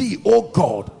unto thee, O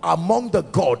God, among the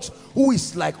gods? Who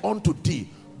is like unto thee?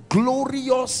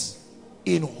 Glorious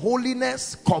in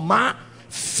holiness,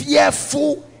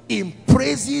 fearful in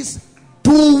praises,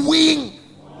 doing,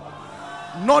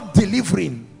 not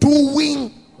delivering,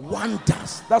 doing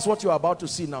wonders. That's what you're about to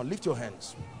see now. Lift your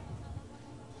hands.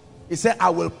 He said, I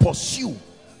will pursue,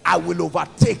 I will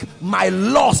overtake, my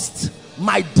lust,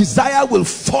 my desire will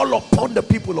fall upon the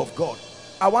people of God.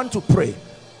 I want to pray.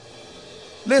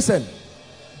 Listen,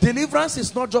 deliverance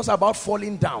is not just about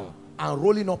falling down and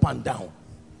rolling up and down.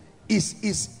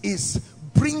 Is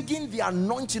bringing the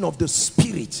anointing of the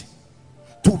Spirit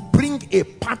to bring a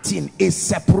pattern, a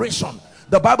separation.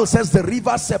 The Bible says the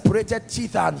river separated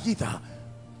thither and hither.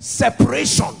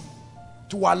 Separation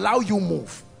to allow you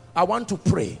move. I want to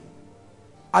pray.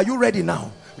 Are you ready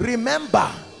now? Remember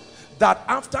that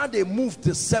after they moved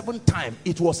the seventh time,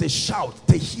 it was a shout,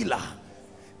 Tehillah.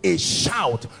 A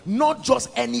shout, not just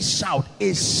any shout,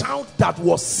 a shout that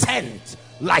was sent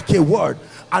like a word.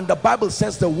 And the Bible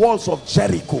says the walls of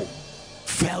Jericho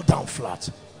fell down flat.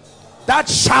 That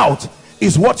shout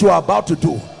is what you are about to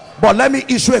do. But let me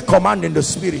issue a command in the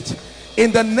Spirit.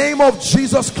 In the name of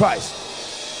Jesus Christ,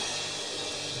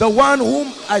 the one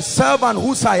whom I serve and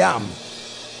whose I am,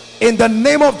 in the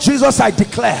name of Jesus, I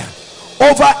declare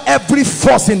over every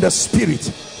force in the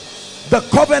Spirit, the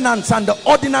covenants and the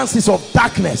ordinances of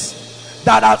darkness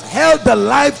that have held the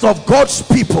lives of God's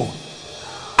people,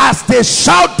 as they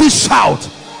shout this shout,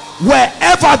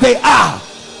 wherever they are,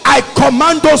 I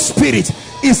command those spirits.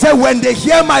 He said, when they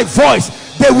hear my voice,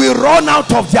 they will run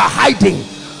out of their hiding.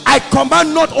 I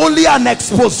command not only an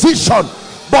exposition,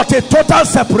 but a total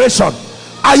separation.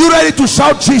 Are you ready to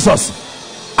shout Jesus?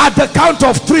 At the count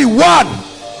of 3, 1,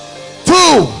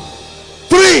 2,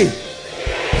 3.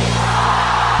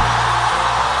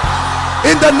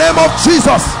 In the name of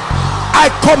Jesus, I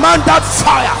command that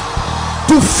fire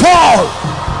to fall.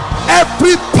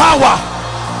 Every power,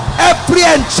 every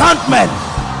enchantment,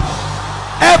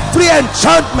 every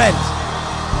enchantment,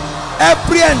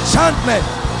 every enchantment,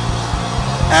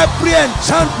 every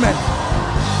enchantment,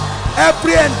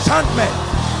 every enchantment,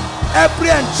 every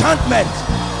enchantment,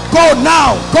 go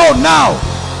now, go now,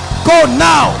 go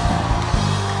now.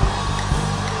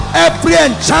 Every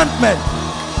enchantment,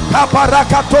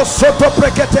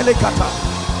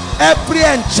 every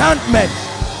enchantment,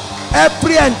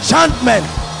 every enchantment,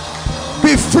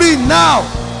 be free now.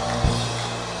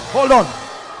 Hold on.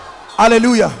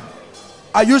 Hallelujah.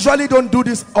 I usually don't do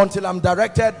this until I'm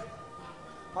directed.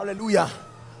 Hallelujah.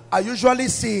 I usually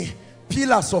see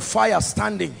pillars of fire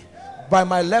standing by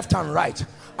my left and right.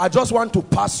 I just want to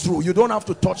pass through. You don't have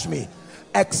to touch me,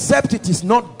 except it is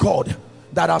not God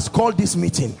that has called this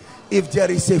meeting. If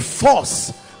there is a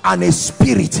force and a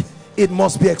spirit, it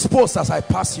must be exposed as I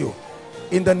pass you.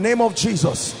 In the name of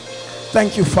Jesus.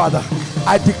 Thank you, Father.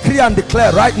 I decree and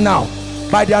declare right now,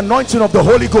 by the anointing of the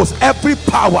Holy Ghost, every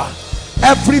power,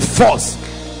 every force,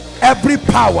 every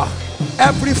power,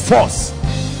 every force,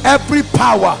 every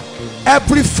power,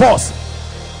 every force,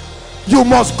 you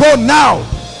must go now.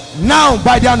 Now,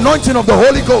 by the anointing of the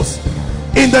Holy Ghost,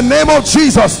 in the name of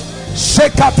Jesus. As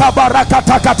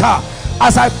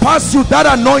I pass you, that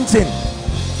anointing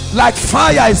like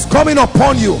fire is coming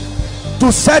upon you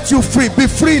to set you free. Be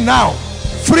free now.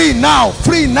 Free now,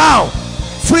 free now,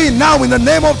 free now in the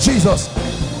name of Jesus.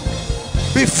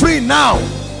 Be free now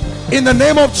in the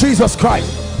name of Jesus Christ.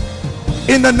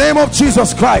 In the name of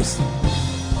Jesus Christ.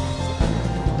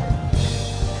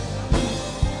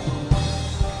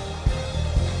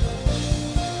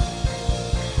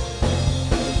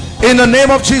 In the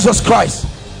name of Jesus Christ.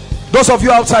 Those of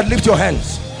you outside, lift your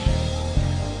hands.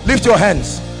 Lift your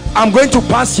hands. I'm going to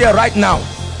pass here right now.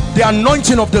 The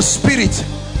anointing of the Spirit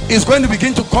is going to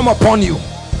begin to come upon you.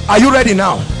 Are you ready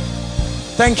now?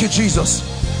 Thank you, Jesus.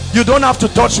 You don't have to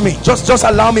touch me. Just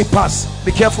allow me pass.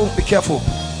 Be careful, be careful.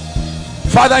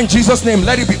 Father, in Jesus' name,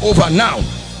 let it be over now.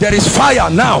 There is fire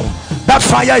now. That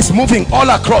fire is moving all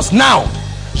across now.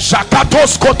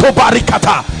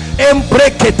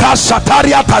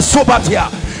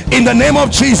 In the name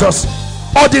of Jesus,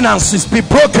 ordinances be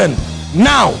broken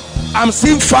now. I'm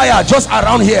seeing fire just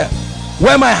around here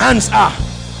where my hands are.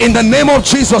 In the name of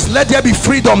Jesus, let there be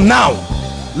freedom now.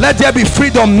 Let there be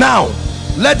freedom now.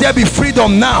 Let there be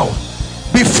freedom now.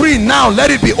 Be free now. Let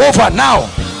it be over now.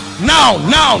 Now,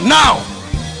 now, now.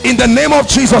 In the name of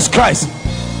Jesus Christ.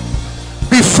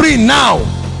 Be free now.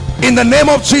 In the name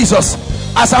of Jesus.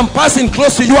 As I'm passing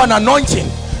close to you, an anointing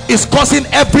is causing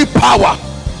every power.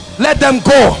 Let them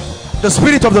go. The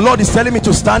Spirit of the Lord is telling me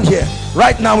to stand here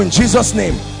right now in Jesus'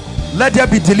 name. Let there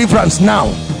be deliverance now.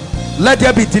 Let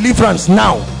there be deliverance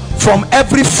now from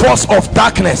every force of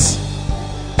darkness.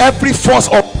 Every force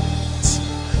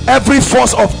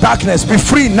of darkness, be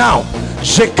free now.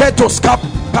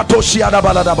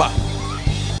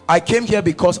 I came here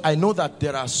because I know that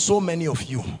there are so many of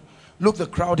you. Look, the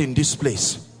crowd in this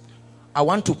place. I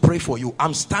want to pray for you.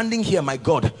 I'm standing here, my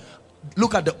God.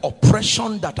 Look at the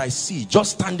oppression that I see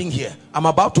just standing here. I'm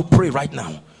about to pray right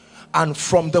now. And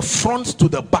from the front to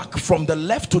the back, from the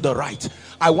left to the right,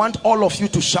 I want all of you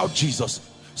to shout Jesus.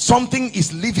 Something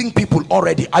is leaving people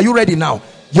already. Are you ready now?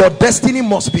 Your destiny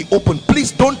must be open.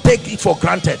 Please don't take it for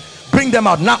granted. Bring them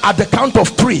out now at the count of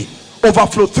 3.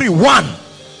 Overflow 3. 1,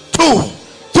 2,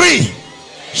 3.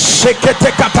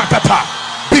 Shekete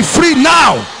katakata. Be free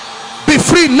now. Be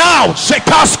free now.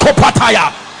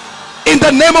 Shekaskopataya. In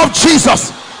the name of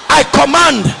Jesus, I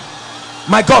command.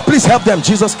 My God, please help them.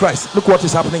 Jesus Christ, look what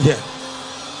is happening here.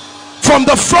 From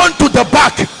the front to the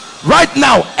back, right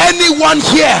now, anyone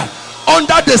here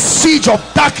under the siege of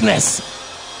darkness,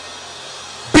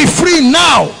 be free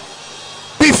now.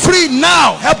 Be free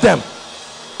now. Help them.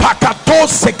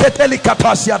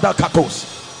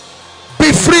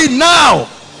 Be free now.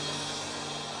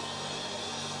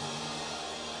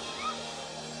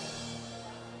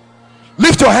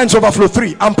 Lift your hands. Overflow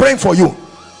 3. I'm praying for you.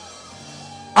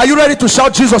 Are you ready to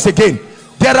shout Jesus again?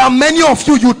 There are many of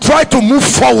you, you try to move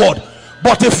forward,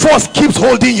 but a force keeps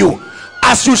holding you.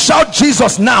 As you shout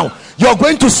Jesus now, you're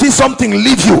going to see something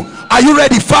leave you. Are you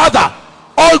ready? Father,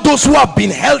 all those who have been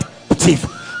held captive,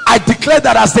 I declare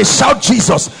that as they shout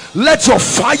Jesus, let your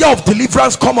fire of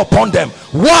deliverance come upon them.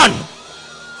 1,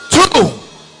 2,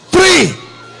 3.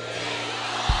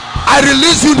 I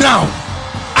release you now.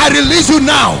 I release you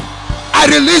now. I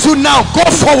release you now. Go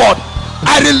forward.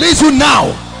 I release you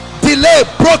now. Delay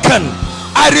broken.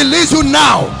 I release you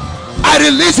now. I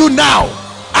release you now.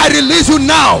 I release you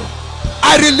now.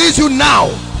 I release you now.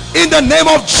 In the name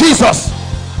of Jesus.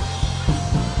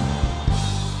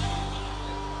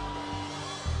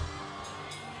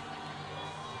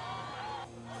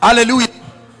 Hallelujah.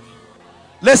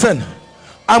 Listen,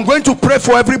 I'm going to pray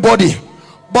for everybody,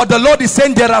 but the Lord is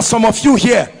saying there are some of you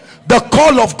here, the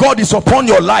call of God is upon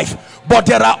your life, but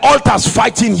there are altars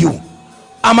fighting you.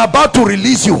 I'm about to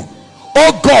release you.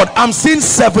 Oh God, I'm seeing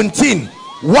 17,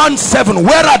 1, 7.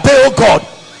 Where are they, oh God?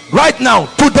 Right now,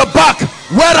 to the back,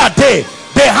 where are they?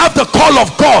 They have the call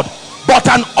of God, but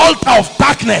an altar of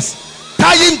darkness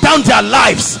tying down their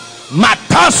lives.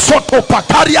 Mata soto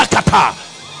pakaria kata.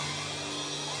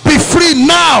 Be free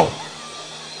now.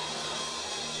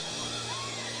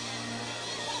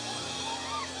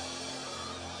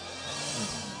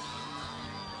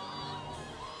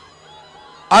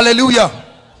 Hallelujah.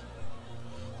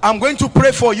 I'm going to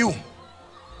pray for you.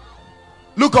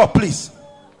 Look up, please.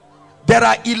 There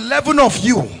are 11 of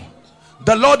you.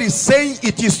 The Lord is saying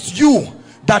it is you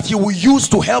that He will use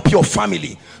to help your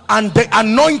family. And the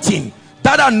anointing,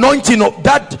 that anointing of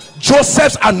that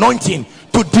Joseph's anointing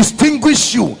to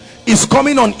distinguish you is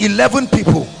coming on 11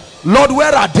 people. Lord,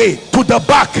 where are they? To the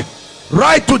back,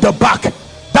 right to the back.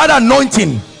 That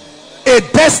anointing, a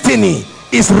destiny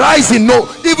is rising. No,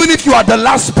 even if you are the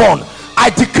last born, I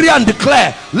decree and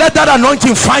declare, let that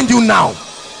anointing find you now.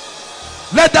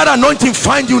 Let that anointing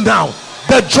find you now.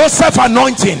 The Joseph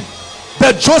anointing,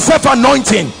 the Joseph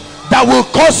anointing that will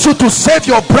cause you to save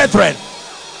your brethren.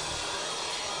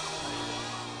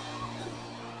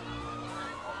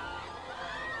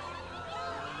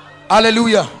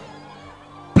 Hallelujah.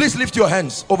 Please lift your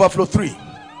hands. Overflow 3.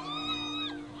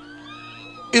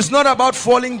 It's not about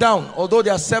falling down, although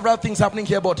there are several things happening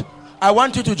here, but I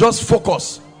want you to just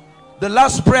focus. The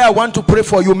last prayer I want to pray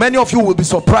for you, many of you will be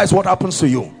surprised what happens to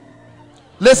you.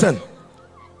 Listen,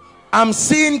 I'm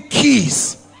seeing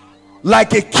keys,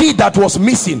 like a key that was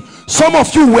missing. Some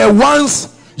of you were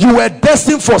once, you were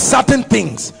destined for certain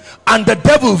things, and the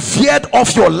devil veered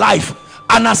off your life,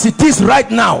 and as it is right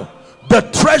now, the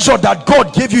treasure that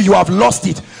God gave you, you have lost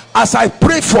it. As I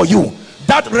pray for you,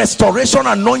 that restoration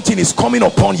anointing is coming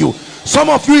upon you. Some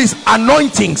of you is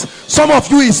anointings, some of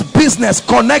you is business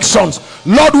connections.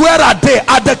 Lord, where are they?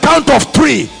 At the count of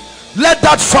 3, let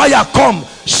that fire come.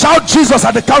 Shout Jesus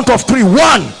at the count of 3. 1,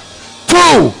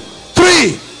 2,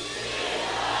 3.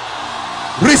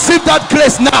 Receive that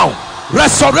grace now.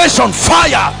 Restoration,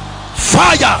 fire,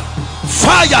 fire,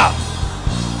 fire.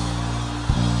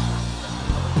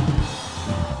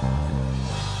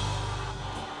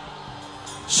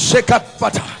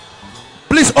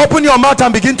 Please open your mouth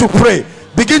and begin to pray.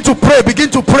 Begin to pray. Begin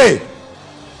to pray.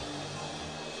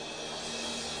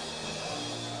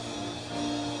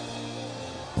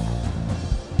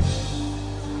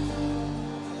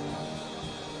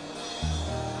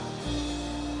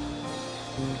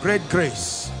 Great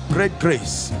grace. Great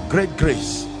grace, great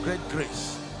grace, great grace.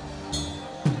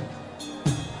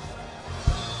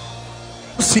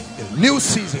 New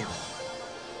season.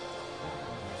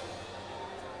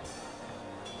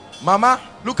 Mama,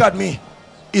 look at me.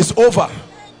 It's over,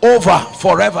 over,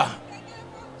 forever.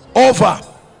 Over,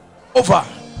 over,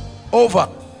 over.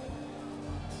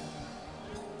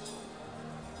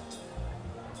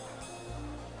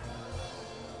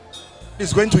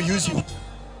 He's going to use you.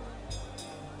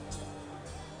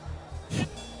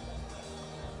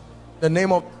 In the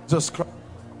name of Jesus Christ.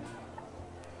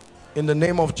 In the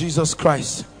name of Jesus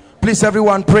Christ. Please,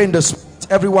 everyone pray in the spirit.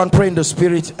 Everyone pray in the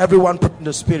spirit. Everyone pray in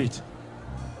the spirit.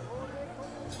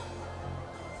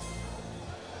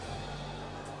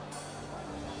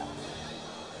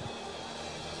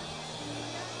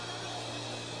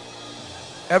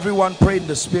 Everyone pray in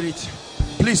the spirit.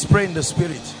 Please pray in the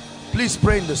spirit. Please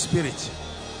pray in the spirit.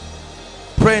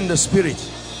 Pray in the spirit.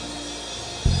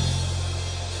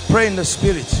 Pray in the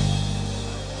spirit.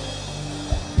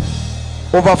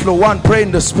 Overflow one, pray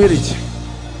in the spirit.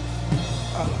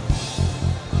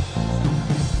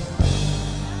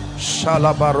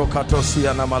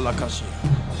 Shalabarokatosiana malakashi.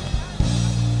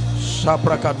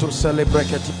 Shabrakatur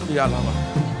celebreketi alama.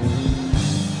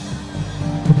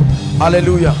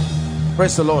 Hallelujah.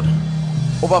 Praise the Lord.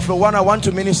 Overflow one, I want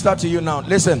to minister to you now.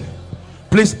 Listen,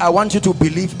 please, I want you to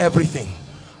believe everything.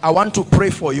 I want to pray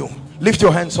for you. Lift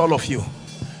your hands, all of you.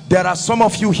 There are some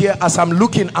of you here, as I'm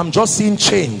looking, I'm just seeing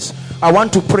chains. I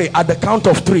want to pray at the count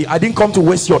of 3. I didn't come to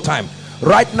waste your time.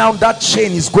 Right now, that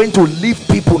chain is going to leave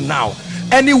people now.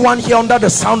 Anyone here under the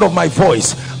sound of my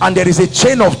voice, and there is a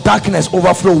chain of darkness,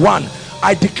 overflow one,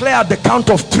 I declare at the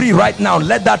count of 3 right now,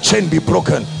 let that chain be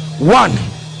broken. 1,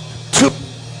 2,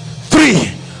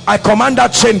 3. I command that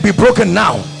chain be broken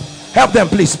now. Help them,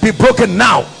 please. Be broken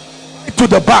now. To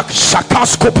the back.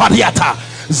 Shakasko pariata.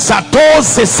 Zato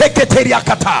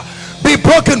seseketariakata. Be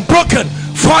broken, broken.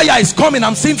 Fire is coming.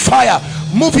 I'm seeing fire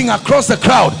moving across the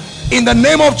crowd. In the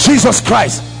name of Jesus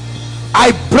Christ,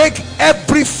 I break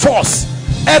every force,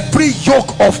 every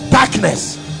yoke of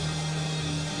darkness.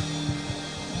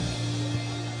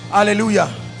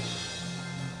 Hallelujah.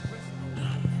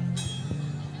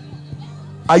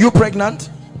 Are you pregnant?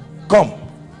 Come.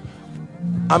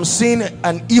 I'm seeing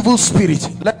an evil spirit.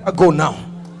 Let her go now.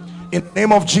 In the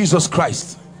name of Jesus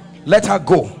Christ, let her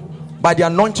go. By the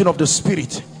anointing of the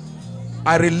spirit,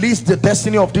 I release the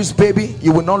destiny of this baby.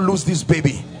 You will not lose this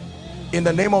baby. In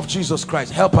the name of Jesus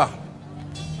Christ, help her.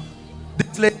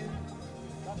 This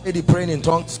lady praying in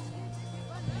tongues.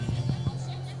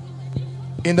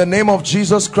 In the name of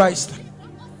Jesus Christ,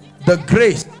 the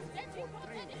grace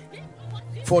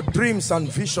for dreams and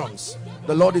visions,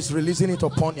 the Lord is releasing it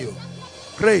upon you.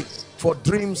 Grace for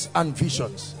dreams and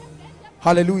visions.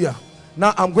 Hallelujah.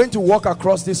 Now I'm going to walk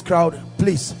across this crowd.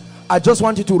 Please, I just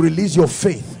want you to release your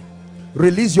faith.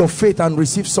 Release your faith and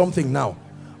receive something now.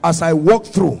 As I walk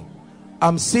through,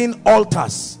 I'm seeing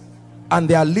altars and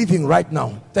they are living right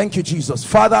now. Thank you, Jesus.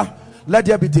 Father, let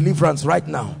there be deliverance right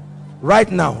now.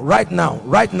 Right now, right now,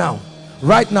 right now,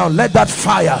 right now. Let that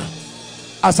fire,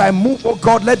 as I move, oh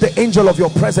God, let the angel of your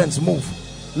presence move.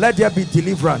 Let there be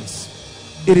deliverance.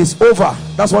 It is over.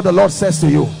 That's what the Lord says to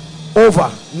you.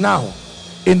 Over now.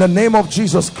 In the name of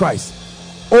Jesus Christ.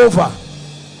 Over.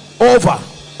 Over.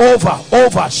 Over.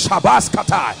 Over. Shabas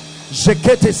katai.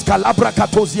 Jeketes kalabra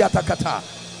katoziata kata.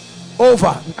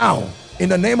 Over now. In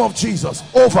the name of Jesus.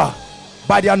 Over.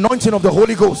 By the anointing of the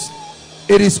Holy Ghost.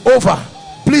 It is over.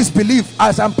 Please believe.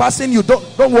 As I'm passing you,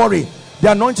 don't worry.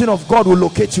 The anointing of God will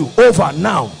locate you. Over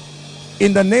now.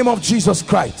 In the name of Jesus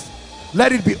Christ.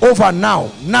 Let it be over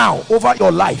now. Now. Over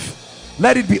your life.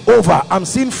 Let it be over. I'm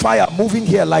seeing fire moving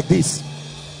here like this.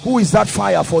 Who is that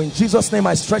fire for? In Jesus' name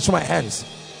I stretch my hands.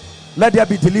 Let there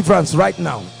be deliverance right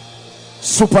now.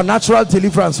 Supernatural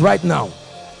deliverance right now.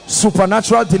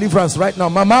 Supernatural deliverance right now.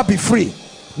 Mama, be free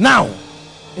now.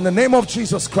 In the name of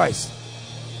Jesus Christ.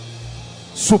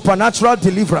 Supernatural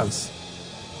deliverance.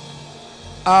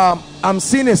 I'm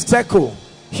seeing a circle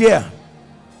here,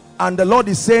 and the Lord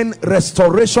is saying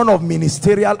restoration of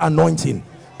ministerial anointing.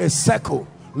 A circle.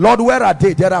 Lord, where are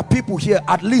they? There are people here,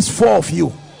 at least 4 of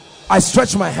you. I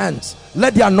stretch my hands.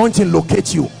 Let the anointing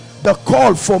locate you. The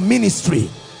call for ministry.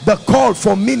 The call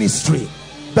for ministry.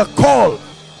 The call.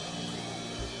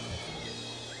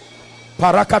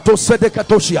 Parakato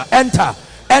sedekatoshia. Enter.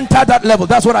 Enter that level.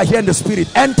 That's what I hear in the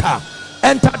spirit. Enter.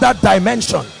 Enter that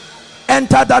dimension.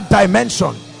 Enter that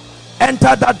dimension.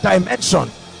 Enter that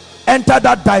dimension. Enter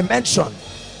that dimension.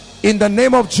 In the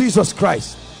name of Jesus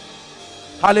Christ.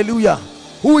 Hallelujah.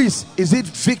 Who is it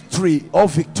Victory or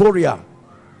Victoria?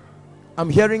 I'm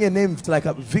hearing a name like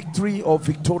a Victory or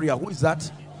Victoria. Who is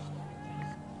that?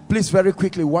 Please, very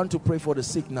quickly, we want to pray for the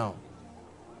sick now.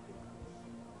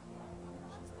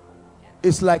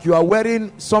 It's like you are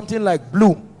wearing something like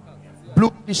blue.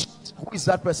 Blue t-shirt. Who is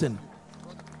that person?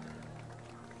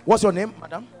 What's your name,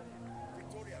 madam?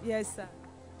 Yes, sir.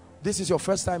 This is your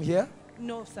first time here?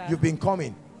 No, sir. You've been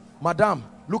coming. Madam,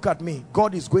 look at me.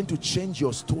 God is going to change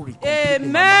your story completely.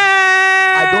 Amen.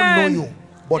 I don't know you,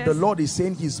 but yes, the Lord is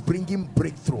saying he's bringing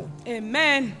breakthrough.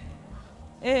 Amen.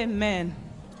 Amen.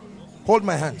 Hold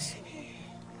my hands.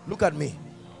 Look at me.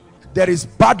 There is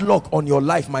bad luck on your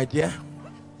life, my dear.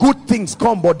 Good things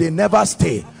come, but they never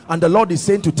stay. And the Lord is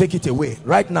saying to take it away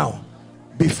right now.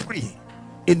 Be free.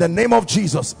 In the name of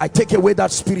Jesus, I take away that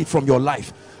spirit from your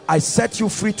life. I set you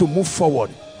free to move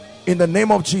forward. In the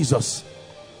name of Jesus.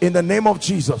 In the name of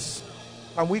Jesus.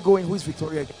 Can we go in? Who is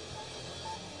Victoria again?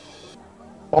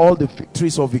 All the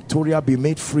victories of Victoria be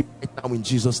made free right now in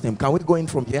Jesus' name. Can we go in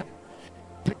from here?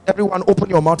 Please, everyone, open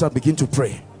your mouth and begin to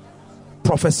pray.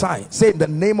 Prophesy. Say, in the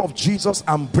name of Jesus,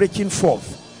 I'm breaking forth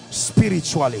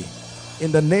spiritually.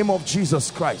 In the name of Jesus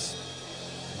Christ.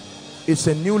 It's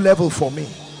a new level for me.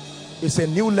 It's a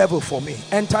new level for me.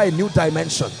 Enter a new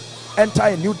dimension. Enter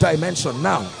a new dimension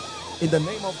now. In the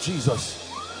name of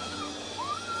Jesus.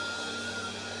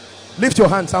 Lift your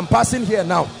hands. I'm passing here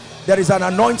now. There is an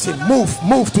anointing.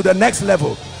 Move to the next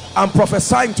level. I'm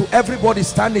prophesying to everybody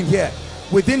standing here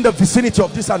within the vicinity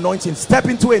of this anointing. Step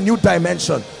into a new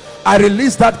dimension. I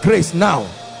release that grace now.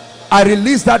 I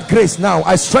release that grace now.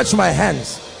 I stretch my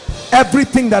hands.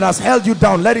 Everything that has held you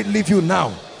down, let it leave you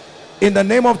now. In the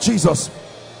name of Jesus.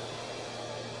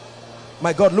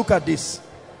 My God, look at this.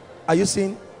 Are you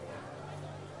seeing?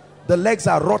 The legs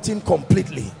are rotting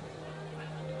completely.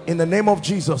 In the name of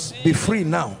Jesus, be free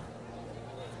now.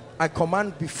 I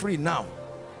command, be free now.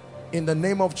 In the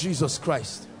name of Jesus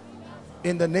Christ.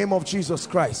 In the name of Jesus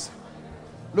Christ.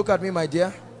 Look at me, my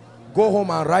dear. Go home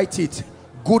and write it.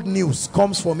 Good news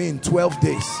comes for me in 12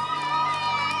 days.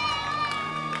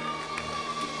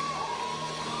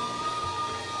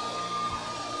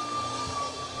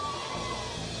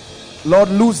 Lord,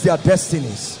 lose their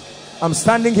destinies. I'm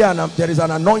standing here and there is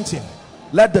an anointing.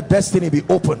 Let the destiny be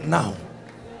open now.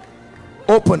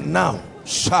 Open now.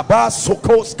 Shaba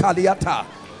sokos kaliata.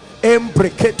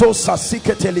 Embreketo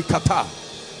sasiketelikata.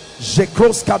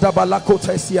 Jekros kadabalako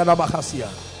tesiana bahasia.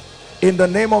 In the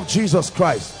name of Jesus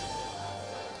Christ.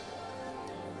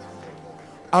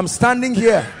 I'm standing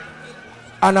here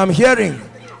and I'm hearing,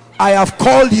 I have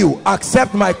called you.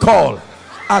 Accept my call.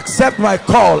 Accept my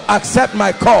call. Accept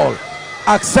my call.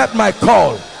 Accept my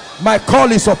call. My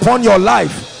call is upon your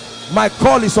life. My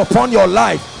call is upon your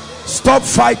life. Stop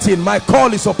fighting. My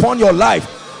call is upon your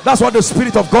life. That's what the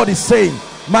Spirit of God is saying.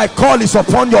 My call is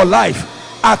upon your life.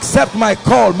 Accept my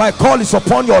call. My call is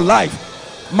upon your life.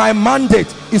 My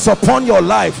mandate is upon your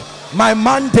life. My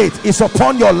mandate is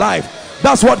upon your life.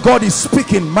 That's what God is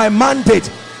speaking. My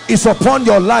mandate is upon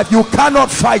your life. You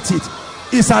cannot fight it.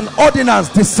 It's an ordinance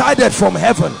decided from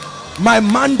heaven. My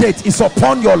mandate is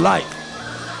upon your life.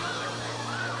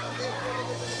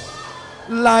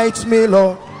 Light me,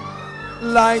 Lord.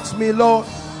 Light me, Lord.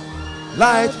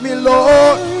 Light me,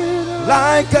 Lord.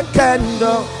 Like a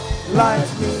candle.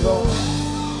 Light me, Lord.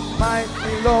 Light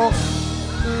me, Lord.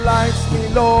 Light me,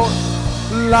 Lord.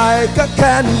 Like a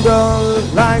candle.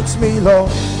 Light me,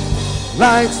 Lord.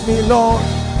 Light me, Lord.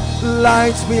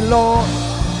 Light me, Lord.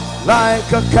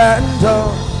 Like a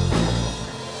candle.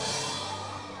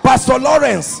 Pastor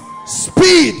Lawrence,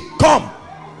 speed, come.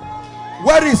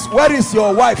 Where is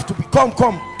your wife to be? Come,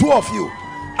 two of you.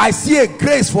 I see a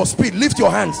grace for speed. Lift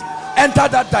your hands. Enter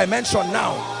that dimension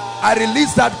now. I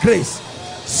release that grace.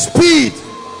 Speed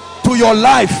to your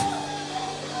life.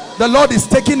 The Lord is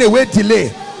taking away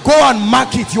delay. Go and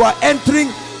mark it. You are entering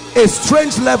a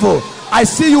strange level. I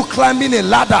see you climbing a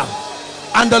ladder,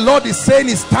 and the Lord is saying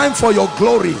it's time for your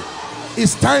glory.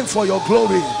 It's time for your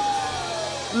glory.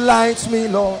 Light me,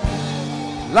 Lord.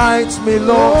 Light me,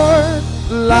 Lord.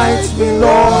 Light me,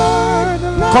 Lord.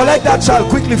 Collect that child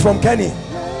quickly from Kenny.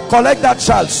 Collect that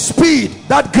child. Speed,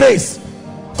 that grace.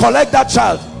 Collect that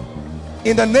child.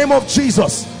 In the name of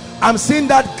Jesus, I'm seeing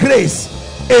that grace.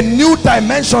 A new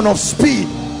dimension of speed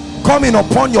coming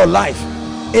upon your life.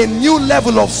 A new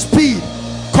level of speed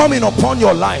coming upon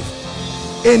your life.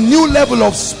 A new level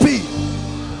of speed.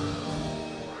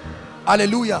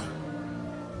 Hallelujah.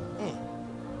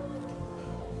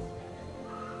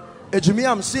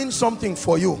 Ejimi, I'm seeing something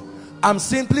for you. I'm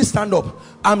seeing, please stand up.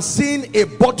 I'm seeing a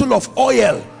bottle of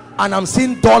oil and I'm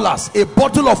seeing dollars. A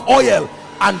bottle of oil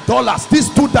and dollars.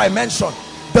 These two dimensions.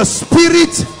 The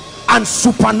spirit and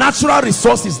supernatural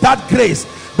resources. That grace.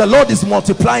 The Lord is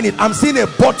multiplying it. I'm seeing a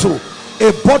bottle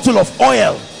of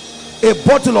oil a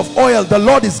bottle of oil, the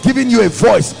Lord is giving you a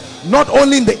voice, not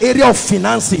only in the area of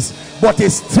finances, but a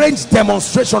strange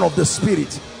demonstration of the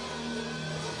Spirit.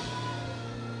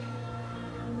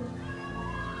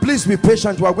 Please be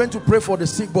patient. We are going to pray for the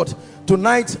sick, but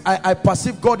tonight I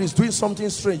perceive God is doing something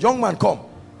strange. Young man, come.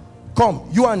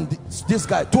 You and this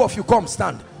guy, two of you, come,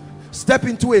 stand. Step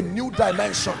into a new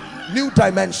dimension. New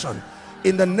dimension.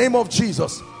 In the name of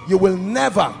Jesus, you will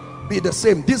never be the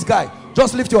same. This guy,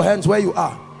 just lift your hands where you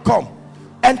are. Come.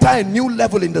 Enter a new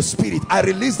level in the Spirit. I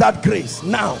release that grace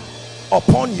now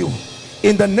upon you.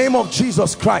 In the name of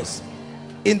Jesus Christ.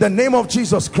 In the name of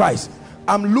Jesus Christ.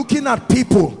 I'm looking at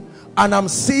people and I'm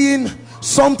seeing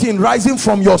something rising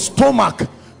from your stomach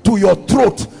to your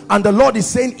throat, and the Lord is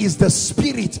saying is the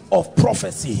spirit of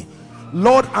prophecy.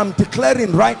 Lord, I'm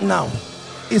declaring right now,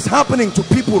 it's happening to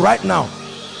people right now.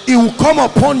 It will come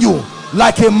upon you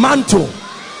like a mantle.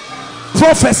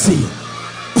 Prophecy,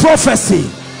 prophecy,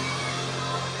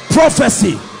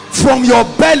 prophecy from your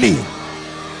belly,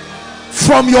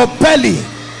 from your belly.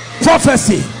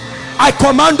 Prophecy. I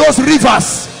command those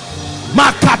rivers,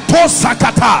 Makato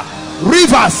Sakata,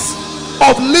 rivers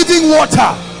of living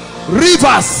water,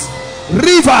 rivers,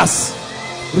 rivers,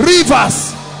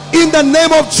 rivers, in the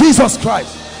name of Jesus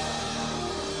Christ.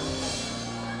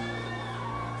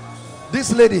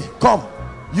 This lady, come.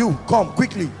 You come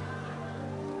quickly.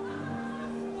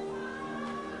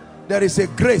 There is a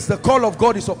grace. The call of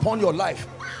God is upon your life.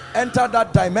 Enter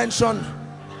that dimension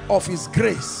of his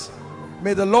grace.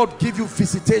 May the Lord give you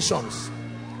visitations,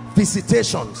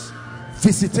 visitations,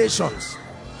 visitations.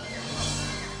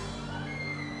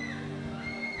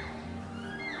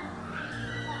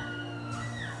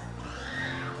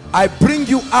 I bring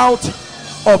you out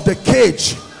of the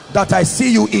cage that I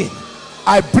see you in.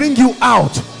 I bring you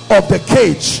out of the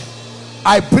cage.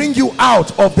 I bring you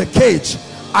out of the cage.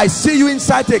 I see you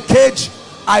inside the cage.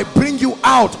 I bring you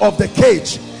out of the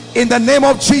cage. In the name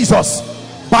of Jesus,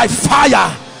 by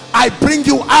fire, I bring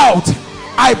you out.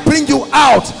 I bring you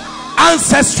out.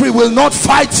 Ancestry will not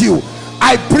fight you.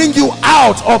 I bring you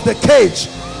out of the cage.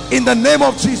 In the name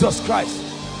of Jesus Christ.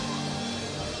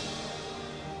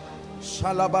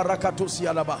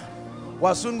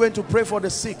 We're soon going to pray for the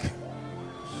sick.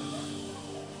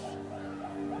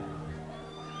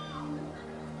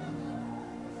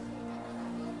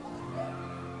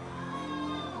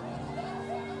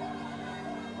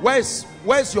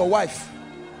 Where's your wife?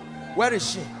 Where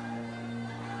is she?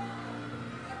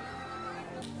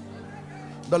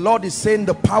 The Lord is saying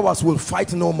the powers will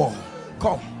fight no more.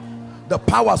 Come. The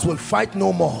powers will fight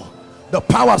no more. The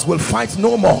powers will fight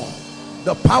no more.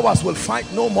 The powers will fight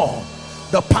no more.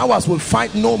 The powers will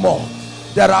fight no more.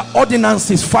 There are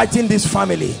ordinances fighting this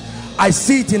family. I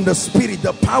see it in the spirit.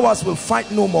 The powers will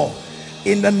fight no more.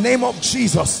 In the name of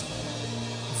Jesus,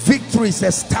 victory is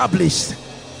established.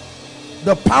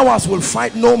 The powers will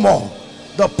fight no more.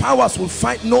 The powers will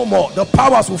fight no more. The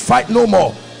powers will fight no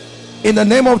more. In the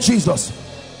name of Jesus.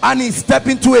 And he step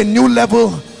into a new level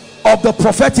of the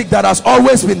prophetic that has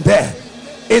always been there.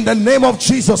 In the name of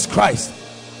Jesus Christ.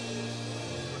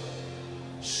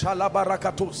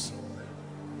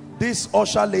 This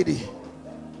usher lady,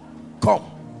 come.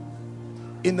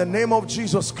 In the name of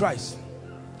Jesus Christ,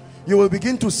 you will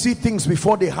begin to see things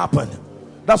before they happen.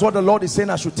 That's what the Lord is saying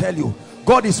I should tell you.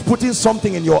 God is putting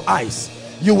something in your eyes.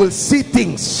 You will see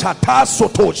things. Shata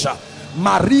sotosha,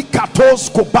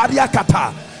 marikatos kobaria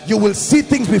kata. You will see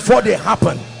things before they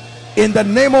happen. In the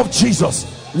name of Jesus,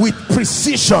 with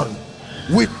precision,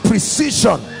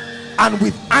 and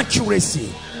with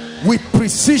accuracy. With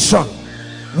precision,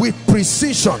 with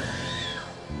precision,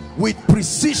 with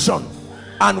precision,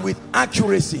 and with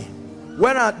accuracy.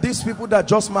 Where are these people that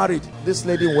just married? This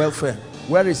lady in welfare,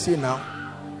 where is she now?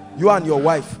 You and your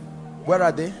wife, where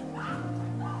are they?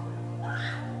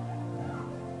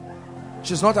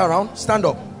 She's not around. Stand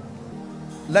up.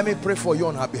 Let me pray for you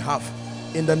on her behalf.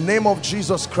 In the name of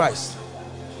Jesus Christ,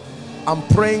 I'm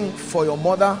praying for your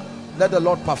mother. Let the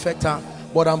Lord perfect her.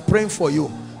 But I'm praying for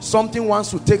you. Something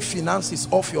wants to take finances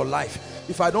off your life.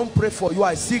 If I don't pray for you,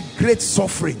 I see great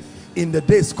suffering in the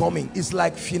days coming. It's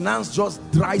like finance just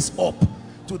dries up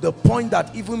to the point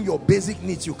that even your basic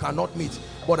needs you cannot meet.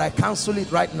 But I cancel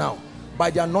it right now by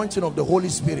the anointing of the Holy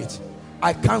Spirit.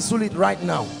 I cancel it right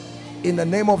now in the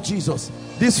name of Jesus.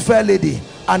 This fair lady,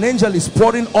 an angel is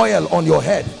pouring oil on your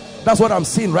head. That's what I'm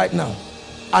seeing right now.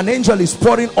 An angel is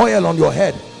pouring oil on your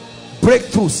head.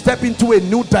 Breakthrough. Step into a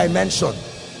new dimension.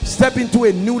 Step into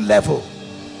a new level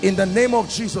in the name of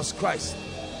Jesus Christ.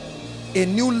 A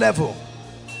new level.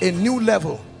 A new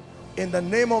level in the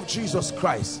name of Jesus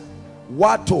Christ.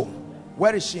 Wato,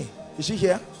 where is she? Is she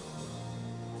here?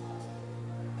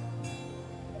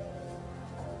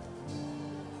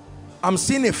 I'm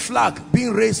seeing a flag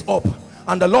being raised up,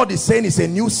 and the Lord is saying it's a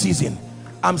new season.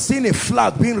 I'm seeing a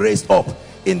flag being raised up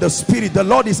in the spirit. The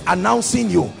Lord is announcing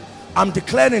you. I'm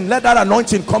declaring, let that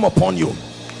anointing come upon you.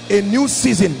 A new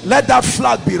season, let that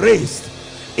flag be raised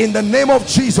in the name of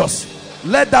Jesus.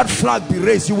 Let that flag be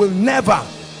raised. You will never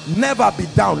be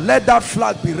down. Let that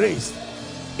flag be raised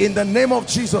in the name of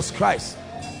Jesus Christ.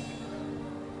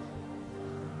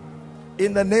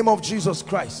 In the name of Jesus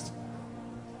Christ.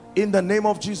 In the name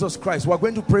of Jesus Christ. We're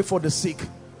going to pray for the sick.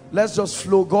 Let's just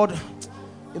flow. God,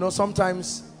 you know,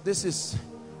 sometimes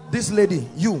this lady,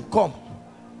 you come.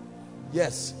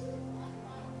 Yes.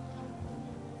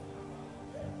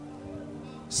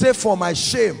 Say, for my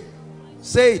shame.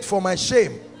 Say it, for my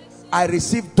shame I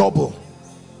receive double.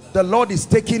 The Lord is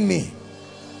taking me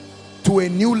to a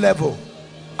new level,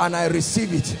 and I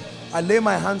receive it. I lay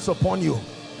my hands upon you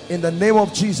in the name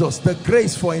of Jesus. The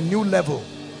grace for a new level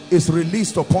is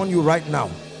released upon you right now.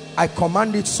 I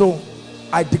command it so.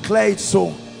 I declare it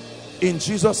so. In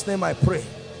Jesus' name I pray.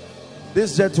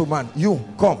 This gentleman, you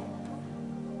come.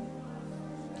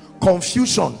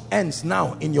 Confusion ends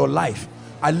now in your life.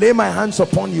 I lay my hands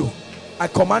upon you. I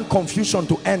command confusion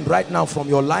to end right now from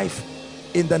your life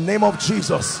in the name of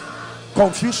Jesus.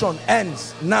 Confusion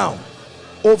ends now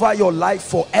over your life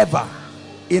forever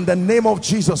in the name of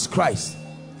Jesus Christ.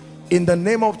 In the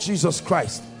name of Jesus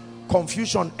Christ.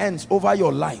 Confusion ends over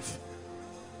your life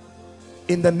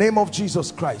in the name of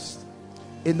Jesus Christ.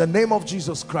 In the name of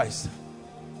Jesus Christ.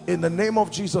 In the name of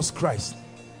Jesus Christ.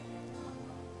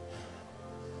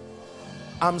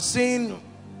 I'm seeing,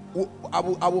 I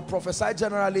will prophesy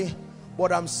generally,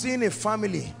 but I'm seeing a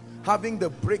family having the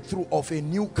breakthrough of a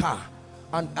new car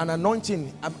and an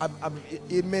anointing.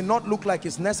 It may not look like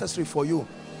it's necessary for you,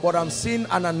 but I'm seeing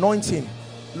an anointing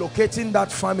locating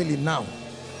that family now.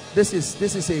 This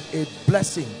is a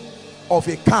blessing of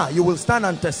a car. You will stand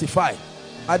and testify.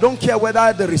 I don't care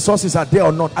whether the resources are there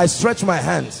or not. I stretch my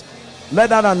hands. Let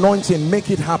that anointing make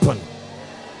it happen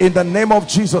in the name of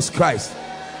Jesus Christ.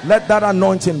 Let that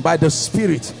anointing by the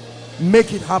Spirit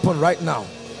make it happen right now.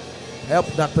 Help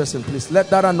that person, please. Let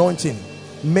that anointing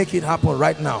make it happen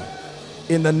right now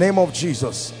in the name of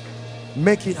Jesus.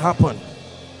 Make it happen.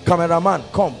 Cameraman,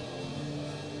 come.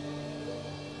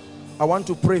 I want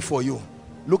to pray for you.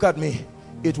 Look at me.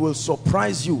 It will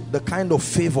surprise you the kind of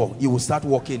favor you will start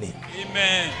walking in.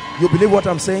 Amen. You believe what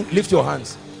I'm saying? Lift your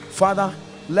hands. Father,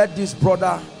 let this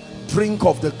brother drink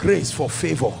of the grace for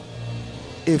favor.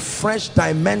 A fresh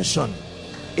dimension,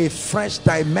 a fresh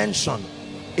dimension,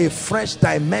 a fresh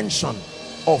dimension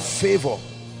of favor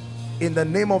in the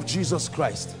name of Jesus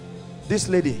Christ. This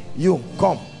lady, you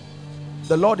come.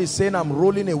 The Lord is saying, I'm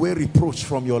rolling away reproach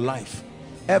from your life.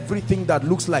 Everything that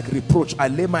looks like reproach, I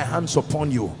lay my hands upon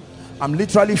you. I'm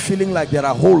literally feeling like there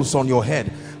are holes on your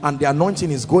head and the anointing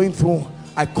is going through.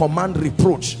 I command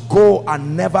reproach, go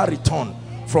and never return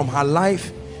from her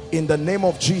life in the name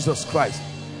of Jesus Christ.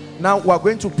 Now we're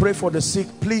going to pray for the sick.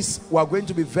 Please, we're going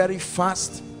to be very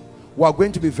fast. We're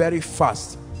going to be very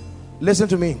fast. Listen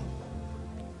to me.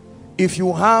 If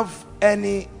you have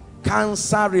any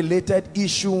cancer related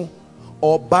issue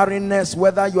or barrenness,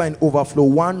 whether you are in overflow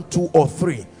 1, 2 or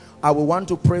 3, I will want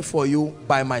to pray for you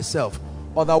by myself.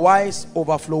 Otherwise,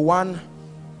 overflow 1,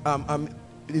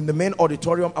 in the main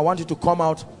auditorium, I want you to come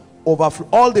out. Overflow,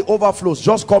 all the overflows,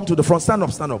 just come to the front. Stand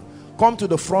up, stand up. Come to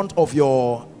the front of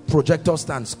your projector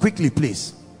stands quickly,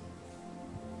 please.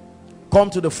 Come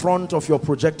to the front of your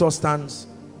projector stands.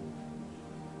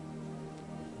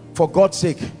 For God's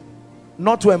sake,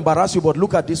 not to embarrass you, but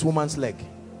look at this woman's leg.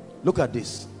 Look at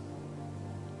this.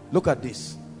 Look at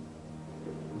this.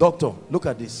 Doctor, look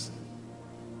at this.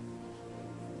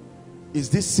 Is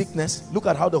this sickness? Look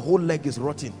at how the whole leg is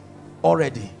rotting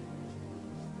already.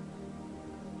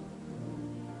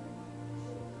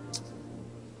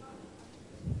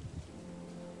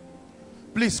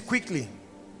 Please, quickly.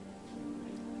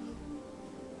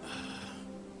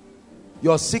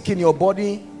 You're sick in your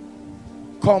body.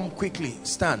 Come quickly,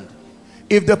 stand.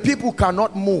 If the people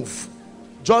cannot move,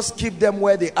 just keep them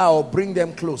where they are or bring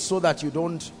them close so that you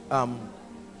don't are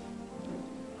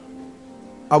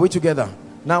we together?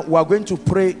 Now we are going to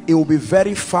pray. It will be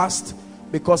very fast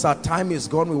because our time is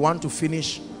gone. We want to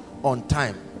finish on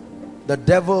time. The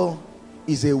devil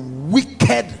is a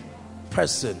wicked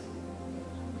person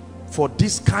for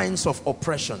these kinds of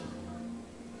oppression.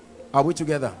 Are we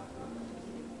together?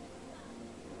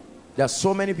 There are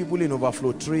so many people in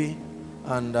overflow 3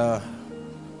 and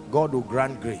God will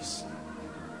grant grace.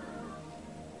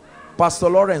 Pastor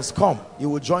Lawrence, come. You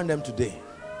will join them today.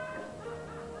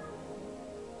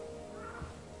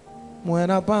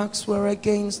 When our backs were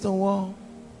against the wall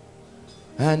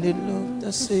and it looked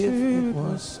as if it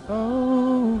was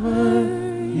over.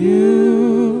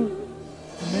 You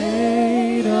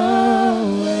made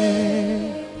a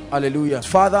way. Hallelujah.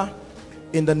 Father,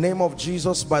 in the name of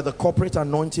Jesus, by the corporate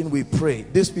anointing we pray.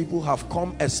 These people have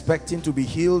come expecting to be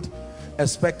healed,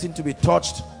 expecting to be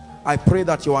touched. I pray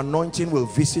that your anointing will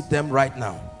visit them right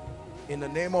now. In the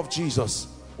name of Jesus,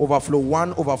 overflow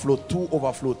 1, overflow 2,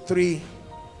 overflow 3.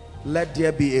 Let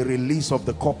there be a release of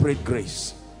the corporate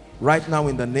grace. Right now,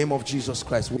 in the name of Jesus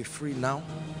Christ. We're free now.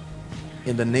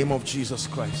 In the name of Jesus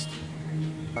Christ.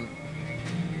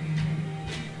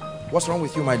 What's wrong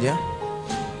with you, my dear?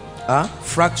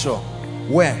 Fracture.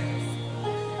 Where?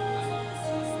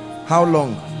 How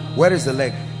long? Where is the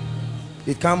leg?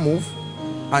 It can't move.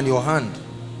 And your hand?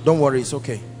 Don't worry, it's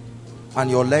okay. And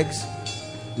your legs?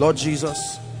 Lord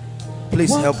Jesus,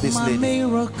 please help this lady.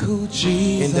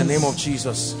 In the name of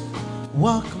Jesus.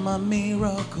 Walk my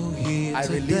miracle here. I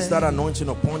release that anointing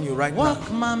upon you right now.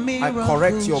 I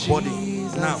correct your body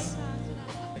now.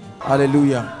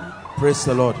 Hallelujah. Praise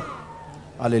the Lord.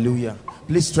 Hallelujah.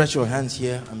 Please stretch your hands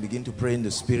here and begin to pray in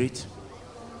the spirit.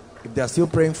 If they are still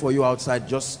praying for you outside,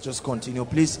 just continue.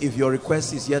 Please, if your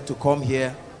request is yet to come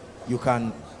here, you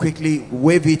can quickly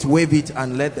wave it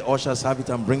and let the ushers have it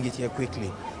and bring it here quickly.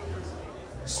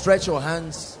 Stretch your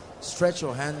hands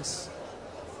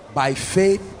by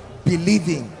faith,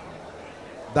 believing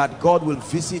that God will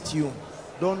visit you.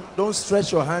 Don't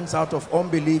stretch your hands out of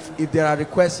unbelief. If there are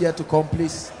requests here to come,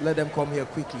 please let them come here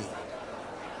quickly.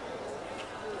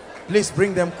 Please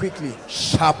bring them quickly.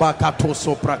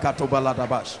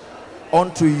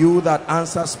 Unto you that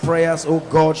answers prayers, O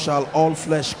God, shall all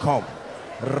flesh come.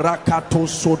 Rakato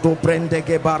sodo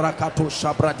brendege barakato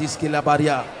shabradiski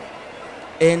labaria.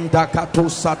 Endakato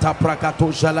sata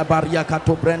prakato jalabaria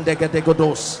kato brendege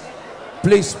degodos.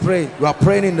 Please pray. You are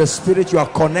praying in the spirit. You are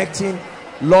connecting.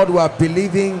 Lord, we are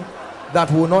believing that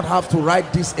we will not have to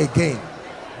write this again.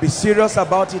 Be serious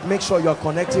about it. Make sure you are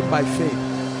connected by faith.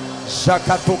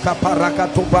 Shakatoka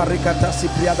parakato barikata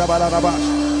sipriada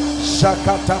balarabash.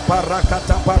 Shakata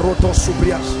parakata paroto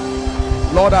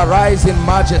subrias. Lord, arise in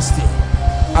majesty.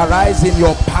 Arise in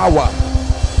your power.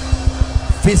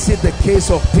 Visit the case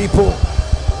of people.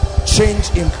 Change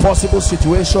impossible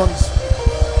situations.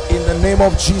 In the name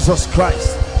of Jesus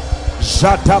Christ.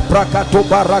 Jata brakato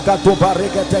barakato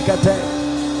bareketekete.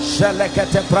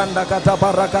 Shelekete brandakata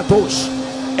barakatosh.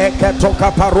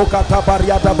 Eketoka parokata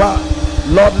bariadaba.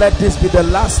 Lord, let this be the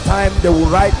last time they will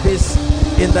write this.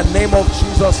 In the name of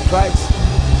Jesus Christ.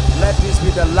 Let this be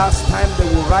the last time they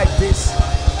will write this.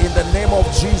 In the name of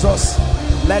Jesus.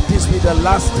 Let this be the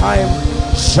last time.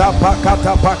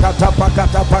 Shapakata pakata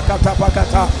pakata pakata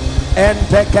pakata.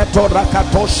 Endeketo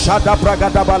rakato shada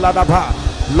bragada baladaba.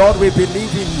 Lord, we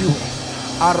believe in you.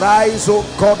 Arise, O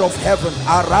God of heaven.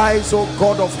 Arise, O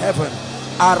God of heaven.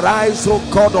 Arise, O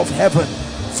God of heaven.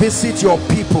 Visit your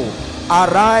people.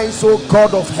 Arise, O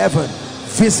God of heaven.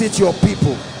 Visit your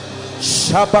people.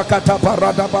 Shabakata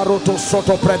parada baroto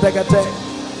soto predegate.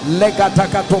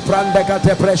 Legatakato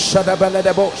prandegate preshada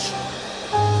beledebosh.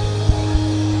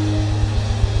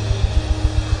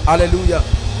 Hallelujah.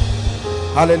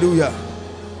 Hallelujah.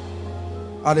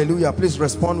 Hallelujah. Please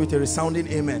respond with a resounding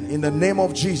amen. In the name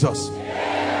of Jesus.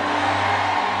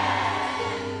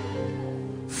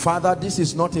 Father, this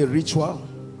is not a ritual.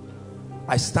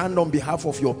 I stand on behalf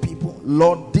of your people.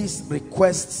 Lord, these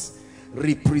requests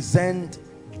represent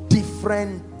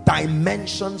different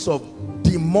dimensions of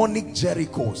demonic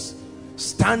Jerichos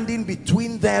standing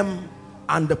between them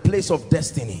and the place of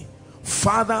destiny.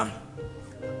 Father,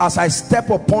 as I step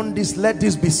upon this, let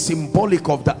this be symbolic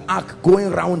of the ark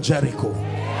going around Jericho.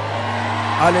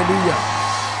 Hallelujah.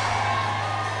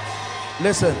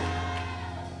 Listen,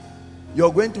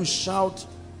 you're going to shout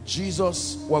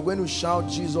Jesus. We're going to shout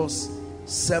Jesus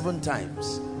 7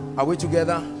 times. Are we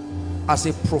together? As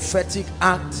a prophetic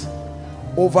act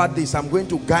over this, I'm going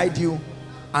to guide you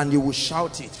and you will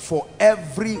shout it. For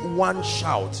every one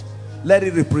shout, let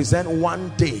it represent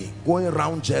one day going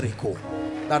around Jericho.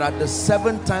 That at the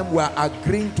 7th time we are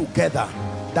agreeing together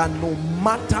that no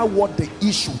matter what the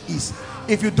issue is,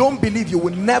 if you don't believe, you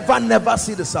will never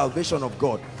see the salvation of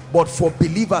God. But for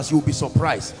believers, you will be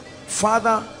surprised.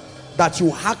 Father, that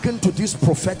you hearken to this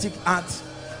prophetic act,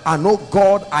 and oh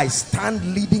God, I stand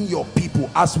leading your people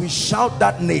as we shout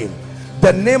that name,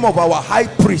 the name of our high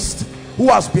priest, who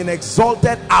has been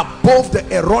exalted above the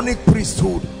Aaronic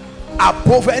priesthood,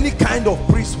 above any kind of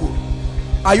priesthood.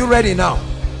 Are you ready now?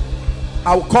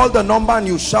 I'll call the number and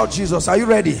you shout Jesus. Are you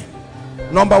ready?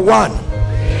 Number 1.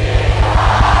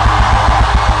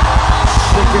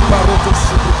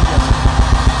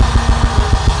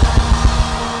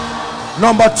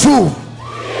 Number 2.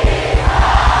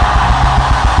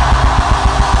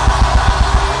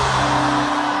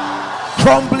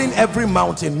 crumbling every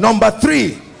mountain. Number 3,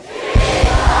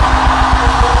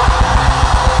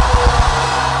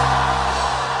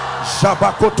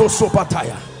 Shabakoto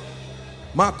Sopataya.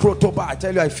 Makrotoba. I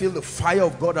tell you, I feel the fire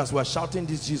of God as we're shouting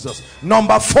this Jesus.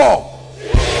 Number 4,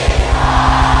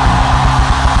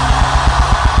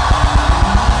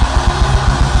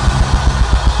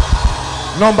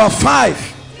 number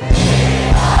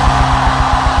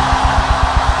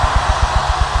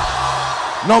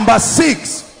 5, number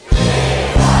 6,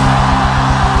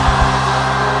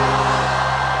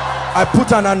 I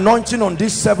put an anointing on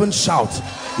this 7th shout.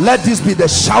 Let this be the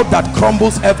shout that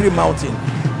crumbles every mountain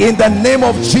in the name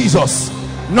of Jesus.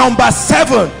 Number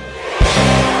 7,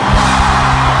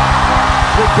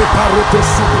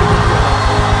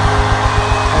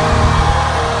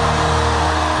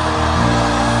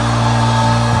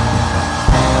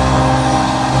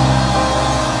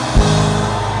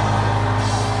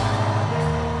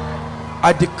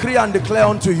 I decree and declare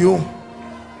unto you,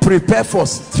 prepare for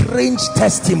strange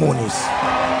testimonies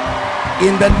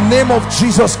in the name of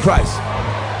Jesus Christ.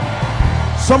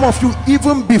 Some of you,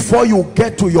 even before you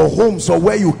get to your homes or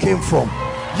where you came from,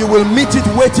 you will meet it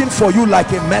waiting for you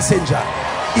like a messenger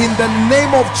in the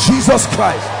name of Jesus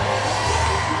Christ.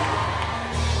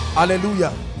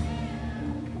 Hallelujah.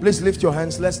 Please lift your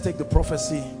hands. Let's take the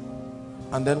prophecy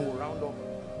and then we'll round up.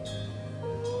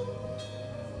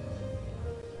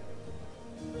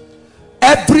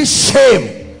 Every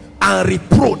shame and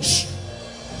reproach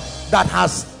that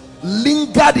has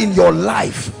lingered in your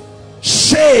life,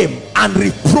 shame and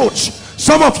reproach,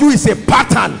 some of you is a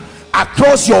pattern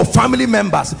across your family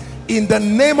members, in the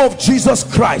name of Jesus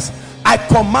Christ, I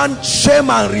command shame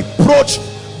and reproach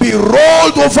be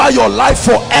rolled over your life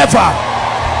forever.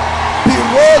 Be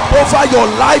rolled over your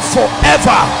life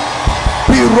forever.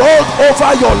 Be rolled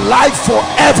over your life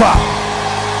forever.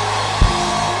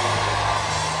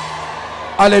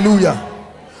 Hallelujah.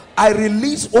 I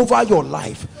release over your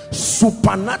life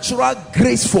supernatural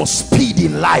grace for speed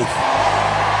in life.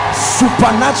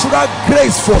 Supernatural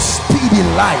grace for speed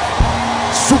in life.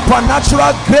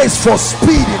 Supernatural grace for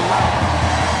speed in life.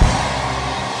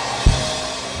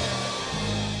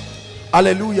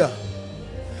 Hallelujah.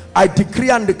 I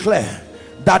decree and declare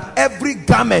that every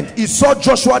garment, he saw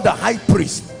Joshua the high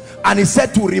priest and he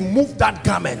said to remove that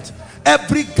garment.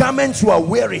 Every garment you are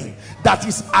wearing that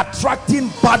is attracting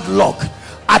bad luck,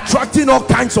 attracting all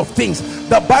kinds of things,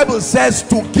 the Bible says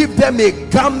to give them a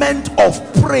garment of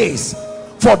praise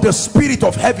for the spirit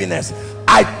of heaviness.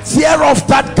 I tear off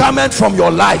that garment from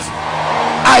your life.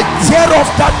 I tear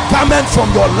off that garment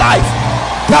from your life.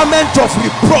 Garment of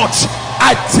reproach,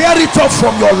 I tear it off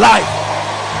from your life.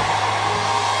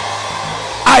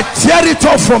 I tear it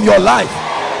off from your life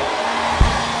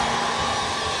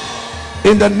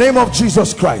in the name of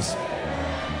Jesus Christ.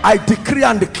 I decree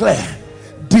and declare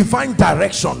divine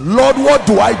direction. Lord, what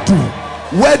do I do?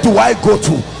 Where do I go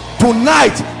to?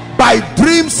 Tonight, by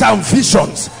dreams and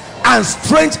visions and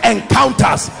strange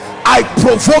encounters, I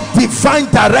provoke divine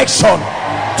direction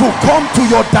to come to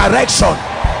your direction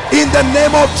in the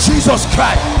name of Jesus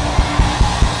Christ.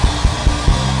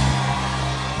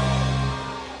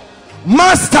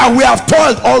 Master, we have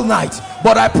toiled all night,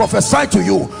 but I prophesy to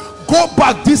you, go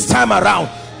back this time around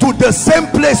to the same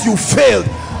place you failed.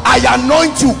 I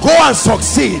anoint you, go and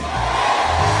succeed.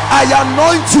 I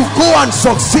anoint you, go and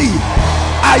succeed.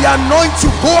 I anoint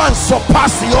you, go and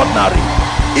surpass the ordinary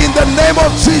in the name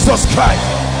of Jesus Christ.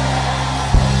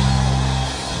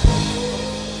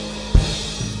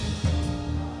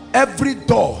 Every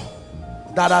door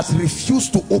that has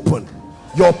refused to open,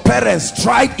 your parents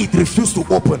tried, it refused to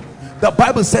open. The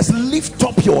Bible says, lift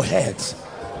up your heads,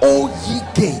 O ye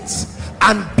gates,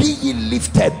 and be ye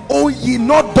lifted, O ye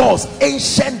not doors,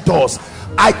 ancient doors.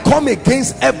 I come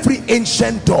against every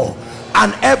ancient door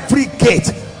and every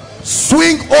gate.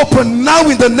 Swing open now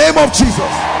in the name of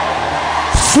Jesus.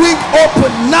 Swing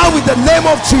open now in the name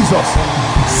of Jesus.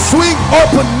 Swing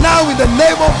open now in the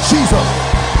name of Jesus.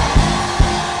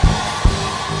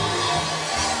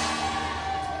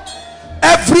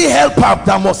 Every helper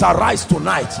that must arise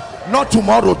tonight, not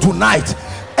tomorrow, tonight,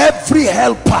 every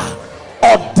helper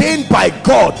ordained by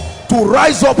God to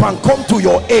rise up and come to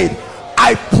your aid,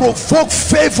 I provoke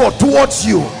favor towards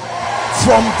you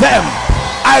from them.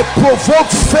 I provoke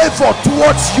favor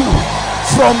towards you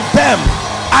from them.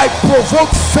 I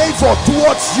provoke favor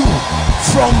towards you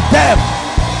from them.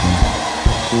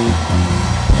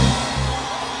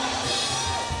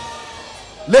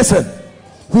 Listen,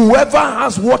 whoever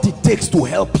has what it takes to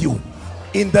help you,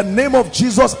 in the name of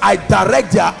Jesus, I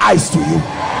direct their eyes to you.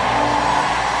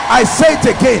 I say it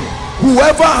again,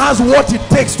 whoever has what it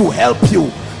takes to help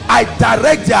you, I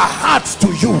direct their hearts to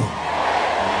you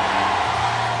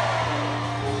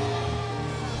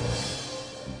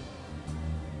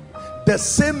The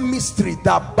same mystery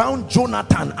that bound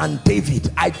Jonathan and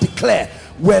David, I declare,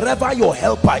 wherever your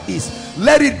helper is,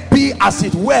 let it be as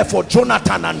it were for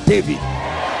Jonathan and David.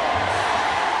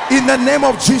 In the name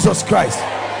of Jesus Christ.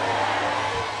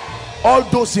 All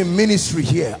those in ministry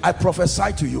here, I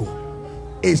prophesy to you,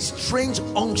 a strange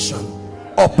unction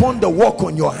upon the work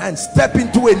on your hands. Step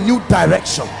into a new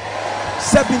direction.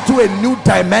 Step into a new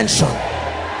dimension.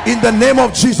 In the name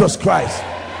of Jesus Christ.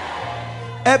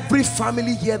 Every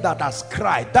family here that has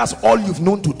cried, that's all you've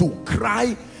known to do.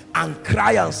 Cry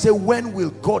and say, when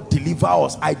will God deliver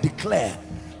us? I declare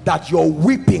that your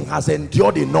weeping has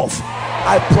endured enough.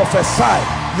 I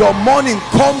prophesy your mourning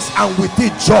comes and with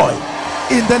it joy.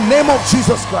 In the name of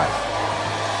Jesus Christ.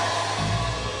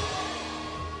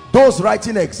 Those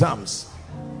writing exams,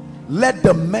 let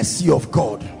the mercy of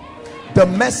God, the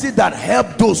mercy that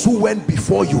helped those who went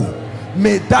before you,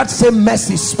 may that same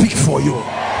mercy speak for you.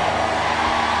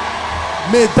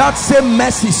 May that same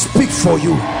mercy speak for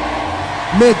you.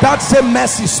 May that same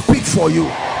mercy speak for you.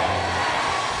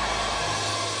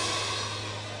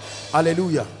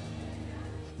 Hallelujah.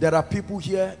 There are people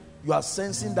here, you are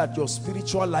sensing that your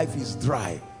spiritual life is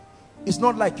dry. It's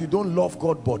not like you don't love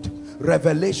God, but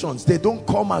revelations, they don't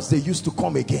come as they used to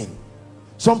come again.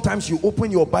 Sometimes you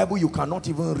open your Bible, you cannot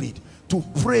even read. To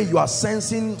pray, you are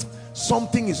sensing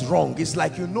something is wrong. It's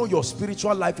like you know your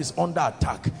spiritual life is under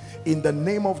attack. In the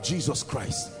name of Jesus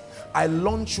Christ, I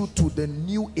launch you to a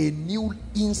new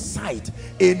insight,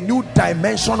 a new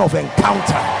dimension of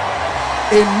encounter,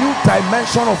 a new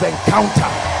dimension of encounter,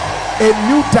 a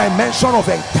new dimension of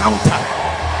encounter.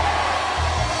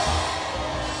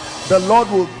 The Lord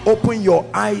will open your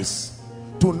eyes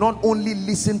to not only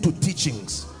listen to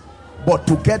teachings, but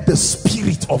to get the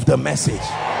spirit of the message.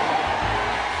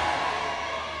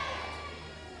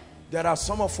 There are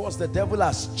some of us, the devil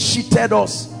has cheated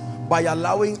us by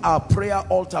allowing our prayer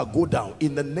altar go down.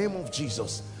 In the name of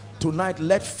Jesus, tonight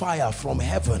let fire from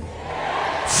heaven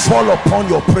fall upon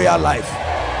your prayer life.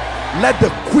 Let the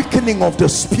quickening of the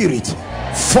spirit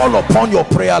fall upon your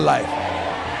prayer life.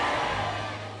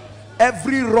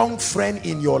 Every wrong friend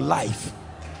in your life,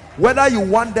 whether you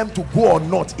want them to go or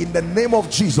not, in the name of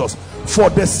Jesus, for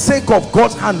the sake of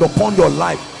God's hand upon your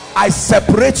life, I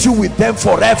separate you with them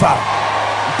forever.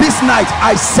 This night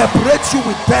I separate you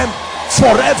with them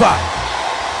forever.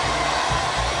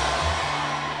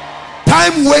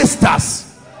 Time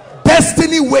wasters,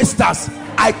 destiny wasters,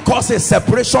 I cause a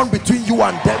separation between you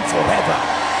and them forever.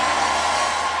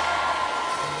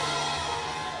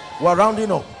 We're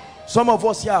rounding up. Some of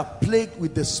us here are plagued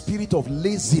with the spirit of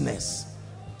laziness,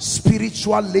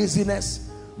 spiritual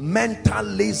laziness, mental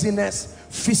laziness,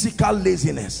 physical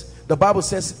laziness. The Bible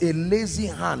says a lazy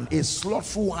hand, a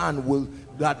slothful hand will,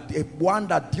 one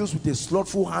that deals with a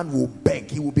slothful hand will beg,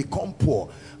 he will become poor.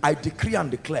 I decree and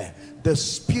declare the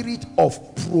spirit of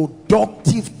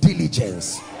productive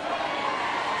diligence,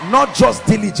 not just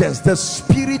diligence, the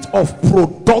spirit of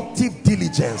productive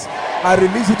diligence, I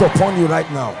release it upon you right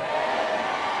now.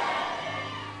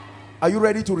 Are you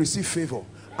ready to receive favor?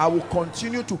 I will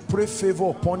continue to pray favor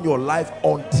upon your life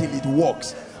until it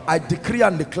works. I decree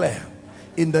and declare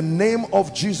in the name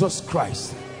of Jesus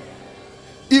Christ,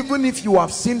 even if you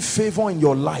have seen favor in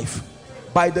your life,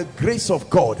 by the grace of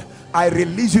God, I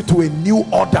release you to a new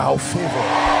order of favor.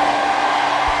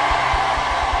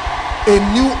 A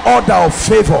new order of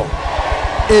favor.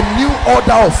 A new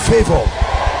order of favor.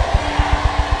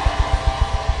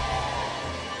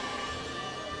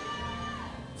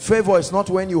 Favor is not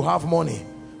when you have money.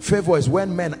 Favor is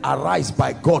when men arise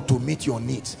by God to meet your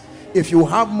needs. If you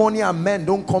have money and men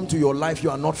don't come to your life, you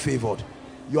are not favored.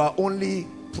 You are only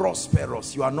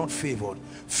prosperous. You are not favored.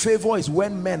 Favor is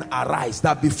when men arise,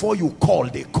 that before you call,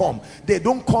 they come. They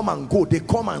don't come and go. They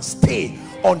come and stay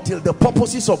until the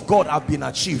purposes of God have been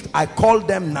achieved. I call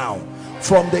them now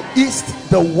from the east,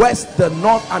 the west, the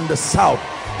north and the south.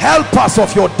 Helpers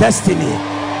of your destiny,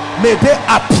 may they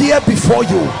appear before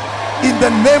you in the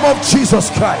name of Jesus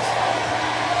Christ.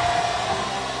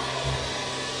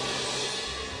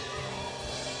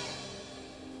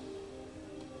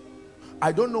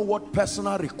 I don't know what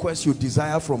personal request you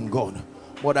desire from God,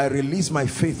 but I release my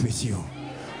faith with you,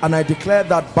 and I declare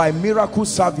that by miracle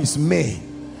service May,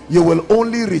 you will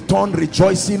only return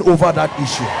rejoicing over that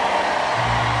issue.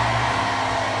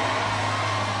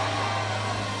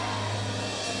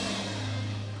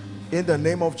 In the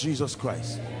name of Jesus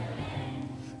Christ.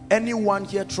 Anyone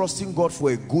here trusting God for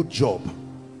a good job,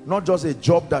 not just a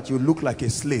job that you look like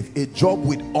a slave, a job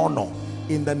with honor,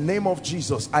 in the name of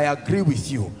Jesus, I agree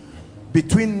with you.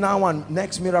 Between now and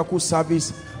next miracle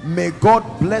service, may God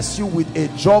bless you with a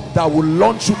job that will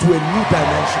launch you to a new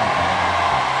dimension.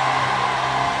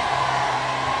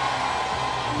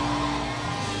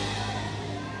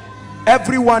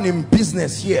 everyone in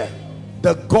business here,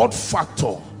 the God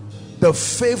factor, the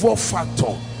favor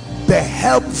factor, the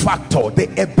help factor, the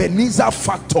Ebenezer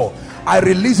factor, I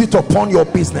release it upon your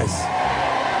business.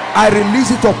 I release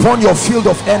it upon your field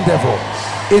of endeavor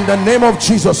in the name of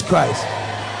Jesus Christ.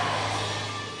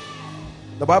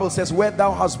 The Bible says, where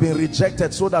thou hast been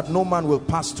rejected, so that no man will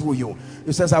pass through you.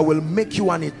 It says, I will make you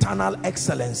an eternal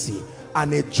excellency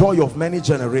and a joy of many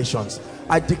generations.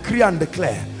 I decree and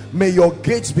declare, may your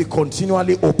gates be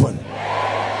continually open.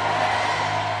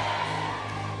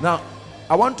 Now,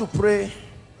 I want to pray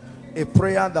a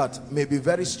prayer that may be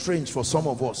very strange for some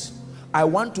of us. I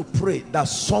want to pray that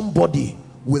somebody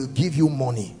will give you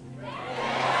money.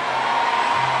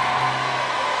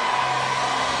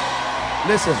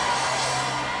 Listen.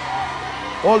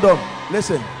 Hold on,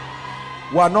 listen.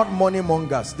 We are not money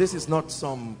mongers. This is not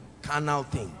some carnal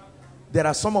thing. There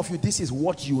are some of you, this is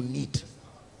what you need.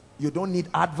 You don't need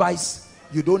advice.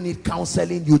 You don't need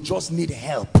counseling. You just need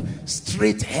help.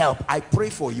 Straight help. I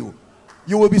pray for you.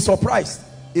 You will be surprised.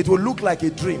 It will look like a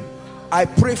dream. I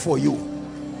pray for you.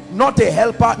 Not a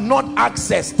helper, not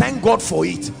access. Thank God for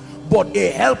it. But a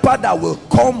helper that will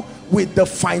come with the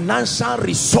financial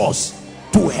resource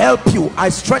to help you. I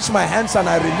stretch my hands and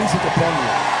I release it upon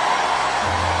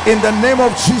you in the name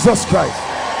of Jesus Christ.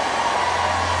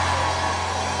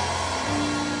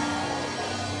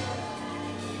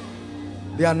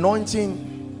 The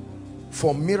anointing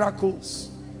for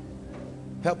miracles,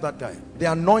 help that guy.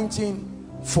 The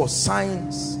anointing for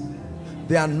signs,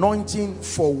 the anointing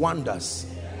for wonders,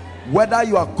 whether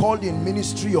you are called in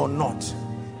ministry or not,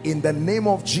 in the name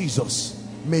of Jesus,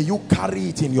 may you carry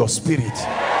it in your spirit.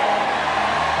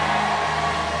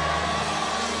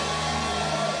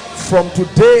 From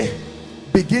today,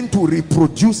 begin to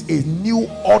reproduce a new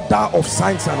order of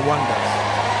signs and wonders.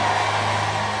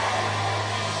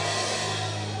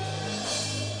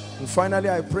 And finally,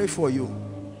 I pray for you.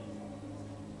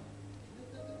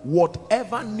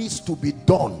 Whatever needs to be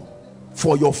done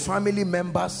for your family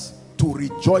members to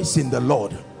rejoice in the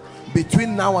Lord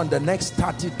between now and the next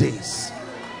 30 days,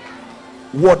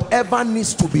 whatever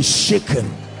needs to be shaken,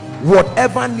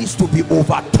 whatever needs to be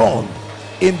overturned,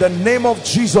 in the name of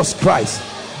Jesus Christ,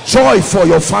 joy for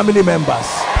your family members,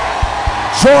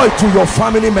 joy to your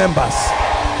family members,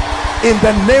 in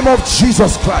the name of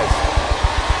Jesus Christ.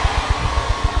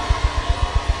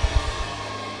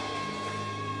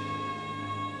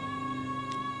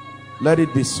 Let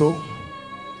it be so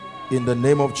in the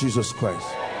name of Jesus Christ.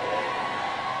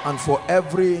 And for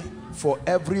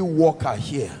every worker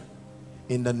here,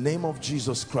 in the name of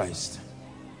Jesus Christ,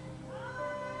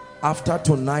 after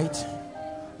tonight,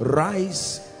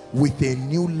 rise with a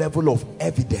new level of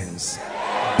evidence.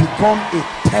 Become a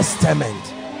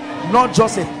testament, not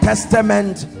just a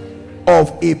testament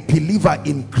of a believer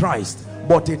in Christ,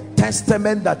 but a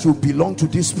testament that you belong to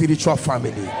this spiritual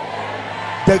family.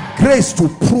 The grace to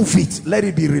prove it, let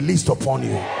it be released upon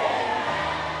you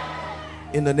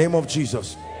in the name of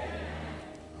Jesus.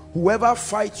 Whoever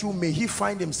fights you, may he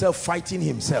find himself fighting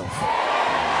himself.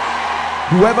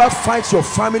 Whoever fights your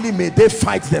family, may they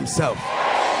fight themselves.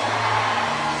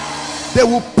 They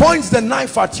will point the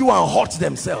knife at you and hurt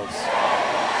themselves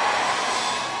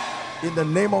in the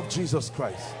name of Jesus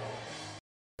Christ.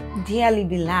 Dearly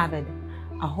beloved,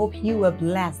 I hope you were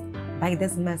blessed by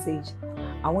this message.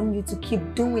 I want you to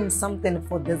keep doing something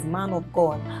for this man of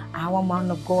God, our man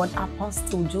of God,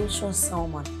 Apostle Joshua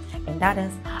Selman. And that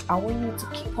is, I want you to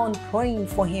keep on praying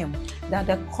for him, that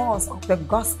the cause of the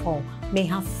gospel may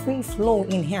have free flow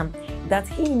in him, that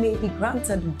he may be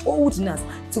granted boldness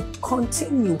to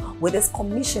continue with this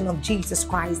commission of Jesus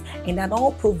Christ, and that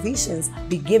all provisions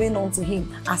be given unto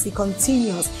him as he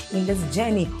continues in this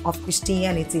journey of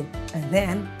Christianity. And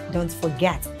then don't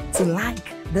forget to like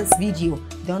this video.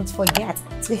 Don't forget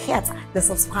to hit the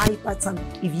subscribe button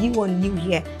if you are new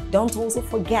here. Don't also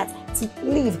forget to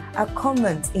leave a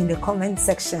comment in the comment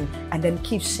section, and then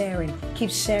keep sharing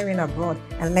abroad,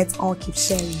 and let's all keep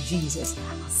sharing Jesus.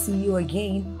 I'll see you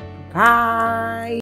again. Bye.